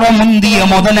 അതെത്ര മുന്തിയ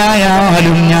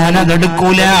മുതലായാലും ഞാൻ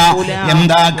അതെടുക്കൂല.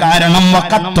 എന്താ കാരണം?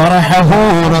 വഖത്തറഹു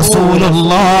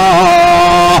റസൂലുള്ളാഹ്,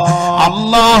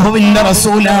 അല്ലാഹുവിന്റെ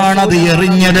റസൂലാണത്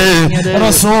എറിഞ്ഞത്.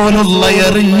 റസൂലുള്ള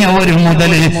എറിഞ്ഞ ഒരു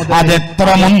മുതല് അതെത്ര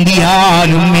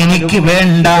മുന്തിയാലും എനിക്ക്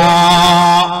വേണ്ട.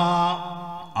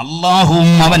 അല്ലാഹുവും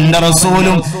അവന്റെ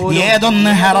റസൂലും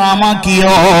ഏതൊന്ന്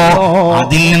ഹറാമാക്കിയോ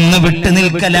അതിൽ നിന്ന്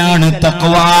വിട്ടുനിൽക്കലാണ്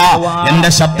തഖ്വ. എന്റെ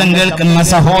ശബ്ദം കേൾക്കുന്ന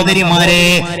സഹോദരിമാരെ,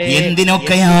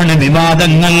 എന്തിനൊക്കെയാണ്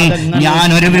വിവാദങ്ങൾ?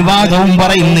 ഞാനൊരു വിവാദവും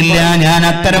പറയുന്നില്ല, ഞാൻ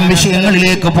അത്തരം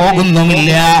വിഷയങ്ങളിലേക്ക്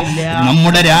പോകുന്നുമില്ല.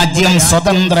 നമ്മുടെ രാജ്യം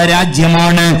സ്വതന്ത്ര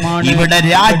രാജ്യമാണ്. ഇവിടെ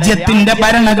രാജ്യത്തിന്റെ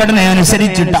ഭരണഘടന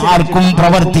അനുസരിച്ചിട്ട് ആർക്കും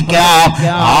പ്രവർത്തിക്കാം,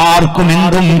 ആർക്കും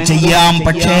എന്തും ചെയ്യാം.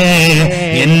 പക്ഷേ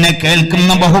എന്നെ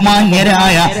കേൾക്കുന്ന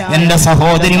ബഹുമാന്യരായ എന്റെ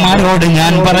സഹോദരിമാരോട്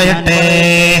ഞാൻ പറയട്ടെ,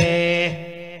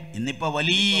 ഇന്നിപ്പോ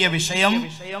വലിയ വിഷയം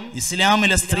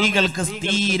ഇസ്ലാമിലെ സ്ത്രീകൾക്ക്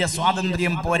തീരെ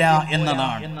സ്വാതന്ത്ര്യം പോരാ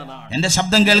എന്നതാണ്. എന്റെ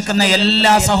ശബ്ദം കേൾക്കുന്ന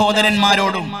എല്ലാ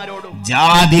സഹോദരന്മാരോടും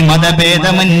ജാതി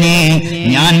മതഭേദമന്യേ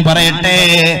ഞാൻ പറയട്ടെ,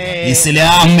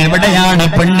 ഇസ്ലാം എവിടെയാണ്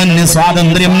പെണ്ണിന്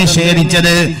സ്വാതന്ത്ര്യം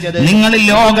നിഷേധിച്ചത്? നിങ്ങൾ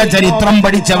ലോക ചരിത്രം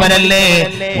പഠിച്ചവരല്ലേ?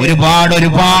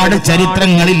 ഒരുപാട്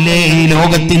ചരിത്രങ്ങളില്ലേ ഈ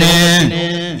ലോകത്തിന്?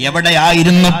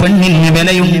 എവിടെയായിരുന്നു പെണ്ണിന്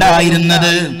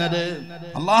വിലയുണ്ടായിരുന്നത്?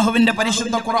 അള്ളാഹുവിന്റെ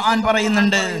പരിശുദ്ധ ഖുർആൻ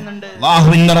പറയുന്നുണ്ട്,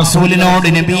 അള്ളാഹുവിന്റെ റസൂലിനോട്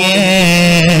നബിയേ,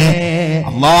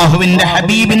 അള്ളാഹുവിന്റെ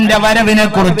ഹബീബിന്റെ വരവിനെ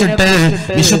കുറിച്ചിട്ട്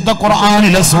വിശുദ്ധ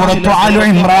ഖുർആനിലെ സൂറത്തു ആൽ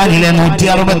ഇംറാനിലെ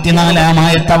 164-ാം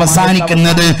ആയത്ത്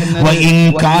അവസാനിക്കുന്നത് വഇൻ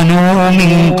കാനൂ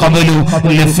മിൻ ഖബ്ലു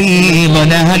ലഫീ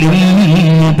ളലാലിൻ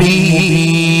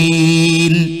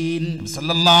മുബീൻ.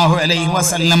 സല്ലല്ലാഹു അലൈഹി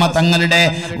വസല്ലമ തങ്ങളുടെ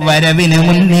വരവിന്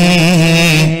മുന്നേ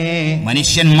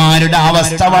മനുഷ്യന്മാരുടെ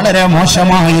അവസ്ഥ വളരെ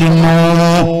മോശമായിരുന്നു.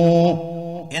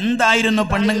 എന്തായിരുന്നു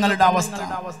പെണ്ണുങ്ങളുടെ അവസ്ഥ?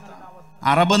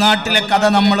 അറബ് നാട്ടിലെ കഥ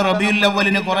നമ്മൾ റബീഉൽ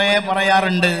അവ്വലിന് കുറെ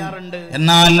പറയാറുണ്ട്.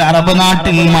 എന്നാൽ അറബ്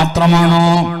നാട്ടിൽ മാത്രമാണോ?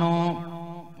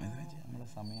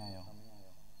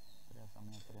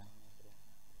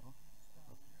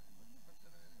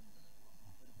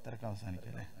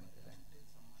 അവസാനിക്കല്ലേ?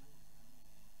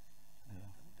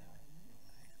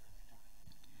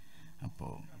 അപ്പോ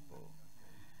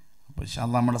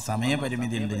നമ്മുടെ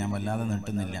സമയപരിമിതി ഉണ്ട്, ഞാൻ വല്ലാതെ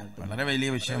നീട്ടുന്നില്ല. വളരെ വലിയ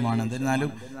വിഷയമാണ്. എന്നിരുന്നാലും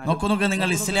നോക്കൂ, നിങ്ങൾ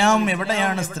ഇസ്ലാം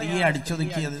എവിടെയാണ് സ്ത്രീയെ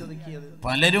അടിച്ചൊതുക്കിയത്?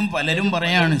 പലരും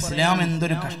പറയാണ് ഇസ്ലാം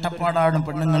എന്തൊരു കഷ്ടപ്പാടാണ്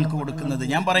പെണ്ണുങ്ങൾക്ക് കൊടുക്കുന്നത്.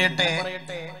 ഞാൻ പറയട്ടെ,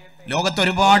 ലോകത്ത്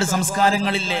ഒരുപാട്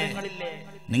സംസ്കാരങ്ങളില്ലേ?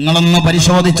 നിങ്ങളൊന്ന്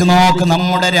പരിശോധിച്ചു നോക്ക്.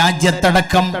 നമ്മുടെ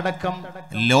രാജ്യത്തടക്കം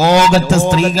ലോകത്ത്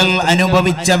സ്ത്രീകൾ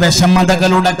അനുഭവിച്ച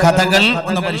വിഷമതകളുടെ കഥകൾ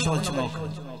ഒന്ന് പരിശോധിച്ചു നോക്ക്.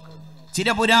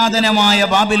 ചിരപുരാതനമായ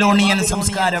ബാബിലോണിയൻ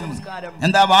സംസ്കാരം.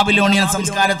 എന്താ ബാബിലോണിയൻ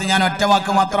സംസ്കാരത്തെ ഞാൻ ഒറ്റ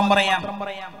വാക്ക് മാത്രം പറയാം.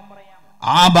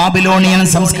 ആ ബാബിലോണിയൻ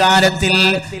സംസ്കാരത്തിൽ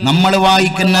നമ്മൾ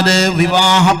വായിക്കുന്നത്,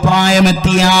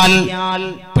 വിവാഹപ്രായമെത്തിയാൽ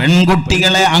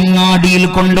പെൺകുട്ടികളെ അങ്ങാടിയിൽ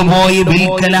കൊണ്ടുപോയി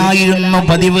വിൽക്കലായിരുന്നു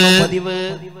പതിവ്.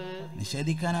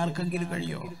 നിഷേധിക്കാൻ ആർക്കെങ്കിലും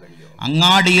കഴിയോ?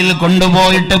 അങ്ങാടിയിൽ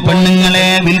കൊണ്ടുപോയിട്ട് പെണ്ണുങ്ങളെ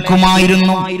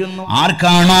വിൽക്കുമായിരുന്നു.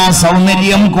 ആർക്കാണോ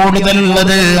സൗന്ദര്യം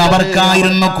കൂടുതലുള്ളത്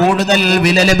അവർക്കായിരുന്നു കൂടുതൽ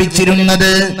വില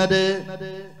ലഭിച്ചിരുന്നത്.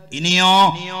 ഇനിയോ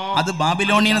അത്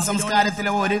ബാബിലോണിയൻ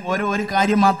സംസ്കാരത്തിലെ ഒരു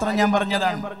കാര്യം മാത്രം ഞാൻ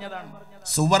പറഞ്ഞതാണ്.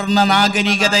 സുവർണ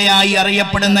നാഗരികതയായി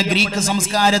അറിയപ്പെടുന്ന ഗ്രീക്ക്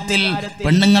സംസ്കാരത്തിൽ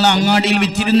പെണ്ണുങ്ങളെ അങ്ങാടിയിൽ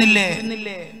വിറ്റിരുന്നില്ലേ?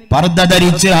 പർദ്ദ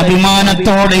ധരിച്ച്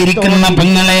അഭിമാനത്തോടെ ഇരിക്കുന്ന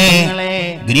പെങ്ങളെ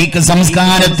ഗ്രീക്ക്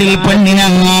സംസ്കാരത്തിൽ പെണ്ണിനെ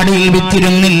അങ്ങാടിയിൽ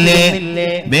വിറ്റിരുന്നില്ലേ?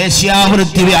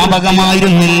 വേശ്യാവൃത്തി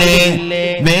വ്യാപകമായിരുന്നില്ലേ?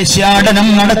 വേശ്യാടനം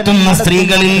നടത്തുന്ന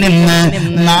സ്ത്രീകളിൽ നിന്ന്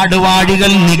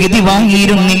നാടുവാഴികൾ നികുതി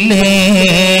വാങ്ങിയിരുന്നില്ലേ?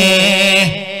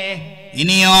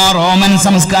 ഇനിയോ റോമൻ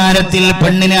സംസ്കാരത്തിൽ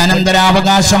പെണ്ണിന്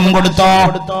അനന്തരാവകാശം കൊടുത്തോ?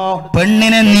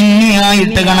 പെണ്ണിനെ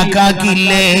നിന്ദിയായിട്ട്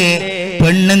കണക്കാക്കിയില്ലേ?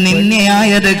 പെണ്ണ്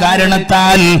നിന്ദിയായത്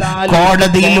കാരണത്താൽ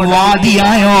കോടതിയിൽ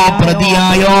വാദിയായോ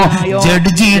പ്രതിയായോ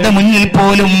ജഡ്ജിയുടെ മുന്നിൽ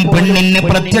പോലും പെണ്ണിന്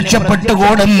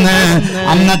പ്രത്യക്ഷപ്പെട്ടുകൂടെന്ന്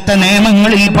അന്നത്തെ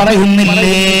നിയമങ്ങളിൽ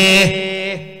പറയുന്നില്ലേ?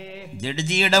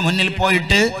 ജഡ്ജിയുടെ മുന്നിൽ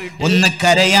പോയിട്ട് ഒന്ന്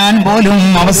കരയാൻ പോലും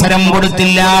അവസരം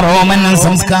കൊടുത്തില്ല റോമൻ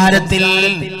സംസ്കാരത്തിൽ.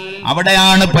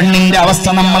 അവിടെയാണ് പെണ്ണിന്റെ അവസ്ഥ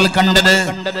നമ്മൾ കണ്ടത്.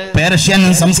 പേർഷ്യൻ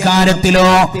സംസ്കാരത്തിലോ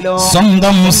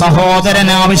സ്വന്തം സഹോദരൻ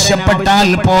ആവശ്യപ്പെട്ടാൽ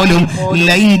പോലും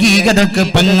ലൈംഗികതക്ക്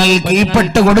പെങ്ങൾ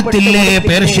കീഴ്പ്പെട്ടു കൊടുത്തില്ലേ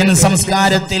പേർഷ്യൻ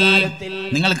സംസ്കാരത്തിൽ?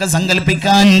 നിങ്ങൾക്ക്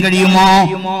സങ്കല്പിക്കാൻ കഴിയുമോ?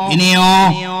 ഇനിയോ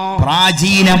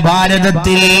പ്രാചീന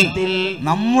ഭാരതത്തിൽ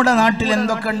നമ്മുടെ നാട്ടിൽ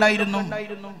എന്തൊക്കെ ഉണ്ടായിരുന്നു?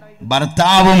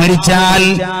 ഭർത്താവ് മരിച്ചാൽ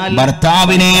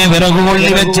ഭർത്താവിനെ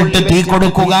വിറകുകൊള്ളി വെച്ചിട്ട് തീ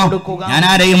കൊടുക്കുക. ഞാൻ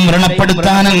ആരെയും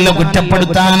വ്രണപ്പെടുത്താനല്ല,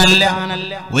 കുറ്റപ്പെടുത്താനല്ല.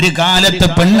 ഒരു കാലത്ത്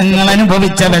പെണ്ണുങ്ങൾ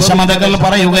അനുഭവിച്ച വിഷമതകൾ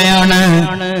പറയുകയാണ്.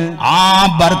 ആ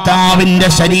ഭർത്താവിന്റെ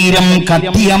ശരീരം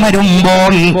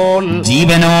കത്തിയമരുമ്പോൾ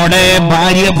ജീവനോടെ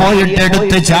ഭാര്യ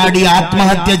പോയിട്ടെടുത്ത് ചാടി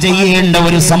ആത്മഹത്യ ചെയ്യേണ്ട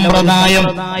ഒരു സമ്പ്രദായം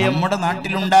നമ്മുടെ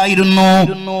നാട്ടിലുണ്ടായിരുന്നു.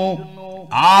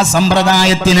 ആ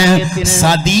സമ്പ്രദായത്തിന്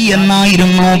സതി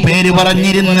എന്നായിരുന്നു പേര്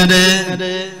പറഞ്ഞിരുന്നത്.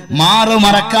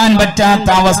 മാറുമറക്കാൻ പറ്റാത്ത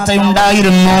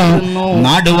അവസ്ഥയുണ്ടായിരുന്നു.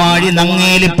 നാടുവാഴി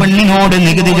നങ്ങേലി പെണ്ണിനോട്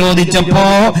നികുതി ചോദിച്ചപ്പോ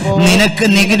നിനക്ക്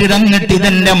നികുതി തന്നിട്ട്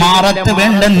ഇതെന്റെ മാറത്ത്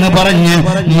വേണ്ടെന്ന് പറഞ്ഞ്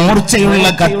മൂർച്ചയുള്ള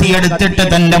കത്തിയെടുത്തിട്ട്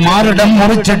തന്റെ മാറിടം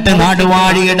മുറിച്ചിട്ട്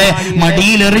നാടുവാഴിയുടെ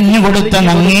മടിയിലെറിഞ്ഞു കൊടുത്ത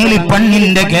നങ്ങേലി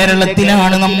പെണ്ണിന്റെ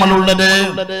കേരളത്തിലാണ് നമ്മളുള്ളത്.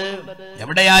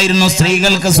 എവിടെയായിരുന്നു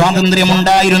സ്ത്രീകൾക്ക് സ്വാതന്ത്ര്യം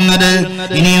ഉണ്ടായിരുന്നത്?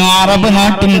 ഇനിയോ അറബ്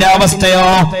നാട്ടിന്റെ അവസ്ഥയോ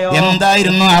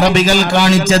എന്തായിരുന്നു അറബികൾ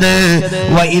കാണിച്ചത്?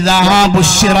 വഇദാ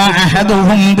ബുശ്ശിറ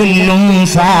അഹദുഹും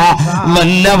ബിൽഉൻസാ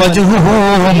വല്ല വജ്ഹുഹു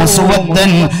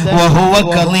മുസ്വദ്ദൻ വഹുവ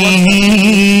കദീം.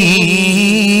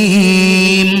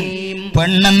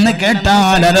 പെണ്ണെന്ന്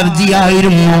കേട്ടാൽ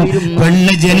അലർജിയായിരുന്നു,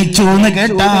 പെണ്ണ് ജനിച്ചു എന്ന്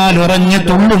കേട്ടാൽ ഉറഞ്ഞു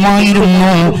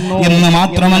തുള്ളുമായിരുന്നു. എന്ന്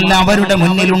മാത്രമല്ല, അവരുടെ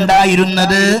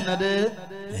മുന്നിലുണ്ടായിരുന്നത്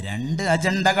രണ്ട്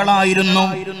അജണ്ടകളായിരുന്നു.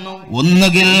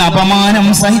 ഒന്നുകിൽ അപമാനം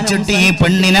സഹിച്ചിട്ട് ഈ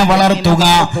പെണ്ണിനെ വളർത്തുക,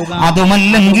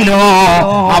 അതുമല്ലെങ്കിലോ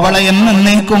അവളെ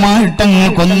എന്നേക്കുമായിട്ടങ്ങ്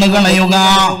കൊന്നുകളയുക.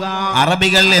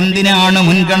 അറബികൾ എന്തിനാണ്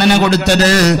മുൻഗണന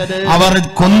കൊടുത്തത്? അവർ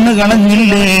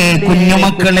കൊന്നുകളഞ്ഞില്ലേ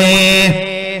കുഞ്ഞുമക്കളെ?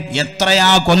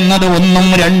 എത്രയാ കൊന്നത്? ഒന്നും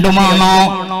രണ്ടുമാണോ?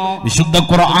 വിശുദ്ധ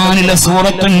ഖുർആനിലെ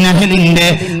സൂറത്തുൻ നഹ്ലിന്റെ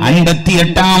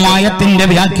 58-ാം ആയത്തിന്റെ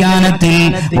വ്യാഖ്യാനത്തിൽ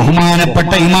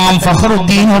ബഹുമാനപ്പെട്ട ഇമാം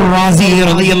ഫഖറുദ്ദീൻ റാസി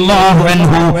റളിയല്ലാഹു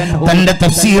അൻഹു തന്റെ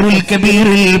തഫ്സീറുൽ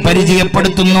കബീറിൽ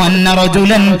പരിചയപ്പെടുത്തുന്നു, അന്ന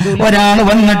റജുലൻ, ഒരാൾ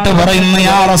വന്നിട്ട് പറയുന്നു,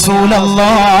 യാ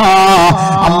റസൂലല്ലാഹ്,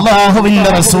 അല്ലാഹുവിന്റെ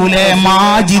റസൂലേ,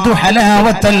 മാജിദു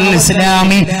ഹലാവത്തൽ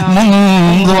ഇസ്ലാമി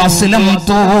മുൻദു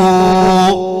അസ്ലംതു,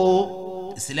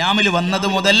 ഇസ്ലാമിൽ വന്നത്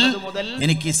മുതൽ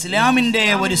എനിക്ക് ഇസ്ലാമിന്റെ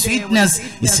ഒരു സ്വീറ്റ്നെസ്,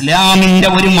 ഇസ്ലാമിന്റെ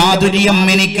ഒരു മാധുര്യം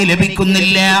എനിക്ക്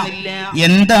ലഭിക്കുന്നില്ല.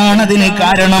 എന്താണതിന്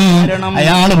കാരണം?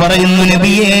 അയാൾ പറയുന്നു,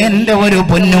 നബിയെ, എന്റെ ഒരു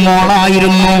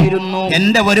പൊന്നുമോളായിരുന്നു,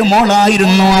 എന്റെ ഒരു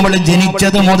മോളായിരുന്നു. അവൾ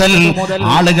ജനിച്ചത് മുതൽ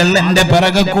ആളുകൾ എന്റെ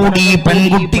പിറകെ കൂടി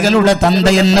പെൺകുട്ടികളുടെ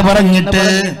തന്തയെന്ന് പറഞ്ഞിട്ട്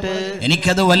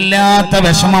എനിക്കത് വല്ലാത്ത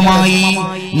വിഷമമായി.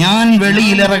 ഞാൻ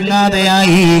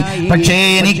വെളിയിലിറങ്ങാതെയായി. പക്ഷേ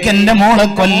എനിക്കെന്റെ മോളെ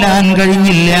കൊല്ലാൻ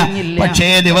കഴിഞ്ഞില്ല. പക്ഷേ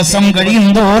ദിവസം കഴിയും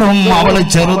തോറും അവള്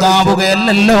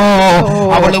ചെറുതാവുകയല്ലോ,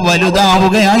 അവള്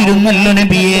വലുതാവുകയായിരുന്നല്ലോ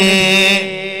നബിയേ.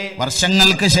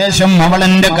 വർഷങ്ങൾക്ക് ശേഷം അവൾ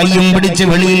എന്റെ കയ്യും പിടിച്ച്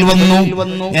വെളിയിൽ വന്നു.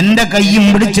 എന്റെ കയ്യും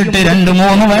പിടിച്ചിട്ട്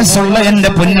 2-3 വയസ്സുള്ള എന്റെ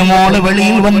പൊന്നുമോള്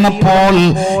വെളിയിൽ വന്നപ്പോൾ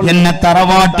എന്നെ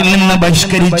തറവാട്ടിൽ നിന്ന്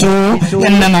ബഹിഷ്കരിച്ചു,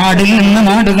 എന്നെ നാടിൽ നിന്ന്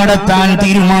നാട് കടത്താൻ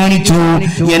തീരുമാനിച്ചു,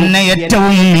 എന്നെ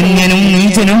ഏറ്റവും നിന്ദ്യനും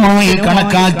നീചനുമായി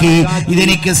കണക്കാക്കി.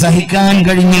 ഇതെനിക്ക് സഹിക്കാൻ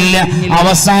കഴിഞ്ഞില്ല.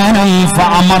 അവസാനം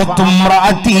ഫഅമർതും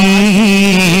റഅതി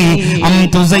അൻ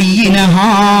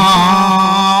തുസയ്യിനഹാ,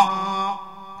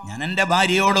 എന്റെ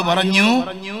ഭാര്യയോട് പറഞ്ഞു,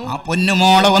 ആ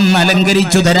പൊന്നുമോളെ ഒന്ന്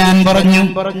അലങ്കരിച്ചു തരാൻ പറഞ്ഞു.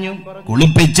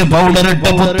 കുളിപ്പിച്ച് പൗഡറിട്ട്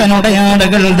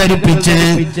പുത്തനുടയാടകൾ ധരിപ്പിച്ച്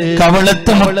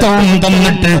കവളത്ത് മൊത്തവും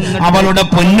തന്നിട്ട് അവളുടെ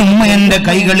പൊന്നുമ്മ എന്റെ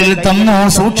കൈകളിൽ തന്നു,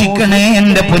 സൂക്ഷിക്കണേ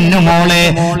എന്റെ പൊന്നുമോളെ,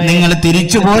 നിങ്ങൾ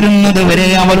തിരിച്ചു പോരുന്നത് വരെ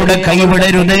അവളുടെ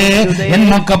കൈവിടരുതേ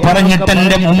എന്നൊക്കെ പറഞ്ഞിട്ട്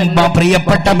എന്റെ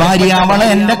പ്രിയപ്പെട്ട ഭാര്യ അവളെ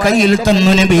എന്റെ കയ്യിൽ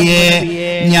തന്നു. നബിയെ,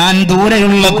 ഞാൻ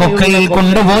ദൂരെയുള്ള കൊക്കയിൽ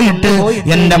കൊണ്ടുപോയിട്ട്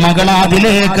എന്റെ മകളെ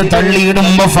അതിലേക്ക്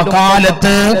തള്ളിയിടുമ്പോ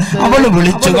കാലത്ത് അവൾ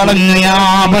വിളിച്ചു കളഞ്ഞു, യാ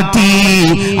അബതി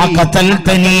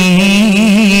അഖതൽതനീ.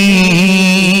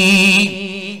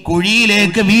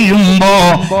 കുഴിയിലേക്ക് വീഴുമ്പോ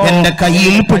എന്റെ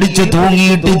കയ്യിൽ പിടിച്ചു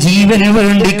തൂങ്ങിയിട്ട് ജീവന്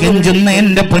വേണ്ടി കെഞ്ചുന്ന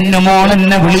എന്റെ പൊന്നുമോൾ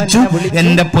എന്നെ വിളിച്ചു,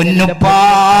 എന്റെ പൊന്നുപ്പാ,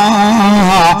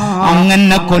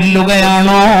 അങ്ങനെ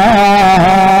കൊല്ലുകയാണോ?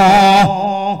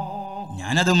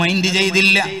 ഞാനത് മൈൻഡ്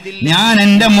ചെയ്തില്ല. ഞാൻ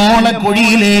എന്റെ മോളെ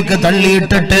കുഴിയിലേക്ക്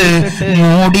തള്ളിയിട്ടിട്ട്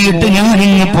മൂടിയിട്ട് ഞാൻ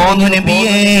ഇങ്ങ് പോന്നു.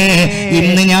 നബിയേ,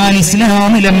 ഇന്ന് ഞാൻ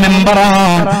ഇസ്ലാമിലെ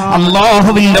മെമ്പറാണ്.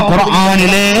 അല്ലാഹുവിന്റെ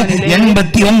ഖുർആനിലെ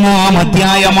 81-ാം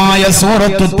അധ്യായമായ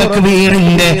സൂറത്തു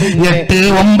തക്വീറിന്റെ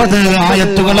 8-9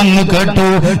 ആയത്തുകൾ അങ്ങ് കേട്ടു.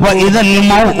 വഇദൽ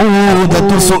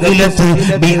മൗഊദതു സുഇലത്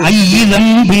ബിഅയ്യി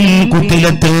ദംബിൻ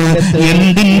ഖുതിലത്,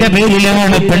 എന്തിന്റെ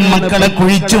പേരിലാണ് പെൺമക്കളെ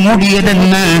കുഴിച്ചു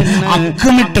മൂടിയതെന്ന്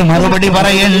അക്കമിട്ട് മറുപടി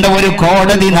പറയേണ്ട ഒരു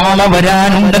കോടതി നാളെ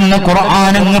വരാനുണ്ടെന്ന്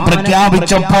ഖുർആൻ അങ്ങ്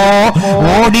പ്രഖ്യാപിച്ചപ്പോ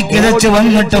ഓടിക്കിതച്ച്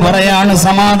വന്നിട്ട് പറയാണ്,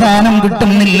 സമാധാനം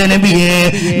കിട്ടുന്നില്ല നബിയെ,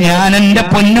 ഞാൻ എന്റെ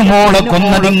പൊന്നുമോളെ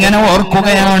കൊന്നതിങ്ങനെ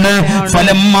ഓർക്കുകയാണ്.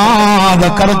 ഫലമ്മാ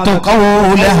ദകർതു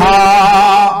ഖൗലഹാ,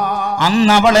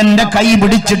 അന്ന് അവൾ എന്റെ കൈ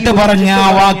പിടിച്ചിട്ട് പറഞ്ഞ ആ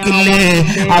വാക്കില്ലേ,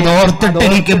 അതോർത്തിട്ട്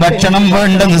എനിക്ക് ഭക്ഷണം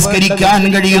വേണ്ട, നിസ്കരിക്കാൻ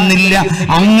കഴിയുന്നില്ല,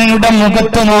 അങ്ങയുടെ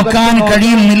മുഖത്ത് നോക്കാൻ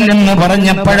കഴിയുന്നില്ലെന്ന്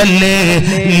പറഞ്ഞപ്പോഴല്ലേ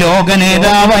ലോക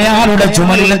നേതാവ് അയാളുടെ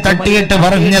ചുമലിൽ തട്ടിയിട്ട്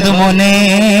പറഞ്ഞത്, മോനെ,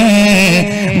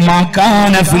 മാ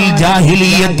കാന ഫിൽ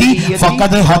ജാഹിലിയത്തി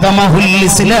ഫഖദ് ഹദമഹുൽ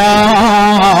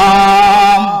ഇസ്ലാം.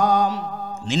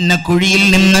 നിന്നെ കുഴിയിൽ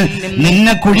നിന്ന്,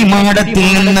 നിന്നെ കുഴിമാടത്തിൽ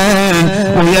നിന്ന്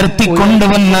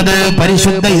ഉയർത്തിക്കൊണ്ടുവന്നത്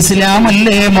പരിശുദ്ധ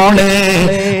ഇസ്ലാമല്ലേ മോളെ?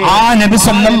 ആ നബി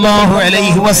സല്ലല്ലാഹു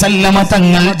അലൈഹി വസല്ലമ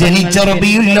തങ്ങൾ ജനിച്ച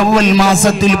റബീഉൽ അവ്വൽ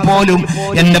മാസത്തിൽ പോലും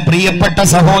എന്റെ പ്രിയപ്പെട്ട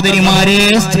സഹോദരിമാരെ,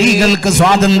 സ്ത്രീകൾക്ക്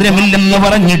സ്വാതന്ത്ര്യമില്ലെന്ന്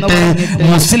പറഞ്ഞിട്ട്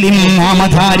മുസ്ലിം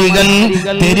നാമധാരികൾ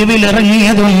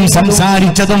തെരുവിലിറങ്ങിയതും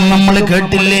സംസാരിച്ചതും നമ്മൾ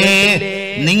കേട്ടില്ലേ?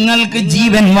 നിങ്ങൾക്ക്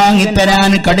ജീവൻ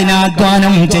വാങ്ങിത്തരാൻ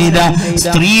കഠിനാധ്വാനം ചെയ്ത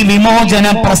സ്ത്രീ വിമോചന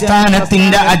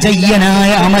പ്രസ്ഥാനത്തിന്റെ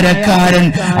അജയ്യനായ അമരക്കാരൻ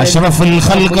അഷ്റഫുൽ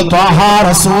ഖൽഖ് ത്വാഹ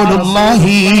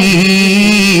റസൂലുള്ളാഹി.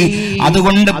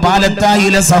 അതുകൊണ്ട്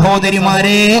പാലത്തായിലെ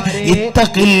സഹോദരിമാരെ,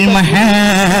 ഇത്തഖിൽ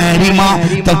മഹാരിമ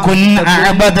തകുൻ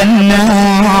അഅബദൻ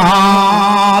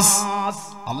നാസ്,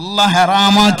 അല്ലാഹ്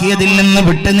ഹറാമാക്കിയതിൽ നിന്ന്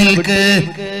വിട്ടുനിൽക്ക്.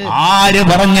 ആര്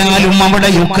പറഞ്ഞാലും അവിടെ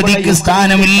യുക്തിക്ക്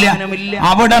സ്ഥാനമില്ല,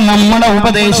 അവിടെ നമ്മളെ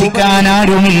ഉപദേശിക്കാൻ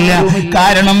ആരുമില്ല.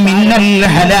 കാരണം ഇന്നൽ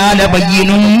ഹലാല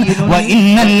ബയ്യിനുൻ വ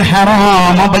ഇന്നൽ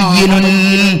ഹറാമ ബയ്യിനുൻ.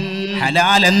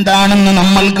 ഹലാൽ എന്താണെന്ന്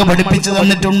നമ്മൾക്ക് പഠിപ്പിച്ചു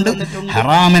തന്നിട്ടുണ്ട്,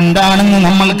 ഹറാം എന്താണെന്ന്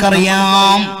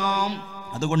നമ്മൾക്കറിയാം.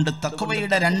 അതുകൊണ്ട്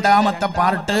തഖ്വയുടെ രണ്ടാമത്തെ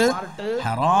പാർട്ട്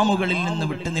ഹറാമുകളിൽ നിന്ന്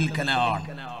വിട്ടുനിൽക്കലാണ്.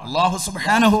 അല്ലാഹു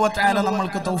സുബ്ഹാനഹു വ തആല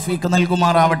നമ്മൾക്ക് തൗഫീഖ്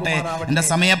നൽകുമാറാവട്ടെ. എന്റെ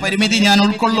സമയപരിമിതി ഞാൻ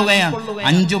ഉൾക്കൊള്ളുകയാണ്.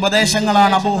 5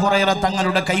 ഉപദേശങ്ങളാണ് അബൂ ഹുറൈറ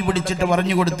തങ്ങളുടെ കൈപിടിച്ചിട്ട്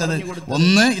പറഞ്ഞു കൊടുത്തത്.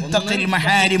 ഒന്ന്, ഇത്തഖിൽ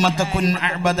മഹാരിമ തകുൻ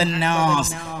അഅബദൻ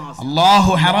നാസ്.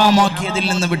 അല്ലാഹു ഹറാമാക്കിയതിൽ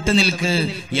നിന്ന് വിട്ടുനിൽക്ക്,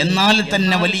 എന്നാൽ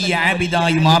തന്നെ വലിയ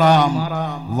ആബിദായി മാറാം.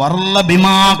 വർള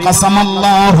ബിമാ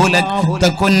ഖസമല്ലാഹു ലക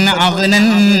തകുൻ അഗ്നൻ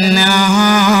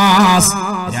നാസ്.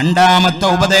 രണ്ടാമത്തെ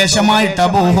ഉപദേശമായിട്ട്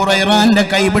അബൂ ഹുറൈറന്റെ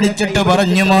കൈപിടിച്ചിട്ട്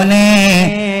പറഞ്ഞു, മോനെ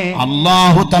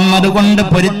അല്ലാഹു തന്നതുകൊണ്ട്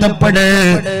പൊരുത്തപ്പെട്,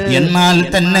 എന്നാൽ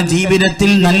തന്നെ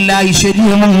ജീവിതത്തിൽ നല്ല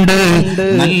ഐശ്വര്യമുണ്ട്,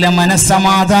 നല്ല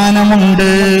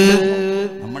മനസ്സമാധാനമുണ്ട്.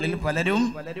 നമ്മളിൽ പലരും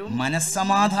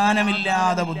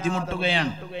മനസ്സമാധാനമില്ലാതെ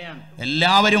ബുദ്ധിമുട്ടുകയാണ്.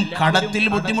 എല്ലാവരും കടത്തിൽ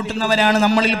ബുദ്ധിമുട്ടുന്നവരാണ്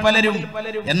നമ്മളിൽ പലരും.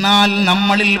 എന്നാൽ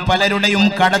നമ്മളിൽ പലരുടെയും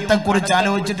കടത്തെക്കുറിച്ച്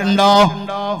ആലോചിച്ചിട്ടുണ്ടോ?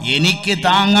 എനിക്ക്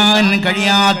താങ്ങാൻ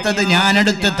കഴിയാത്തത്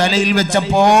ഞാനെടുത്ത് തലയിൽ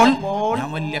വെച്ചപ്പോൾ ഞാൻ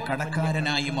വലിയ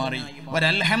കടക്കാരനായി മാറി.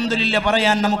 അൽഹംദുലില്ലാ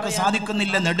പറയാൻ നമുക്ക്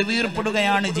സാധിക്കുന്നില്ല,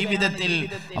 നെടുവീർപ്പെടുകയാണ് ജീവിതത്തിൽ.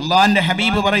 അല്ലാഹുവിന്റെ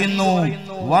ഹബീബ് പറയുന്നു,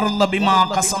 വർള ബിമാ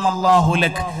ഖസമല്ലാഹു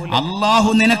ലക്. അല്ലാഹു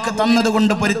നിനക്ക്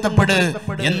തന്നതുകൊണ്ട് പൊരുത്തപ്പെട്,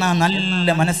 എന്നാ നല്ല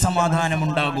മനസ്സമാധാനം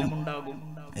ഉണ്ടാകും.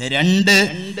 2,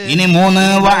 ഇനി 3,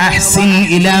 വഅഹ്സിൻ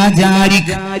ഇലാ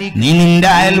ജാരിക്. നീ നിന്റെ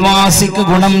അയൽവാസിക്ക്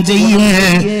ഗുണം ചെയ്യ്,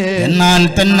 എന്നാൽ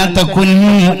തന്നെ തകുൻ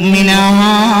മുഅ്മിനാ.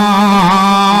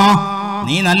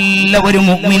 നീ നല്ല ഒരു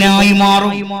മുഅ്മിനായി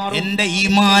മാറും. എന്റെ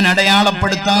ഈമാൻ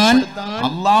അടയാളപ്പെടുത്താൻ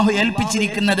അല്ലാഹു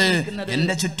ഏൽപ്പിച്ചിരിക്കുന്നത്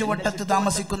എന്റെ ചുറ്റുവട്ടത്ത്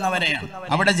താമസിക്കുന്നവരെയാണ്.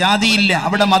 അവിടെ ജാതിയില്ല,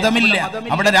 അവിടെ മതമില്ല,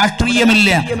 അവിടെ രാഷ്ട്രീയമില്ല,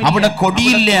 അവിടെ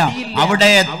കൊടിയില്ല,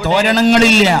 അവിടെ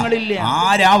തോരണങ്ങളില്ല.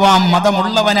 ആരാവാം,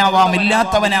 മതമുള്ളവനാവാം,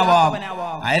 ഇല്ലാത്തവനാവാം.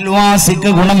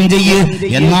 അയൽവാസിക്ക് ഗുണം ചെയ്യ്,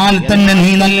 എന്നാൽ തന്നെ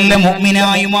നീ നല്ല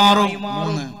മുഅ്മിനായി മാറും.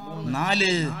 4,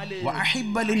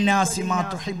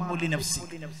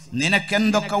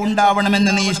 നിനക്കെന്തൊക്കെ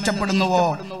ഉണ്ടാവണമെന്ന് നീ ഇഷ്ടപ്പെടുന്നുവോ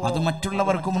അത്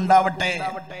മറ്റുള്ളവർക്കും ഉണ്ടാവട്ടെ.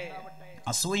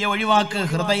 അസൂയ ഒഴിവാക്ക്,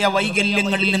 ഹൃദയ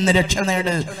വൈകല്യങ്ങളിൽ നിന്ന് രക്ഷ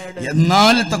നേട്,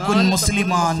 എന്നാൽ തകുൻ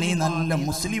മുസ്ലിമാ, നീ നല്ല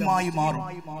മുസ്ലിമായി മാറും.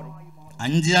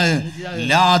 5,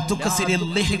 ലാ തുക്സിരിൽ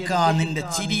ളിഹ്ക. നിന്റെ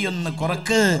ചിരിയൊന്ന്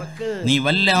കുറക്ക്, നീ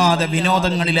വല്ലാതെ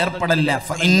വിനോദങ്ങളിൽ ഏർപ്പെടല്ല.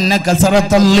 ഫഇന്ന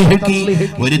കസറത്തൽ ളിഹ്കി.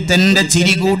 ഒരുത്തന്റെ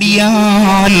ചിരി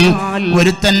കൂടിയാൽ,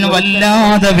 ഒരുത്തൻ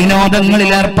വല്ലാതെ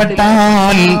വിനോദങ്ങളിൽ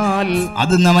ഏർപ്പെട്ടാൽ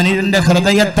അത് അവന്റെ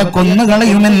ഹൃദയത്തെ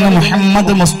കൊന്നുകളയുമെന്ന്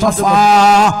മുഹമ്മദ് മുസ്തഫ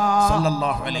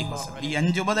സല്ലല്ലാഹു അലൈഹി വസല്ലം. ഈ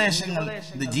 5 ഉപദേശങ്ങൾ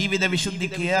ഇത് ജീവിത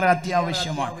വിശുദ്ധിക്ക് ഏറെ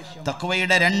അത്യാവശ്യമാണ്.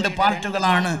 തഖ്വയുടെ 2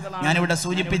 പാർട്ടുകളാണ് ഞാനിവിടെ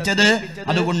സൂചിപ്പിച്ചത്.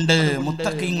 അതുകൊണ്ട്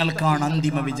മുത്തഖീങ്ങൾക്കാണ്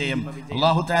അന്തിമ വിജയം.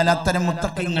 അല്ലാഹു തആല അത്തരം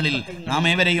മുത്തഖീങ്ങളിൽ നാം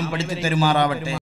ഏവരെയും പെടുത്തി തരുമാറാവട്ടെ.